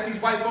wealth that these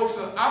white folks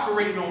are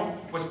operating on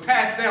was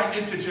passed down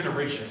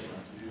intergenerational.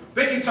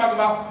 They keep talking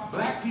about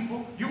black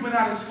people, you've been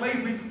out of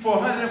slavery for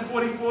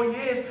 144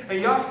 years and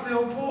y'all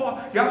still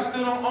poor, y'all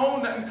still don't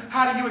own nothing.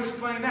 How do you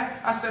explain that?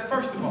 I said,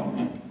 first of all,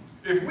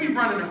 if we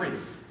run in a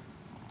race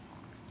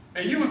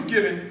and you was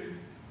given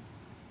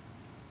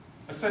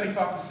a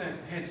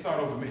 75% head start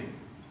over me,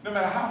 no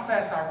matter how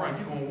fast I run,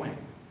 you're going to win.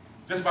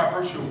 Just by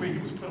virtue of where you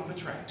was put on the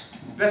track.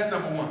 That's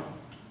number one.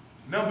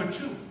 Number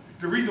two,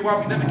 the reason why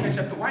we never catch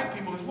up to white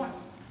people is what?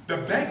 The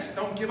banks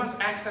don't give us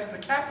access to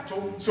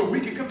capital so we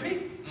can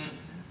compete.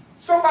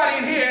 Somebody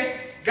in here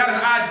got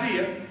an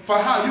idea for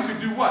how you could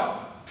do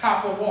what?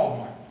 Topple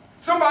Walmart.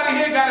 Somebody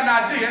here got an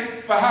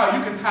idea for how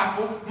you can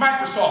topple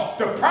Microsoft.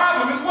 The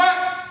problem is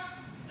what?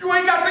 You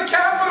ain't got the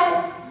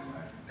capital.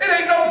 It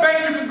ain't no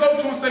bank you can go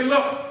to and say,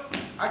 look,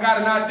 I got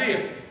an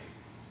idea.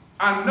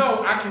 I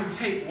know I can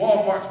take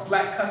Walmart's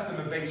black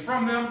customer base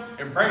from them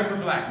and bring them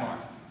to black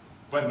market.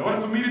 But in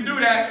order for me to do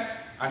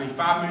that, I need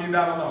 $5 million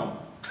loan.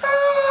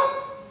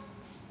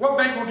 What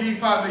bank will give you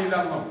 $5 million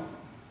loan?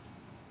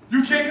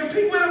 You can't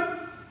compete with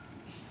them.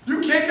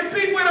 You can't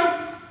compete with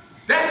them.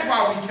 That's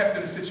why we kept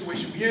in the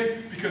situation we're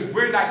in, because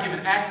we're not given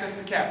access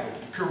to capital.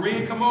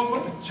 Korean come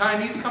over,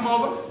 Chinese come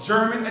over,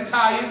 German,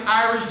 Italian,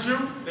 Irish, Jew,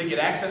 they get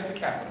access to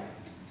capital.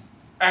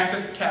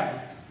 Access to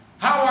capital.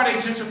 How are they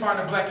gentrifying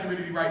the black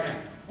community right now?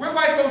 Where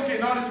white folks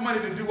getting all this money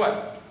to do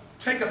what?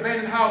 Take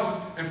abandoned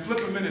houses and flip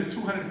them into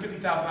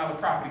 $250,000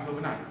 properties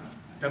overnight.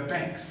 The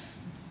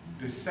banks.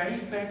 The same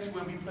banks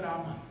where we put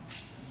our money.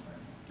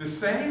 The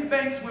same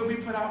banks where we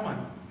put our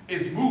money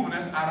is moving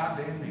us out our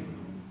damn neighborhood.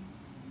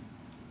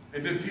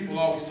 And then people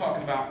always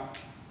talking about,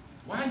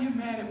 why are you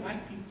mad at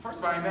white people? First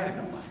of all, I ain't mad at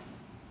nobody.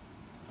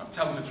 I'm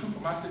telling the truth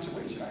of my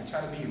situation. I ain't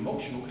trying to be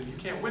emotional because you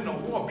can't win no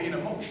war being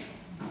emotional.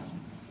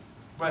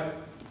 But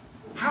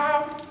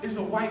how is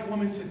a white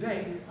woman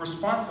today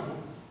responsible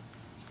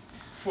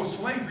for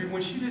slavery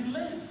when she didn't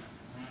live?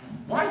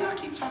 Why do y'all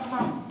keep talking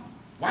about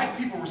white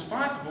people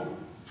responsible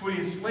for the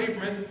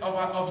enslavement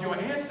of your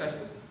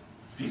ancestors?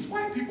 These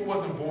white people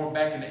wasn't born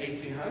back in the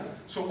 1800s,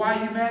 so why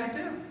are you mad at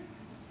them?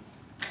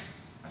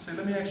 I say,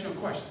 let me ask you a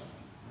question.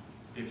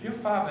 If your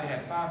father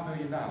had $5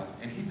 million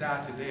and he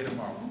died today or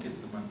tomorrow, who gets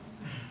the money?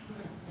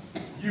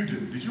 You do.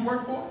 Did you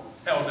work for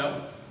it? Hell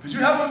no. Did you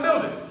help him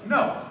build it?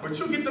 No. But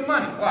you get the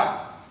money.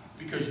 Why?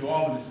 Because you're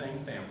all in the same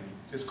family.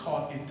 It's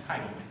called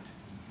entitlement.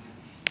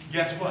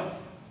 Guess what?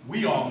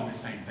 We all in the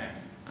same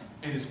family.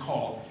 And it's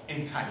called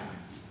entitlement.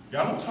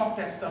 Y'all don't talk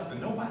that stuff to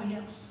nobody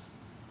else.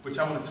 But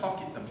y'all want to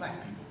talk it to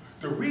black people.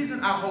 The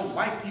reason I hold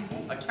white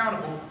people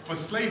accountable for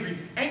slavery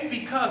ain't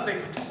because they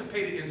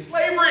participated in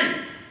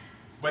slavery,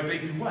 but they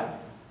do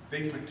what?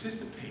 They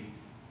participate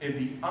in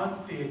the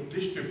unfair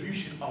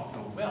distribution of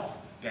the wealth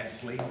that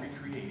slavery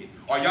created.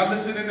 Are y'all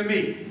listening to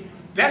me?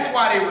 That's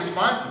why they're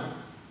responsible.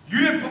 You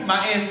didn't put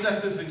my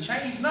ancestors in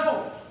chains,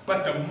 no.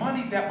 But the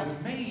money that was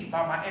made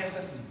by my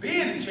ancestors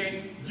being in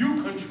chains,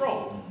 you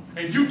control.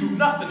 And you do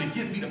nothing to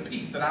give me the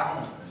peace that I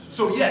own.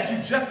 So yes,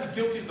 you're just as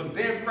guilty as the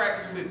damn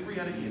crackers who lived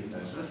 300 years.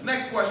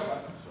 Next question.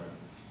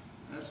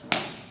 That's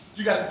right.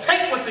 You got to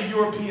take what the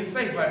Europeans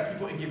say, black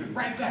people, and give it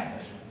right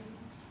back.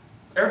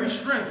 Every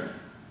strength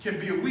can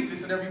be a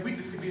weakness, and every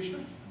weakness can be a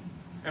strength.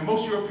 And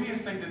most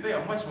Europeans think that they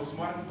are much more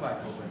smarter than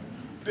black folks.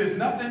 There's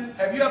nothing,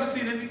 have you ever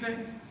seen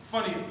anything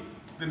funnier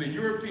than the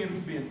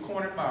Europeans being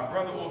cornered by a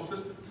brother or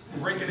sister,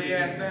 breaking their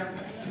ass down,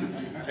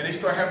 and they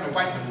start having a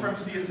white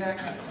supremacy attack?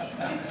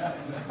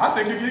 I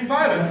think you're getting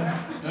violent.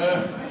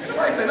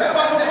 Nobody say nothing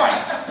about no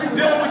fight. We're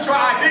dealing with your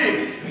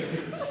ideas.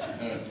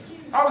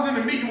 I was in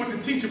a meeting with the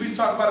teacher. We was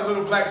talking about a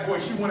little black boy.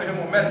 She wanted him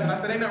on medicine. I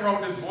said, ain't nothing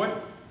wrong with this boy.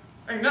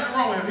 Ain't nothing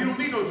wrong with him. He don't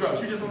need no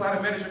drugs. You just don't know how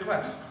to manage your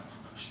class.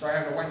 She started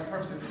having a white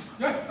supremacy.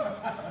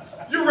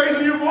 You're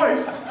raising your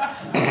voice.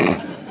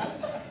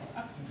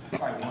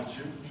 I want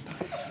you.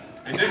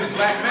 And then the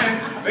black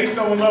men, they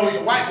so in love with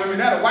the white women.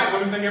 Now the white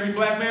women think every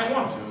black man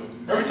wants you.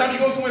 Every time you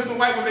go somewhere, some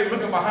white women, they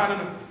looking behind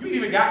them. You ain't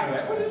even got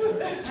that. What is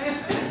it?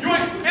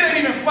 It ain't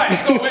even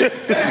flat. Go with it.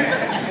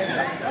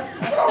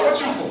 What I want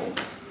you for?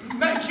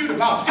 Nothing cute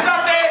about you. Get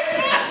out there!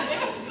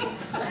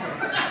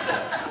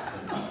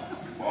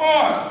 Come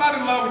on, I'm not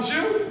in love with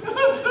you.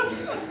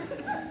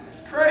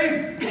 It's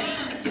crazy.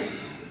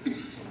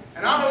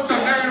 And I don't know what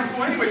y'all marrying them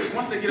for anyway, because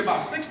once they get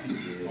about 60,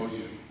 oh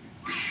yeah.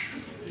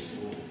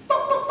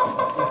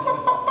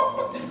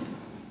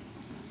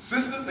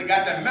 Sisters, they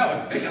got that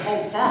melon. They can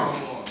hold firm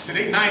till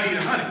they 90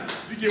 and 100.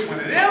 You get one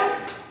of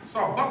them,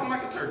 start bucking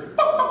like a turkey.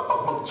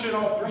 Chin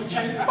on 3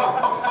 chins.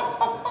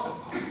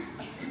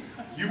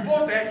 You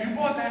bought that, you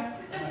bought that.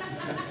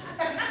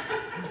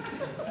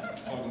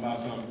 Talking about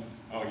something.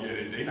 Oh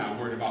yeah, they not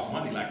worried about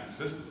money like the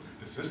sisters.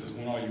 The sisters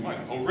want all your money.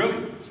 Oh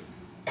really?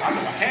 I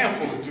know a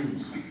handful of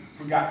dudes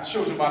who got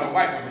children by the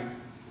white women,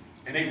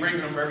 and they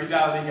raping them for every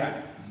dollar they got.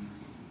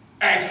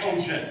 Ask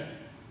OJ.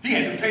 He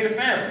had to pay the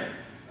family.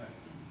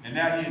 And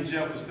now he in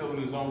jail for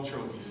stealing his own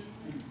trophies.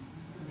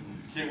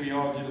 Can we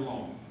all get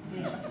along?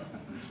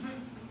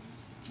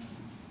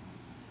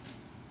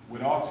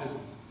 With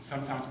autism,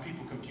 sometimes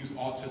people confuse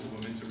autism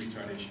with mental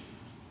retardation.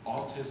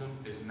 Autism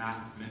is not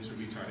mental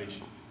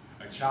retardation.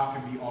 A child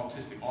can be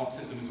autistic.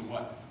 Autism is a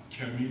what?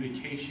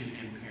 Communication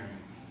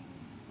impairment.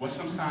 What's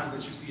some signs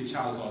that you see a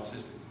child is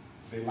autistic?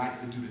 They like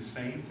to do the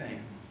same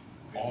thing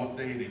all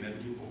day, they never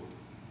get bored.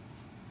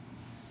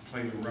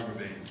 Play with rubber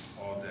bands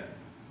all day.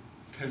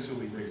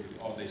 Pencil erasers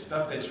all day.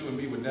 Stuff that you and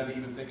me would never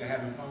even think of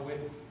having fun with,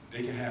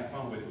 they can have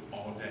fun with it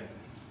all day.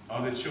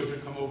 Other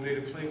children come over there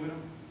to play with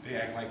them, they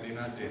act like they're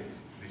not there.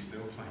 They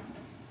still playing.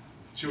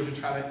 Children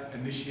try to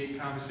initiate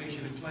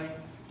conversation and play,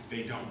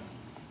 they don't.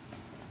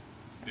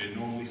 They're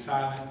normally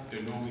silent,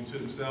 they're normally to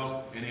themselves,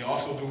 and they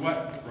also do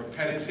what?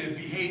 Repetitive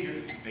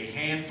behavior. They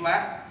hand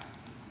flap,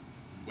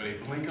 or they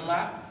blink a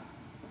lot,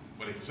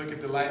 or they flick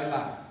at the light a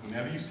lot.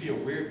 Whenever you see a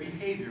weird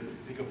behavior,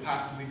 it could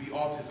possibly be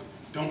autism.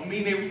 Don't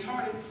mean they're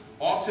retarded.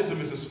 autism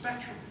is a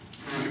spectrum.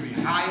 You can be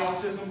high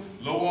autism,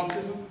 low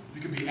autism.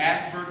 You can be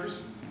Asperger's,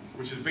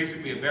 which is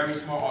basically a very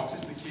small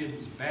autistic kid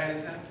who's bad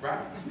as heck, right?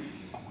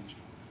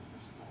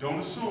 Don't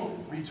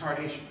assume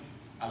retardation.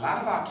 A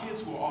lot of our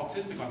kids who are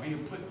autistic are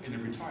being put in the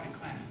retarded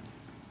classes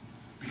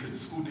because the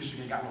school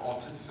district ain't got no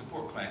autistic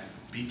support class.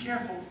 Be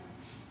careful.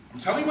 I'm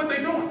telling you what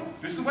they're doing.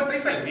 This is what they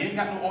say. We ain't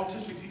got no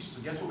autistic teachers,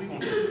 so guess what we're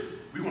going to do?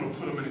 We're going to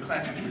put them in the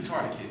class with the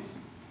retarded kids.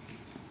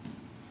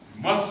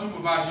 You must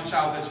supervise your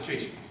child's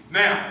education.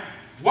 Now,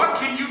 what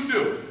can you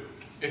do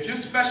if your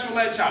special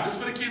ed child, this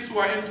is for the kids who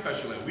are in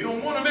special ed, we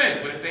don't want them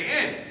in, but if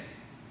they're in,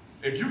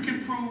 if you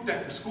can prove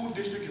that the school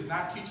district is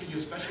not teaching your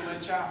special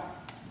ed child,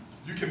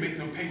 you can make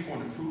them pay for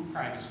an approved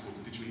private school.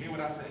 Did you hear what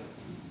I said?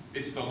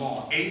 It's the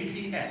law.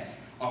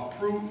 APS,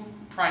 approved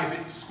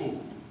private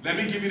school. Let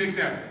me give you an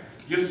example.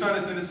 Your son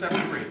is in the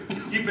 7th grade.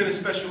 He's been in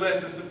special ed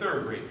since the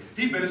 3rd grade.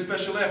 He's been in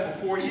special ed for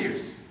 4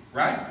 years,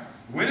 right?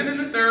 Went in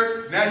the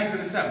 3rd, now he's in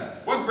the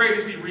 7th. What grade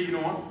is he reading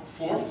on?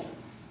 4th?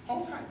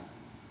 Hold tight.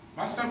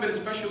 My son been in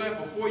special ed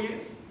for 4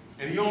 years,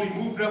 and he only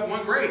moved up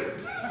 1 grade.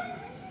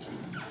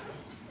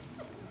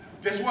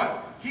 Guess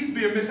what? He's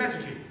being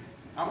miseducated.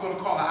 I'm going to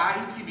call an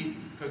IEP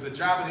meeting, because the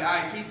job of the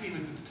IEP team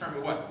is to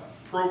determine what?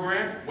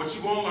 Program, what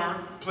you're going to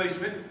learn,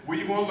 placement, where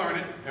you're going to learn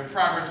it, and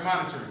progress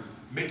monitoring,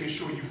 making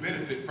sure you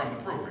benefit from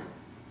the program.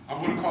 I'm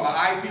going to call an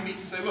IEP meeting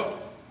and say, look,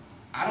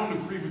 I don't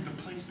agree with the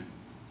placement.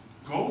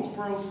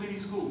 Goldsboro City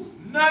Schools,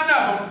 none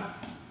of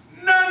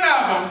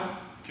them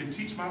can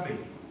teach my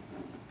baby.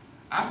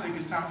 I think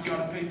it's time for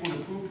y'all to pay for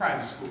an approved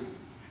private school.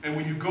 And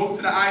when you go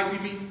to the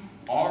IEP meeting,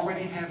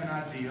 already have an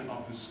idea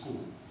of the school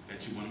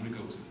that you want them to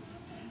go to.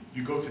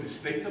 You go to the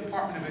State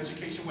Department of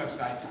Education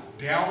website,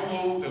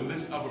 download the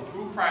list of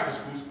approved private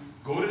schools,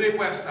 go to their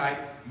website,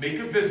 make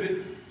a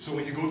visit, so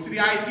when you go to the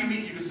IEP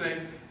meeting, you can say,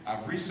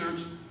 I've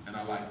researched, and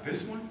I like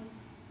this one,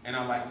 and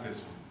I like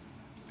this one.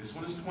 This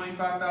one is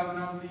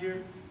 $25,000 a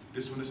year,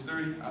 this one is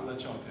 $30,000, I'll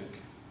let y'all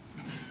pick.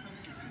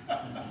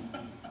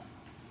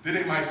 Then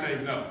they might say,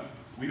 no,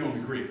 we don't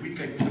agree. We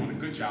think we're doing a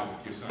good job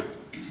with your son.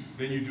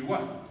 Then you do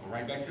what? Go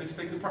right back to the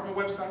State Department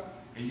website,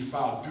 and you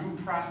file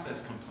due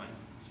process complaint.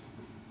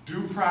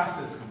 Due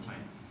process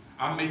complaint.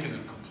 I'm making a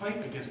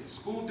complaint against the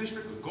school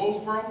district of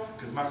Goldsboro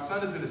because my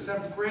son is in the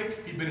 7th grade.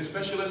 He's been in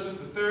special ed since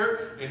the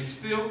 3rd, and he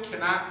still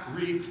cannot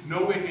read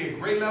nowhere near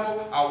grade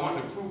level. I want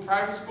an approved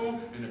private school,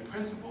 and the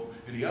principal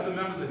and the other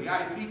members of the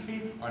IEP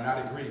team are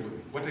not agreeing with me.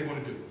 What they're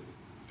going to do?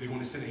 They're going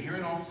to send a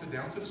hearing officer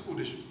down to the school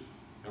district.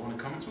 They're going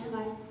to come into a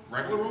room,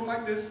 regular room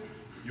like this.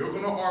 You're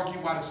going to argue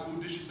why the school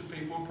districts should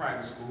pay for a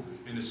private school,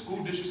 and the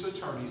school district's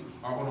attorneys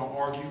are going to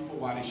argue for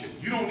why they should.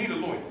 You don't need a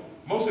lawyer.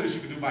 Most of this you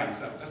can do by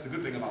yourself. That's the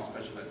good thing about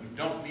special ed. You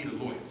don't need a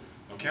lawyer,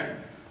 okay?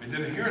 And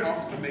then the hearing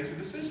officer makes a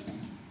decision.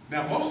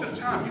 Now, most of the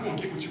time, you're going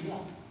to get what you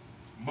want.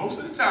 Most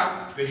of the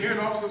time, the hearing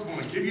officer is going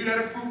to give you that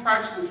approved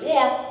private school,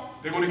 or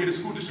they're going to get a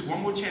school district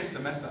one more chance to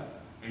mess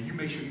up. And you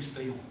make sure you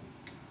stay on.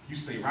 You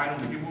stay right on.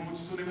 They give one more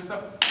chance so they mess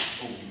up.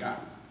 Oh, you got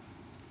it.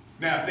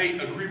 Now, if they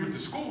agree with the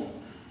school,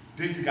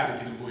 then you got to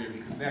get a lawyer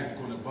because now you're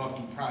going above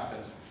due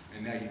process,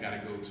 and now you got to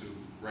go to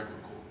regular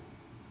court.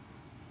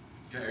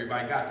 Okay,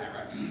 everybody got that,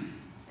 right?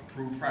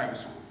 Approved private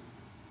school.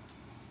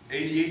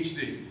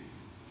 ADHD.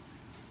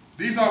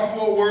 These are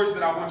 4 words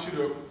that I want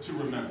you to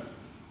remember.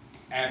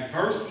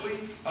 Adversely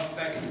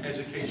affects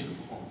educational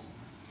performance.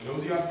 For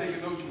those of y'all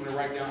taking notes, you want to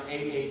write down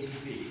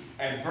AAEP.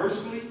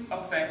 Adversely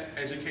affects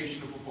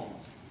educational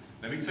performance.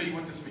 Let me tell you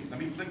what this means. Let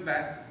me flick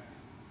back.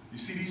 You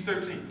see these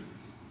 13.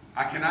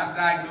 I cannot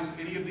diagnose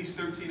any of these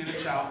 13 in a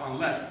child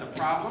unless the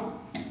problem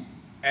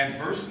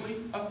adversely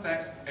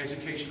affects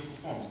educational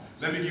performance.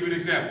 Let me give you an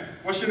example.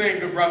 What's your name,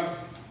 good brother?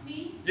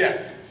 Me?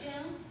 Yes. Jim.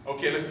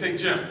 Okay, let's take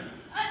Jim.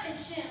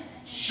 It's Shim.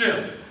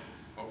 Shim.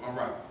 Oh, all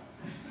right.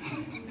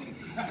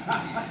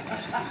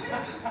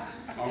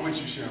 I'm with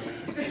you, Shim.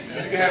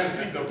 You can have a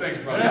seat, though. Thanks,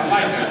 brother. I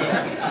like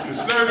that, though. He's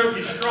assertive,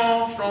 he's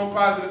strong,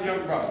 positive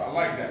young brother. I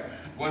like that.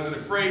 Wasn't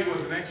afraid,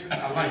 wasn't anxious.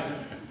 I like that.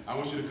 I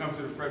want you to come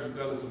to the Frederick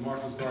Douglass and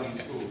Marcus Garden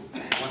School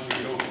once you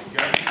get over,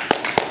 okay?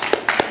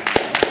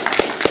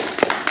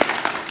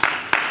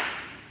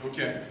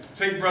 Okay,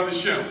 take Brother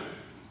Shim.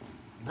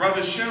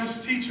 Brother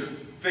Shim's teacher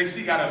thinks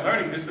he got a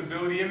learning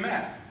disability in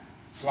math.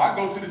 So I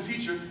go to the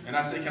teacher and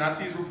I say, can I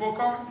see his report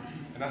card?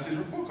 And I see his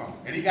report card.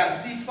 And he got a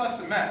C+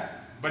 in math,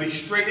 but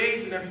he's straight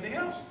A's in everything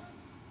else.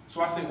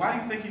 So I say, why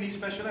do you think he needs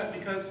special ed?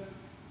 Because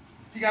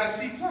he got a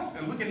C+,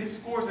 and look at his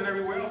scores and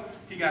everywhere else,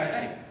 he got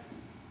an A.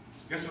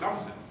 Guess what I'm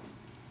saying?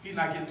 He's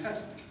not getting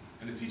tested.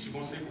 And the teacher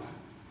gonna say why?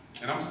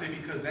 And I'm gonna say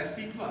because that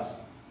C+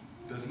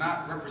 does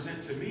not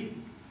represent to me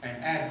an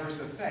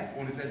adverse effect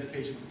on his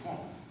educational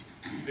performance.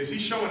 Is he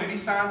showing any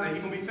signs that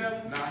he's gonna be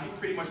failing? Nah, he's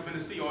pretty much been a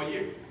C all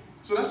year.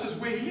 So that's just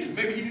where he is.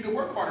 Maybe he need to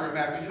work harder in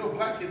math, because you know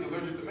black kids are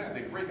allergic to math.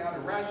 They break out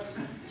in rashes,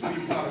 so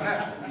you pull out of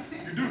math.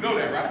 You do know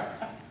that, right?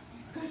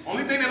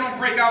 Only thing they don't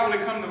break out when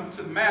it comes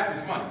to math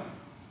is money.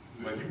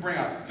 But you bring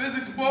out a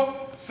physics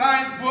book,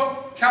 science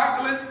book,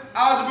 calculus,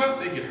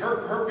 algebra, they get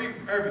hurt,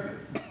 everything.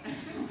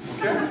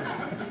 Okay?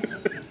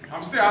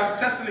 I'm serious. I was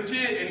testing a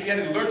kid and he had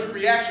an allergic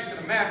reaction to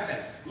the math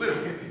test,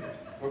 literally.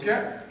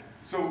 Okay?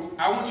 So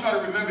I want y'all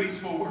to remember these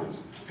 4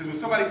 words. Because when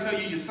somebody tell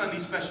you your son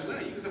needs special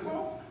ed, you can say,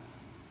 well,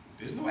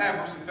 there's no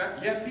adverse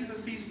effect. Yes, he's a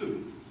C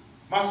student.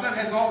 My son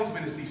has always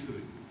been a C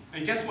student.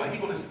 And guess what? He's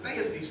going to stay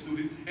a C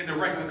student in the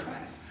regular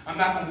class. I'm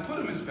not going to put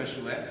him in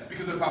special ed,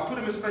 because if I put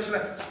him in special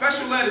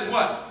ed is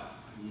what?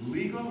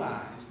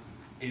 Legalized,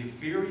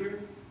 inferior,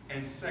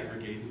 and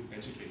segregated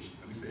education.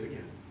 Let me say it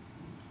again.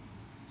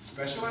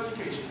 Special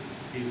education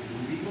is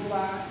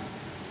legalized,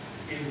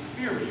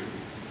 inferior,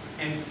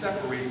 and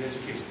separated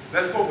education.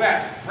 Let's go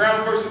back.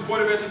 Brown versus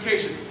Board of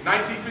Education,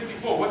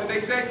 1954. What did they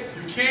say?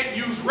 You can't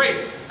use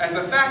race as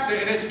a factor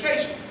in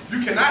education. You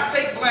cannot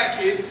take black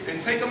kids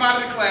and take them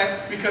out of the class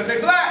because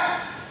they're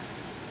black.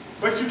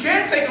 But you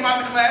can take them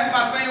out of the class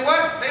by saying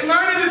what? They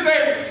learning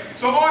disabled.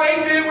 So all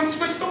they did was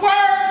switch the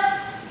words.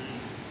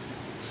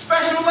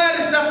 Special ed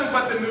is nothing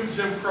but the new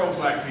Jim Crow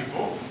black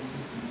people.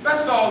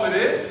 That's all it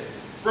is.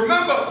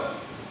 Remember,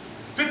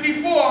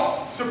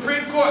 54,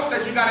 Supreme Court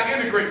says you got to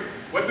integrate.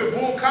 What did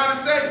Bull Connor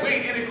say? We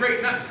ain't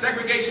integrate nothing.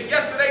 Segregation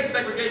yesterday,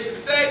 segregation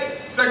today,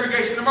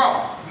 segregation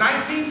tomorrow.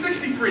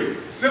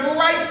 1963, Civil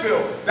Rights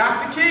Bill,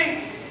 Dr.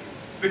 King,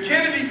 the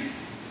Kennedys,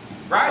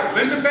 right?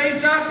 Lyndon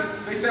Baines Johnson,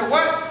 they said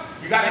what?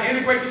 You got to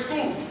integrate the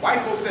schools.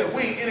 White folks said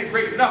we ain't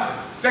integrating nothing.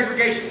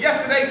 Segregation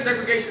yesterday,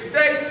 segregation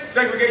today,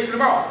 segregation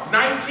tomorrow.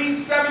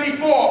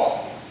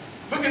 1974,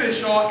 look at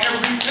this, y'all,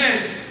 every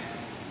 10.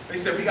 They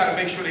said we got to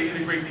make sure they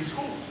integrate these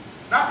schools.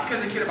 Not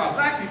because they care about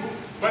black people,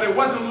 but it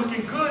wasn't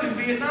looking good in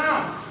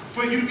Vietnam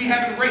for you to be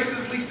having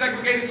racistly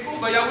segregated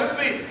schools. Are y'all with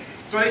me?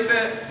 So they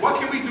said, what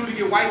can we do to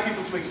get white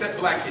people to accept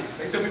black kids?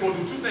 They said we're going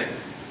to do 2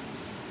 things.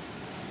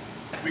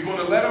 We're going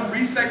to let them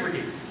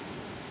resegregate.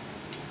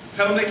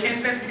 Tell them they can't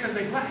say it's because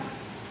they're black.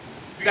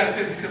 You got to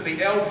say it's because they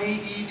LD,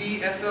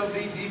 ED,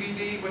 SLD,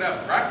 DVD,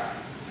 whatever, right?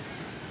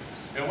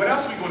 And what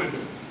else are we going to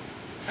do?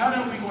 Tell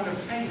them we're going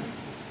to pay them.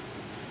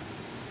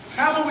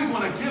 Tell them we're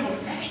going to give them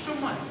extra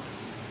money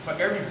for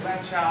every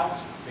black child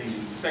they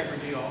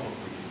segregate all over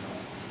again.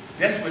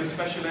 That's where the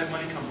special ed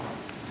money comes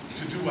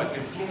from. To do what?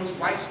 Influence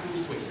white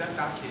schools to accept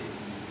our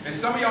kids. And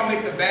some of y'all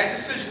make the bad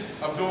decision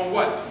of doing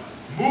what?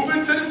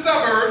 Moving to the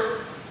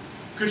suburbs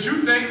because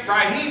you think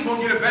Raheem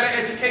gonna get a better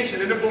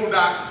education in the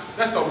boondocks.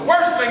 That's the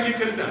worst thing you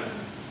could have done.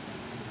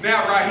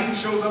 Now Raheem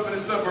shows up in the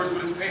suburbs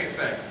with his pants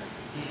sagging.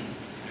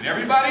 And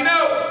everybody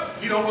knows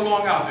he don't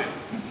belong out there.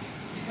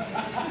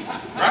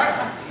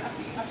 Right?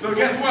 So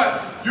guess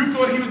what? You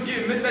thought he was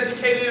getting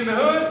miseducated in the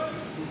hood?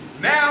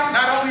 Now,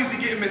 not only is he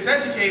getting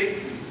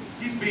miseducated,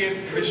 he's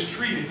being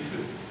mistreated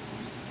too.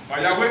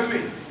 Are y'all with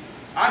me?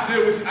 I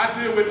deal with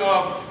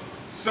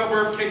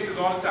suburb cases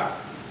all the time.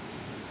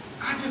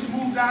 I just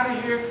moved out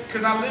of here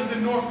because I lived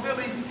in North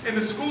Philly and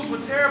the schools were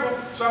terrible.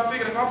 So I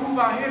figured if I move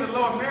out here to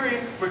Lower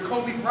Merion where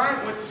Kobe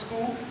Bryant went to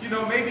school, you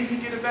know, maybe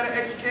he'd get a better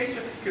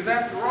education. Because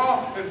after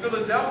all, in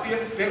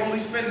Philadelphia, they only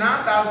spend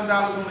 $9,000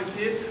 on a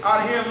kid.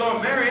 Out here in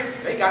Lower Merion,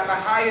 they got the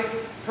highest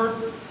per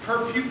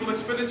pupil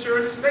expenditure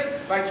in the state,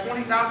 like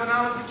 $20,000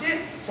 a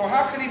kid. So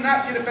how could he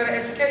not get a better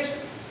education?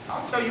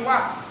 I'll tell you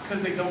why.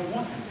 Because they don't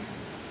want him.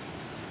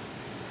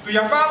 Do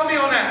y'all follow me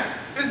on that?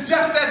 It's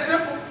just that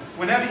simple.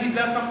 Whenever he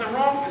does something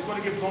wrong, it's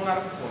going to get blown out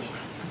of proportion.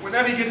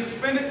 Whenever he gets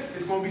suspended,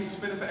 it's going to be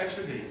suspended for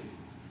extra days.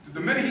 The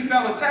minute he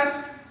failed a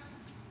test,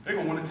 they're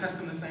going to want to test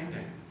him the same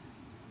day.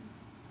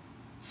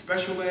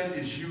 Special ed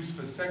is used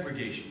for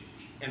segregation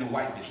in a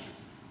white district.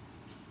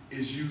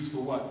 It's used for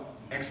what?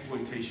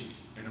 Exploitation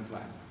in a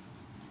black.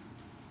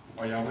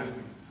 Are y'all with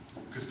me?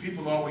 Because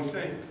people always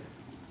say,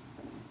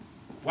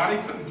 why are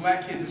they putting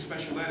black kids in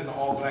special ed in an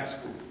all-black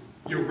school?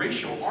 Your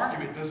racial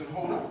argument doesn't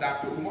hold up,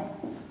 Dr. Umar.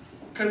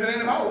 Because it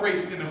ain't about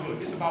race in the hood.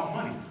 It's about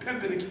money,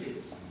 pimping the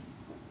kids.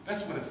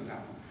 That's what it's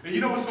about. And you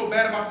know what's so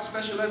bad about the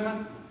special ed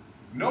money?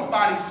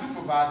 Nobody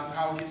supervises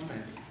how it gets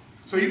spent.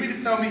 So you mean to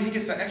tell me he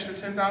gets an extra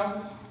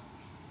 $10,000?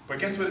 But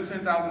guess where the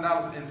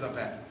 $10,000 ends up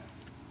at?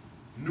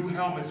 New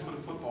helmets for the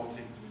football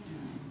team.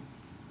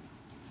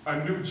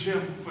 A new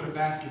gym for the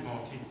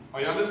basketball team.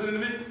 Are y'all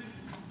listening to me?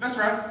 That's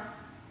right.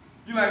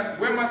 You're like,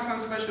 where my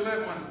son's special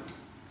ed money?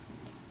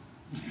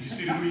 Did you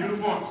see the new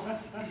uniforms?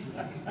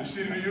 Did you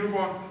see the new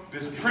uniform?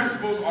 These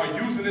principals are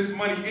using this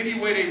money any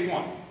way they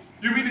want.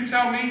 You mean to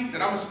tell me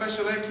that I'm a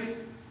special ed kid?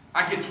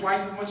 I get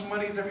twice as much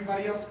money as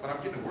everybody else, but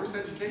I'm getting a worse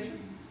education?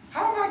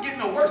 How am I getting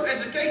a worse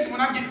education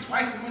when I'm getting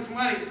twice as much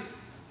money?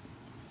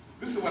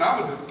 This is what I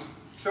would do.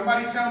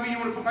 Somebody tell me you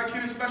want to put my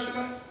kid in special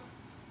ed?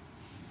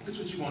 This is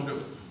what you want to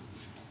do.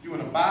 You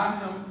want to buy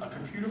him a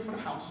computer for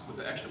the house with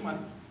the extra money.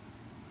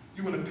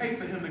 You want to pay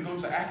for him to go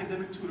to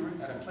academic tutoring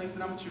at a place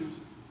that I'm going to choose.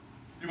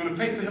 You're going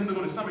to pay for him to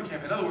go to summer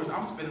camp. In other words,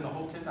 I'm spending the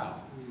whole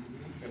 $10,000.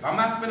 If I'm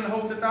not spending the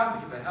whole $10,000,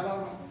 get the hell out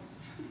of my face.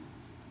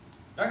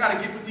 I got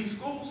to get with these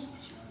schools.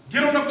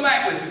 Get on the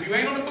blacklist. If you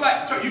ain't on the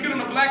you get on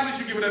the blacklist,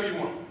 you get whatever you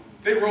want.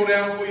 They roll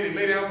down for you. They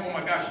lay down. Oh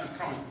my gosh, she's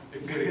coming. They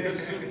get a good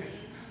suit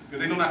because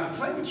they know not to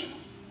play with you.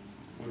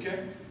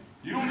 Okay?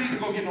 You don't need to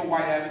go get no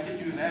white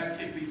advocate. You can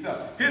advocate for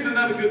yourself. Here's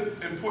another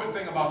good, important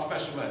thing about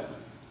special ed.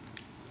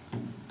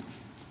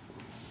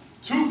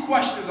 2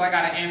 questions I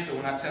got to answer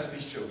when I test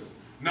these children.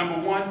 Number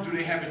one, do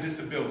they have a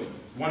disability?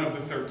 One of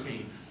the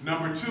 13.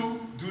 Number two,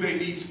 do they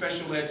need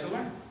special ed to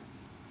learn?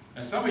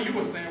 And some of you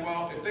are saying,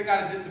 well, if they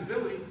got a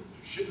disability,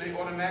 shouldn't they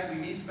automatically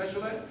need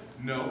special ed?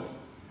 No.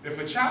 If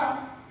a child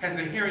has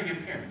a hearing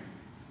impairment,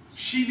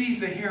 she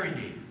needs a hearing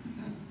aid.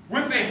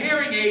 With a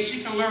hearing aid,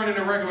 she can learn in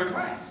a regular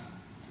class.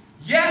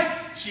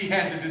 Yes, she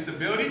has a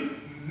disability.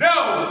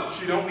 No,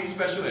 she don't need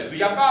special ed. Do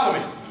y'all follow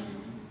me?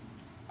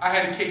 I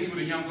had a case with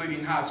a young lady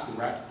in high school,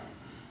 right?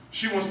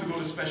 She wants to go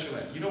to special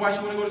ed. You know why she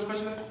wants to go to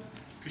special ed?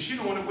 Because she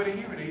don't want to wear a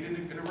hearing aid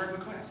in a regular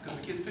class because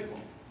the kids pick on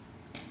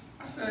her.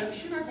 I said,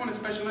 she's not going to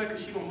special ed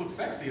because she don't look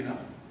sexy enough.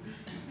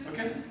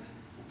 Okay?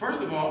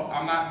 First of all,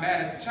 I'm not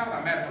mad at the child.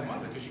 I'm mad at her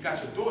mother because you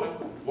got your daughter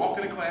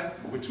walking to class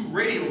with 2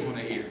 radios on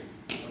her ear.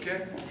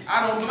 Okay?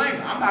 I don't blame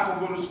her. I'm not going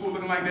to go to school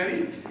looking like that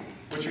either.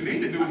 What you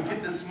need to do is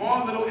get this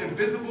small little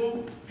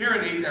invisible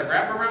hearing aid that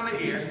wrap around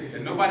the ear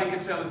and nobody can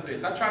tell it's there.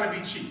 Stop trying to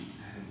be cheap.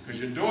 Because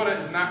your daughter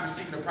is not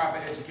receiving the proper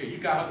education. You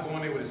got her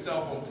going there with a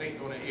cell phone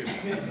taped on her ear.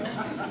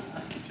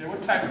 Okay,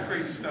 what type of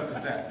crazy stuff is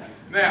that?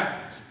 Now,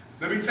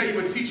 let me tell you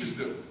what teachers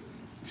do.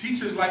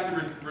 Teachers like to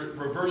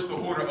reverse the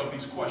order of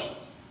these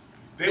questions.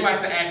 They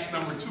like to ask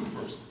number 2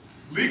 first.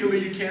 Legally,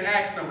 you can't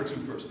ask number 2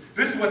 first.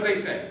 This is what they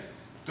say.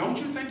 Don't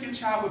you think your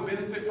child would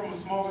benefit from a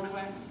smaller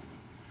class?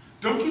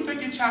 Don't you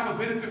think your child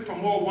would benefit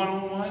from more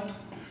one-on-one?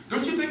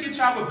 Don't you think your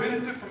child would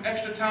benefit from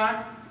extra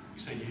time? You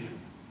say,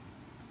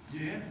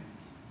 yeah.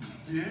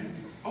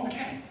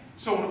 Okay.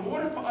 So in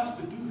order for us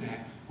to do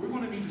that, we're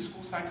going to need the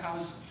school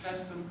psychologist to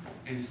test him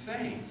and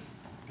say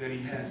that he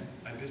has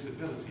a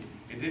disability,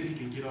 and then he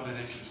can get all that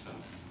extra stuff.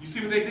 You see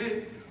what they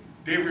did?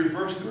 They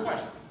reversed the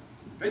question.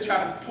 They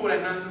tried to pull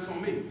that nonsense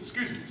on me.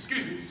 Excuse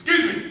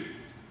me.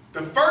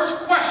 The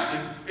first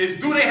question is,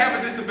 do they have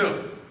a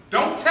disability?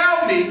 Don't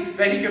tell me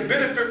that he can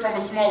benefit from a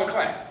smaller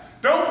class.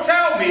 Don't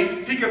tell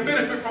me he can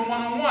benefit from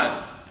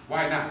one-on-one.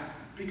 Why not?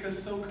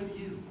 Because so could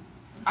you.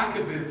 I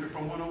could benefit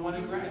from one-on-one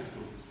in grad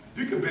school.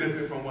 You could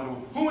benefit from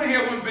one-on-one. Who in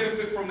here wouldn't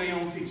benefit from their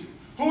own teacher?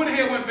 Who in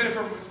here wouldn't benefit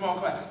from a small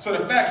class? So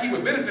the fact he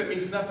would benefit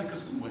means nothing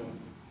because who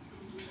wouldn't?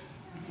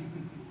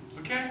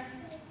 Okay?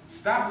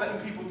 Stop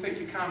letting people take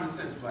your common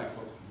sense, black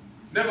folk.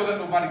 Never let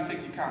nobody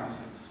take your common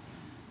sense.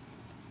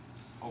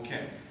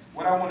 Okay.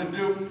 What I want to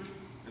do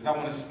is I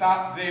want to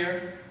stop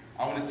there.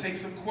 I want to take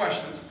some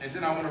questions, and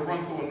then I want to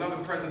run through another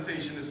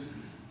presentation. It's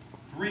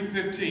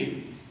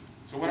 3:15.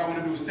 So what I want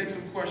to do is take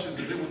some questions,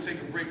 and then we'll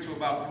take a break to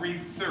about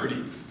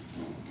 3:30.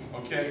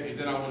 Okay, and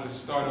then I want to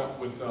start up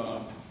with,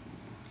 I'm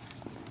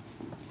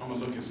going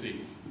to look and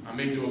see. I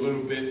may do a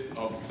little bit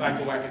of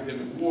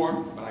psychoacademic war,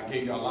 but I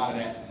gave you a lot of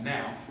that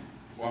now.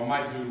 Or I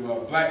might do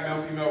black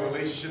male-female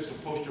relationships or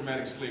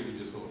post-traumatic slavery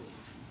disorder.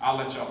 I'll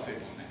let y'all pick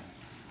on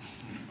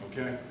that.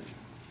 Okay?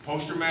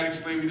 Post-traumatic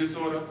slavery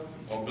disorder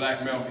or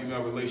black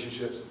male-female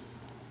relationships.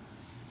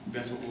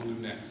 That's what we'll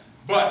do next.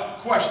 But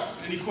questions?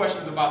 Any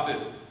questions about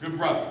this? Good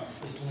brother.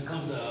 When it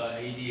comes to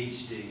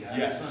ADHD, I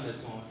have a son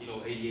that's on,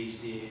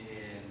 ADHD,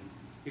 and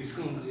he was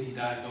clinically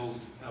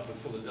diagnosed up in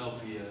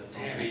Philadelphia to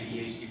have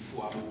ADHD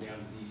before I moved down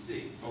to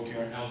DC. Okay.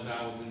 And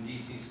I was in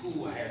DC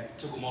school. I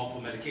took him off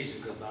for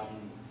medication because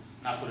I'm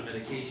not for the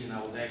medication.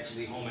 I was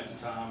actually home at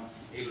the time,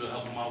 able to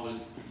help him out with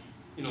his,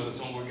 his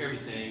homework,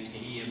 everything, and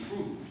he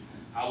improved.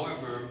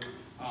 However,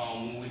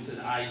 when we went to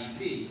the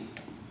IEP,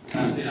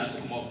 I said I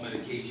took him off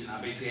medication.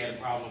 I basically had a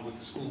problem with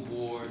the school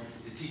board,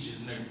 the teachers,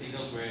 and everything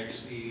else where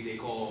actually they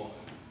call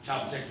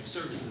Child Protective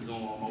Services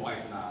on my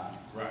wife and I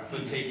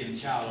for taking the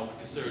child off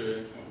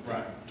consider.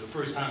 The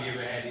first time he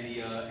ever had any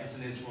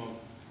incidents from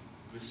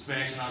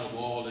smashing out a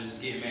wall or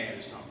just getting mad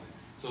or something.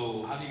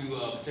 So how do you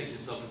protect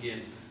yourself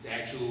against the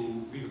actual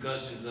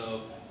repercussions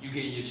of you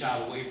getting your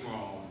child away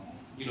from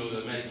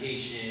the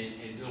medication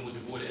and dealing with the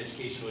board of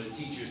education or the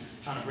teachers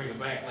trying to bring a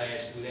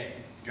backlash through that?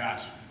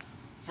 Gotcha.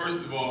 First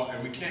of all,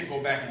 and we can't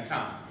go back in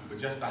time, but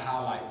just to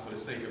highlight for the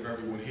sake of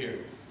everyone here.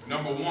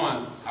 Number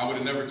one, I would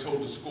have never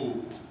told the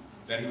school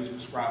that he was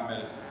prescribed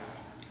medicine.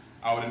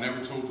 I would have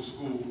never told the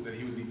school that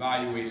he was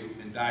evaluated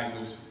and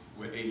diagnosed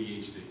with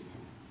ADHD.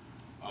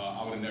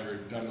 I would have never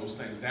done those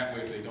things. That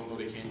way, if they don't know,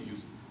 they can't use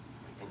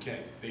it.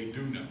 Okay, they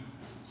do know.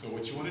 So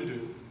what you want to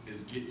do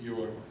is get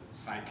your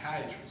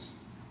psychiatrist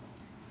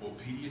or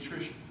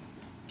pediatrician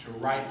to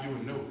write you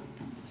a note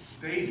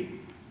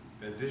stating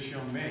that this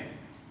young man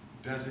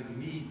doesn't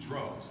need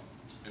drugs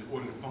in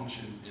order to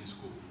function in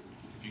school.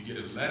 If you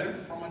get a letter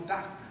from a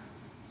doctor,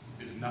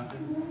 there's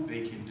nothing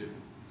they can do.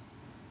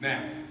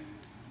 Now,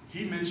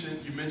 you mentioned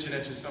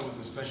that your son was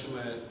in special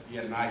ed. He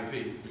had an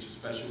IEP, which is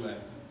special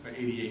ed for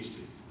ADHD.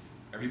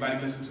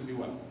 Everybody listen to me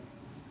well.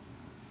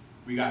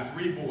 We got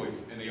 3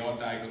 boys, and they all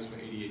diagnosed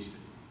with ADHD.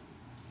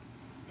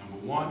 Number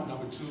 1,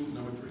 number 2,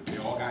 number 3. They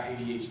all got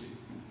ADHD.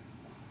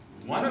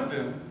 One of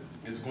them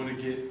is going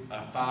to get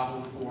a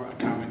 504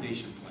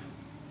 accommodation plan.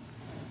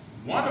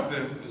 One of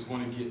them is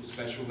going to get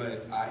special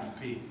ed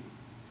IEP.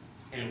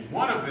 And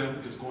one of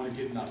them is going to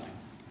get nothing.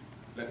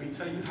 Let me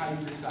tell you how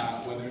you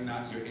decide whether or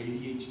not your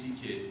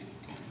ADHD kid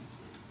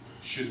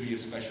should be in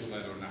special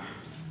ed or not.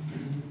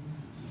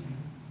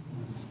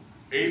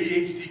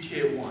 ADHD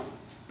kid 1.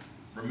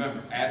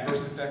 Remember,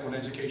 adverse effect on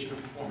educational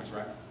performance,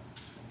 right?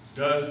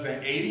 Does the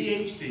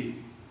ADHD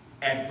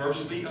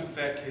adversely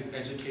affect his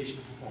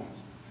educational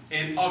performance?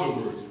 In other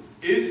words,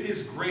 is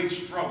his grade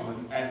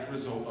struggling as a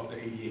result of the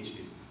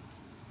ADHD?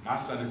 My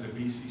son is a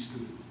BC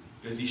student.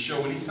 Does he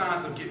show any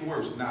signs of getting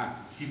worse? Nah,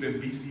 he's been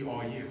BC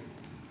all year.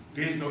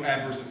 There's no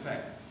adverse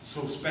effect.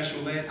 So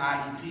special ed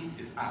IEP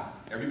is out.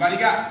 Everybody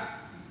got it?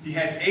 He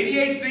has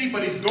ADHD,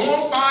 but he's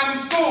doing fine in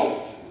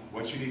school.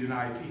 What you need an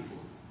IEP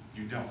for?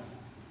 You don't.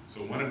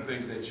 So one of the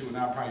things that you and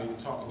I probably need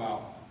to talk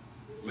about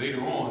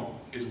later on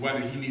is whether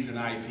he needs an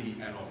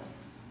IEP at all.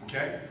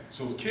 Okay?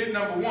 So kid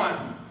number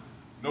one,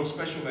 no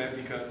special ed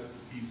because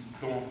he's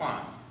doing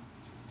fine.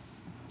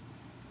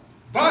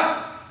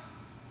 But,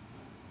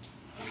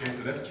 okay,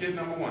 so that's kid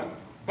number one.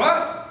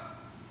 But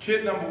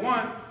kid number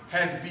one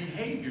has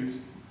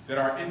behaviors that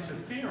are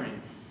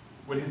interfering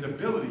with his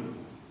ability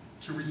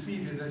to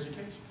receive his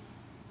education.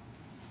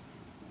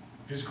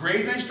 His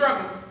grades ain't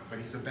struggling, but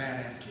he's a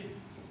badass kid.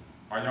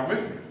 Are y'all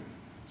with me?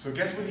 So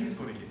guess what he's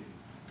going to get?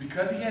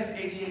 Because he has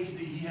ADHD,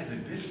 he has a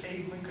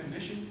disabling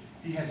condition,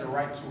 he has a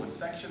right to a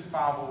Section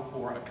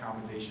 504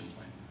 accommodation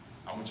plan.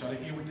 I want y'all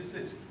to hear what this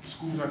is.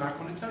 Schools are not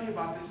going to tell you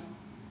about this.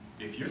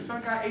 If your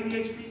son got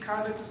ADHD,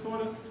 conduct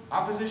disorder,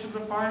 opposition to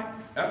defiant,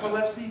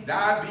 epilepsy,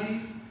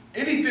 diabetes,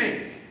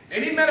 anything,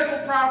 any medical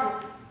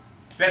problem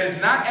that is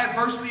not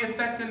adversely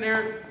affecting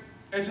their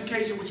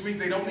education, which means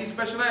they don't need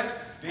special ed,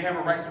 they have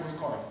a right to what's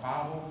called a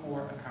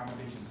 504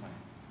 accommodation plan.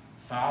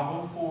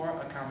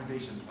 504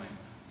 accommodation plan.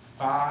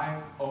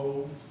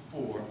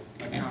 504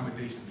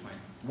 accommodation plan.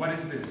 What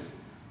is this?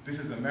 This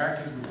is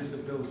Americans with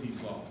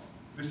Disabilities Law.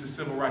 This is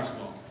civil rights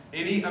law.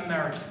 Any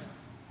American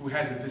who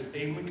has a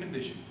disabling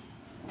condition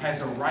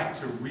has a right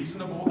to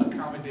reasonable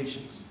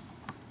accommodations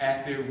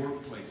at their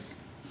workplace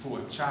for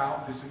a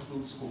child. This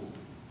includes school.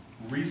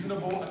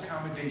 Reasonable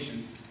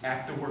accommodations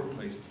at the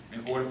workplace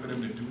in order for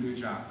them to do their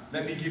job.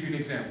 Let me give you an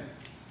example.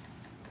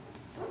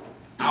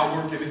 I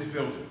work in this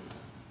building.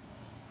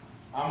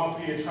 I'm up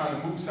here trying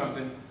to move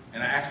something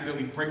and I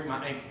accidentally break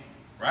my ankle,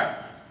 right?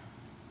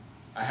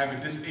 I have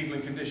a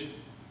disabling condition.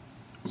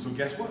 So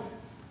guess what?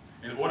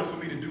 In order for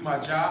me to do my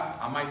job,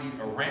 I might need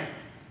a ramp,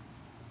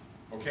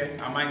 okay?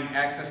 I might need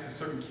access to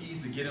certain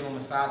keys to get in on the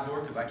side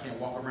door because I can't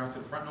walk around to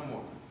the front no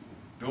more.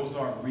 Those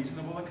are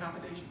reasonable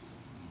accommodations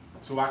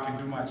so I can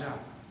do my job.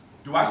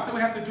 Do I still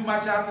have to do my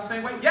job the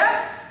same way?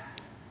 Yes!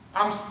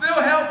 I'm still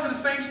held to the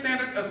same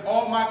standard as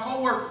all my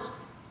coworkers,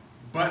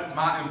 but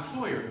my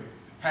employer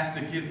has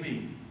to give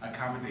me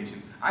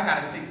accommodations. I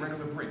gotta take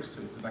regular breaks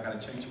too because I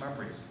gotta change my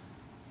brakes.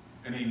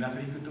 And ain't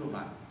nothing you can do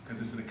about it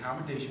because it's an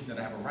accommodation that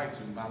I have a right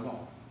to by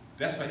law.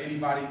 That's for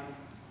anybody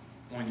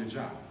on your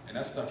job. And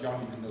that's stuff y'all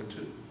need to know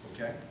too,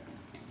 okay?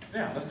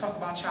 Now, let's talk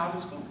about child in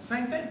school.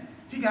 Same thing.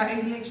 He got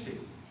ADHD.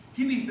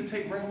 He needs to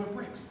take regular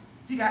breaks.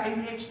 He got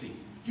ADHD.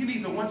 He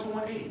needs a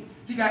one-to-one aid.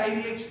 He got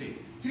ADHD.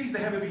 He needs to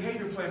have a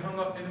behavior plan hung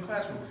up in the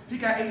classroom. He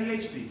got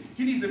ADHD.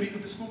 He needs to meet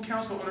with the school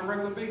counselor on a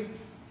regular basis.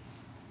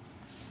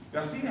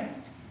 Y'all see that?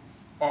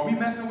 Are we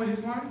messing with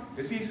his learning?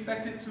 Is he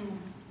expected to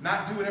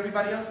not do what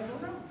everybody else is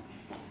doing? No.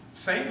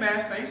 Same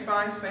math, same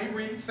science, same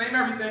reading, same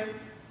everything.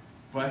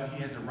 But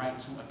he has a right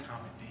to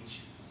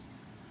accommodations.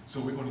 So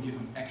we're going to give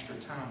him extra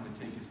time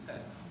to take his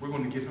test. We're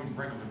going to give him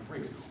regular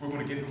breaks. We're going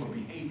to give him a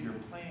behavior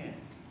plan.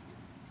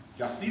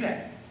 Y'all see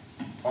that?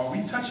 Are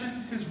we touching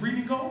his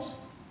reading goals?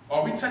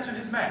 Are we touching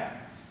his math?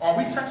 Are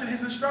we touching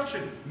his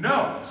instruction?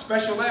 No.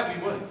 Special ed,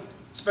 we would.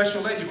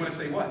 Special ed, you're going to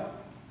say what?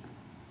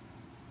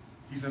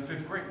 He's in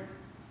 5th grade.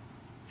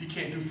 He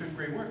can't do 5th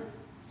grade work.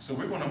 So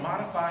we're going to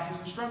modify his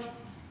instruction.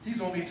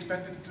 He's only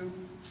expected to do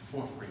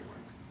 4th grade work.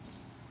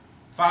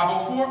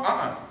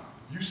 504,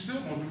 you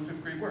still going to do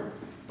 5th grade work.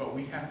 But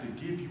we have to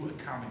give you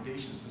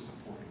accommodations to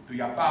support it. Do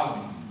y'all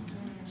follow me?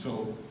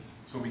 So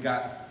we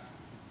got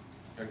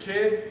a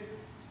kid,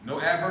 no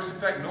adverse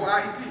effect, no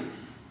IEP.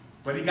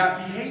 But he got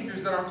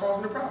behaviors that are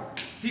causing the problem.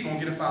 He going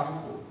to get a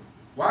 504.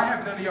 Why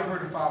have none of y'all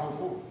heard of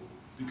 504?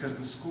 Because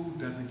the school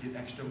doesn't get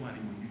extra money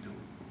when you do it.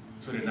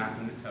 So they're not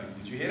going to tell you.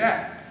 Did you hear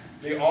that?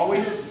 They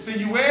always send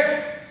you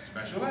where?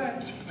 Special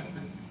ed.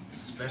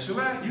 Special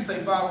ed. You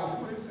say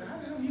 504. They say, how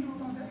the hell do you know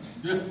about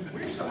that?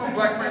 We ain't talking about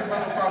black friends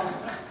about no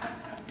 504.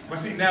 But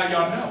see, now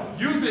y'all know.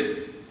 Use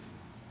it.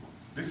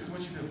 This is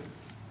what you do.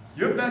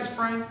 Your best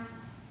friend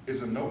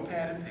is a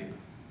notepad and paper.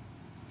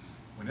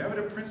 Whenever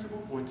the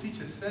principal or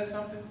teacher says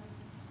something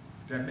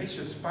that makes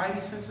your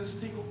spidey senses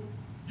tingle,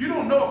 you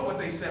don't know if what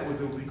they said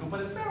was illegal, but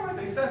it sounds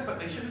like they said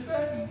something they should have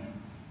said.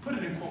 Put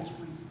it in quotes,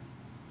 please.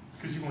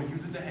 Because you're going to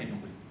use it to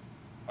hang with.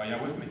 Are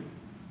y'all with me?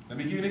 Let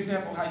me give you an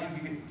example of how you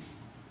can get.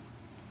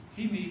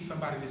 He needs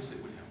somebody to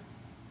sit with him.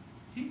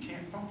 He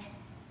can't function.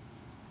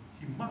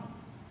 He must.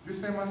 You're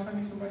saying my son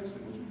needs somebody to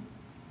sit with you?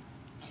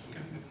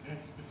 Okay.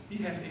 He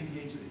has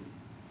ADHD.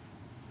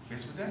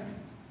 Guess what that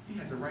means? He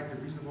has a right to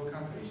reasonable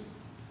accommodations.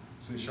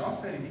 Since y'all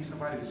said he needs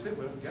somebody to sit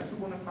with him, guess who's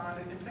going to find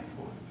it and pay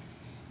for it?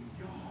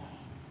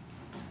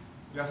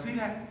 Y'all see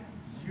that?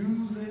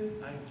 Use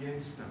it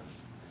against them.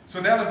 So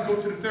now let's go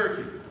to the third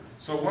kid.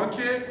 So one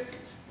kid,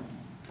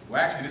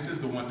 well actually this is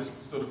the one, this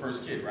is still the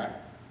first kid, right?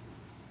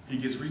 He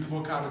gets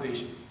reasonable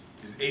accommodations.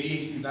 His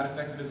ADHD is not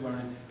affecting his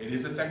learning. It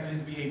is affecting his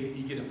behavior.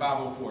 He get a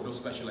 504, no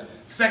special ed.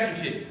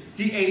 Second kid,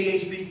 he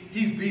ADHD,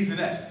 he's B's and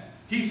F's.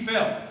 He's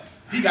failed.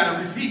 He got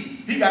to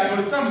repeat. He got to go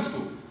to summer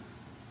school.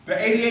 The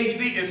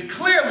ADHD is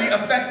clearly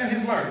affecting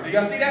his learning. Do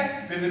y'all see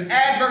that? There's an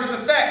adverse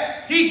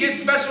effect. He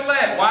gets special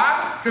ed.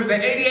 Why? Because the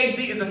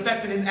ADHD is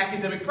affecting his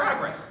academic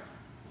progress.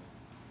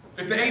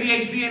 If the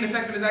ADHD ain't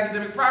affecting his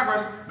academic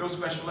progress, no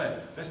special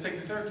ed. Let's take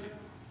the third kid.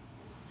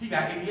 He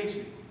got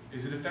ADHD.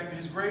 Is it affecting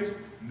his grades?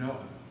 No.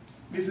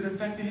 Is it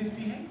affecting his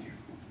behavior?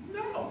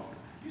 No.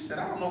 You said,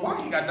 I don't know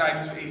why he got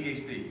diagnosed with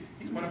ADHD.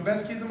 He's one of the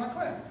best kids in my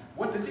class.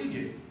 What does he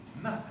get?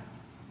 Nothing.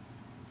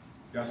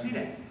 Y'all see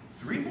that?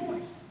 3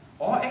 boys,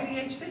 all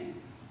ADHD.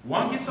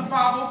 One gets a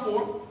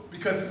 504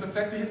 because it's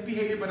affecting his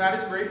behavior but not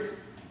his grades.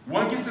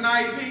 One gets an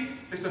IEP,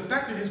 it's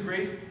affecting his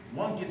grades.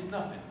 One gets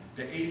nothing.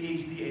 The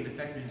ADHD ain't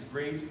affecting his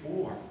grades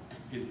or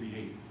his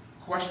behavior.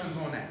 Questions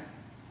on that?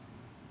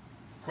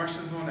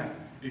 Questions on that?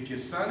 If your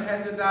son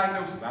has a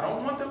diagnosis, I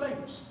don't want the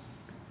labels,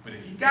 but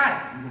if he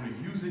got it, we're going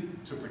to use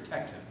it to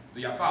protect him.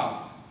 Do y'all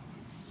follow?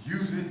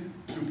 Use it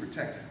to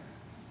protect him.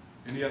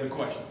 Any other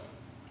questions?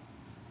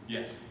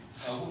 Yes.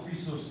 What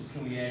resources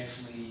can we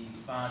actually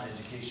find,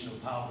 educational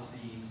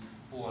policies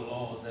or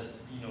laws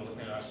that's,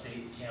 within our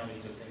state,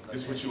 counties, or things like that?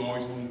 This is what you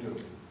always want to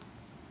do.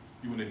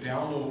 You want to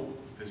download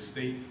the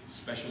state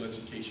special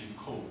education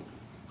code.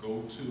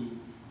 Go to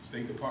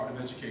State Department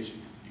of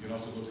Education. You can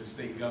also go to the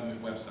state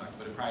government website,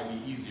 but it'll probably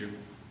be easier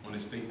on the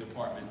State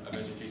Department of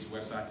Education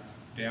website.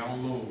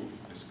 Download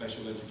the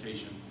special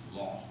education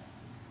law.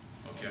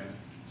 Okay?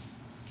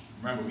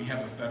 Remember, we have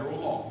a federal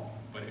law,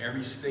 but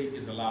every state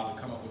is allowed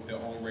to come up with their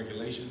own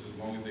regulations as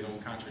long as they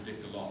don't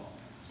contradict the law.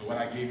 So what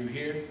I gave you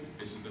here,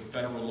 this is the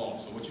federal law.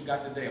 So what you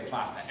got today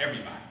applies to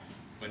everybody.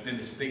 But then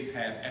the states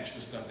have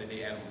extra stuff that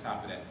they add on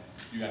top of that.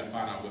 You got to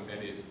find out what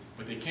that is.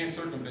 But they can't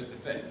circumvent the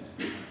feds.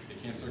 They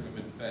can't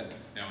circumvent the feds.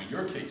 Now in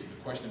your case, the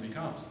question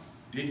becomes,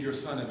 did your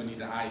son ever need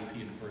an IEP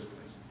in the first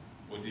place?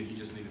 Or did he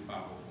just need a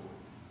 504?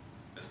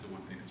 That's the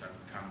one thing that y'all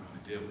kind of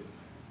want to deal with.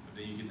 But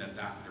then you get that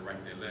doctor to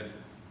write their letter,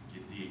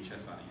 get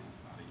DHS out of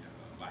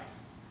your life.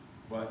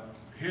 But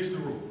here's the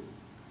rule.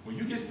 When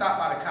you get stopped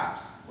by the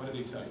cops, what do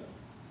they tell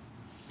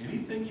you?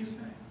 Anything you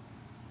say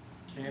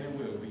can and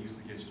will be used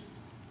against you.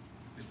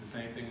 It's the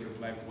same thing with a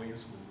black boy in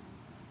school.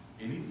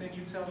 Anything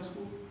you tell the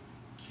school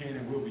can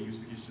and will be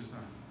used against your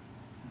son.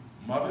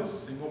 Mothers,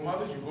 single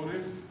mothers, you go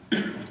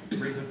there,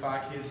 raising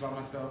 5 kids by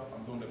myself,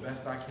 I'm doing the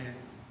best I can.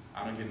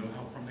 I don't get no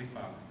help from their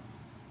father.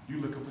 You're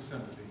looking for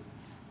sympathy,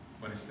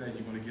 but instead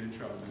you're going to get in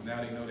trouble because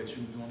now they know that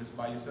you're doing this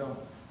by yourself.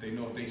 They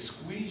know if they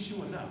squeeze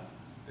you enough,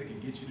 they can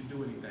get you to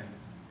do anything,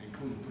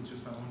 including put your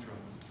son on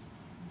drugs.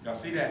 Y'all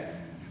see that?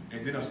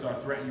 And then they'll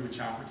start threatening you with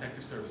child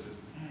protective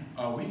services.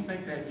 We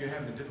think that you're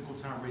having a difficult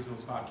time raising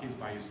those 5 kids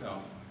by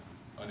yourself.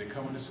 They're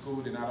coming to school,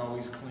 they're not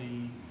always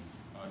clean.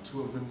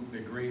 2 of them,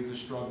 their grades are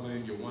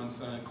struggling. Your one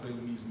son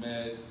clearly needs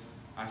meds.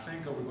 I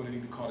think we're going to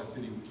need to call the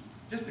city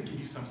just to give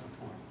you some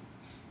support.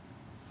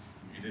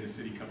 And then the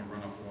city come and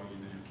run off with all your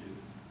damn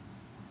kids.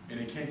 And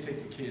they can't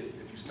take the kids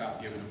if you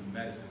stop giving them the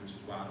medicine, which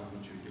is why I don't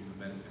want you to give them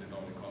the medicine at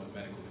all. They call it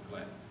medical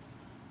neglect.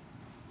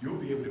 You'll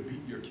be able to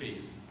beat your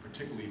case,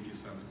 particularly if your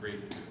son's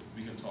grades are good.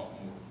 We can talk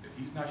more. If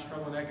he's not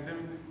struggling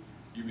academically,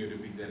 you'll be able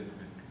to beat that in a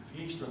minute. Because if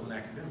he ain't struggling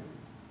academically,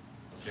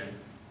 okay,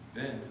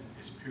 then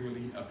it's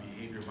purely a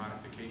behavior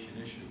modification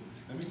issue.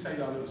 Let me tell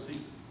you a little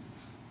secret.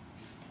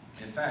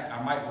 In fact,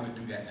 I might want to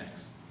do that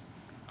next.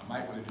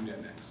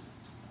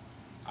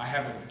 I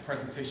have a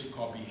presentation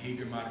called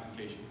Behavior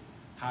Modification,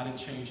 how to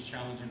change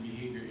challenging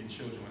behavior in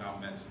children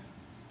without medicine.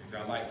 If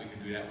y'all like, we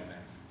can do that one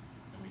next.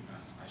 And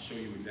I show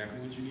you exactly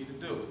what you need to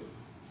do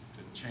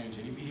to change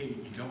any behavior.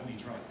 You don't need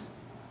drugs.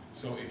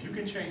 So if you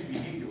can change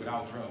behavior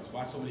without drugs,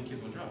 why so many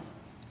kids on drugs?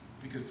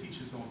 Because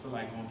teachers don't feel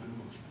like going through the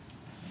motions.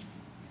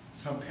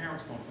 Some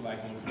parents don't feel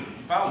like going through the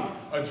motions. Follow me.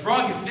 A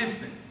drug is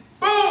instant.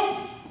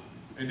 Boom!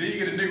 And then you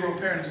get a Negro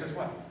parent who says,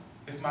 what?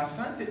 If my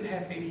son didn't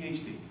have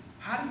ADHD,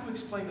 how do you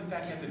explain the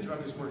fact that the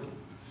drug is working?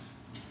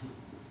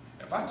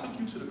 If I took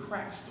you to the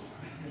crack store,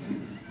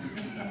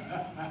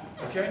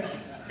 okay,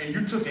 and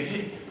you took a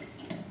hit,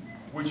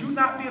 would you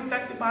not be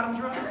affected by them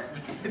drugs?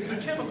 It's a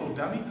chemical,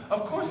 dummy.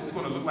 Of course it's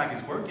going to look like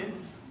it's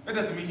working. That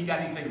doesn't mean he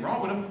got anything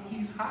wrong with him.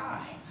 He's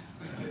high.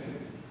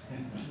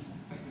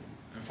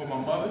 And for my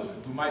mothers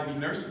who might be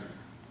nursing,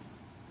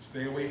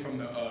 stay away from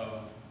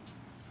the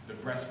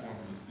breast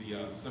formulas,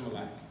 the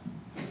Similac.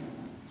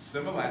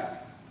 Similac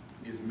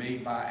is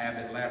made by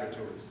Abbott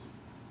Laboratories.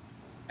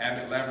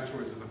 Abbott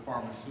Laboratories is a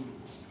pharmaceutical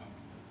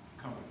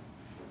company.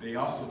 They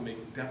also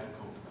make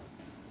Depakote.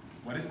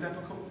 What is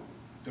Depakote?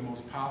 The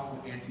most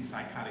powerful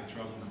antipsychotic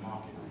drug in the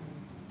market.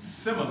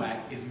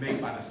 Similac is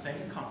made by the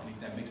same company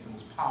that makes the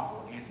most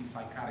powerful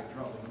antipsychotic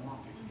drug in the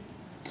market.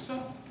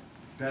 So,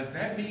 does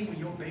that mean when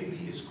your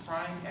baby is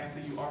crying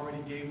after you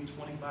already gave him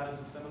 20 bottles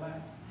of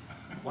Similac?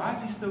 Why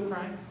is he still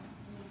crying?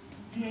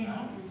 He ain't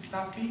hungry.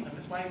 Stop feeding him.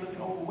 That's why he's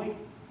looking overweight.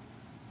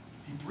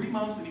 He's 3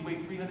 months and he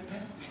weighed 300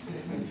 pounds.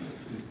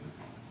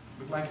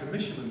 Look like the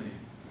Michelin Man.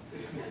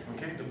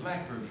 Okay, the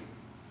black version.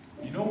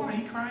 You know why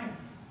he's crying?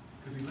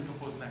 Because he's looking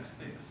for his next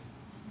fix.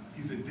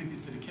 He's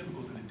addicted to the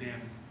chemicals in the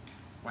damn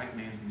white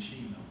man's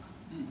machine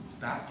milk.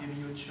 Stop giving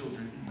your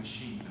children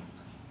machine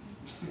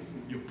milk.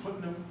 You're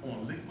putting them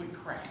on liquid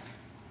crack.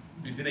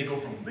 And then they go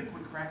from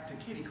liquid crack to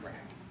kitty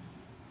crack.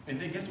 And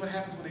then guess what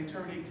happens when they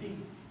turn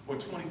 18 or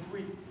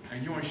 23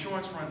 and your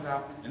insurance runs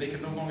out and they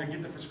can no longer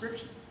get the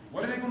prescription?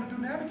 What are they going to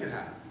do now to get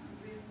high?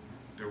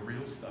 The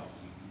real stuff.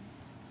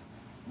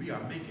 We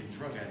are making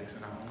drug addicts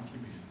in our own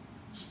community,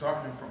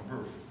 starting them from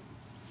birth.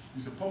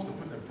 You're supposed to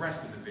put the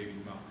breast in the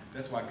baby's mouth.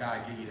 That's why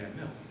God gave you that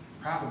milk.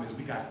 Problem is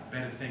we got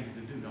better things to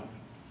do, don't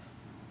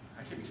we?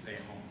 I can't be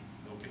staying home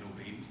milking no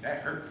babies.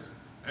 That hurts.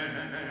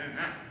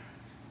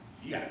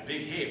 You got a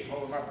big head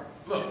pulling my breast.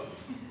 Look,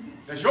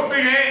 that's your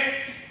big head.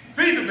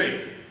 Feed the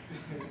baby.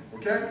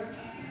 Okay?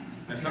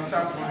 And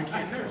sometimes women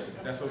can't nurse.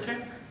 That's okay.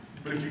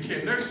 But if you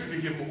can't nurse, you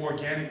can give them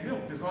organic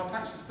milk. There's all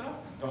types of stuff.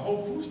 The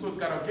whole food store's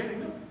got organic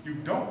milk. You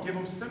don't give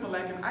them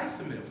Similac and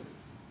Isomil.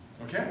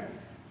 Okay?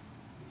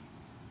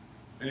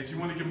 And if you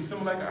want to give them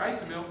Similac or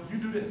Isomil, you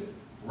do this.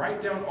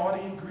 Write down all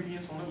the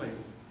ingredients on the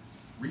label.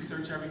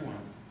 Research every one.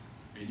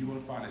 And you're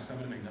going to find that some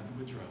of them ain't nothing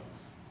but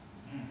drugs.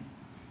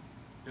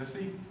 You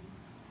see?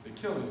 They're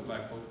killing us,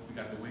 black folk. We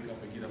got to wake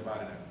up and get up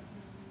out of there.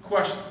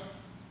 Question.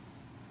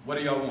 What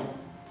do y'all want?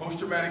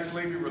 Post-traumatic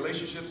slavery,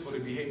 relationships, or the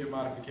behavior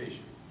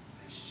modification?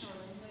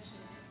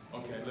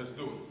 Okay, let's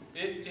do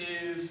it. It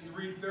is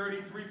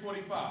 3:30,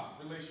 3:45.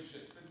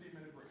 Relationships.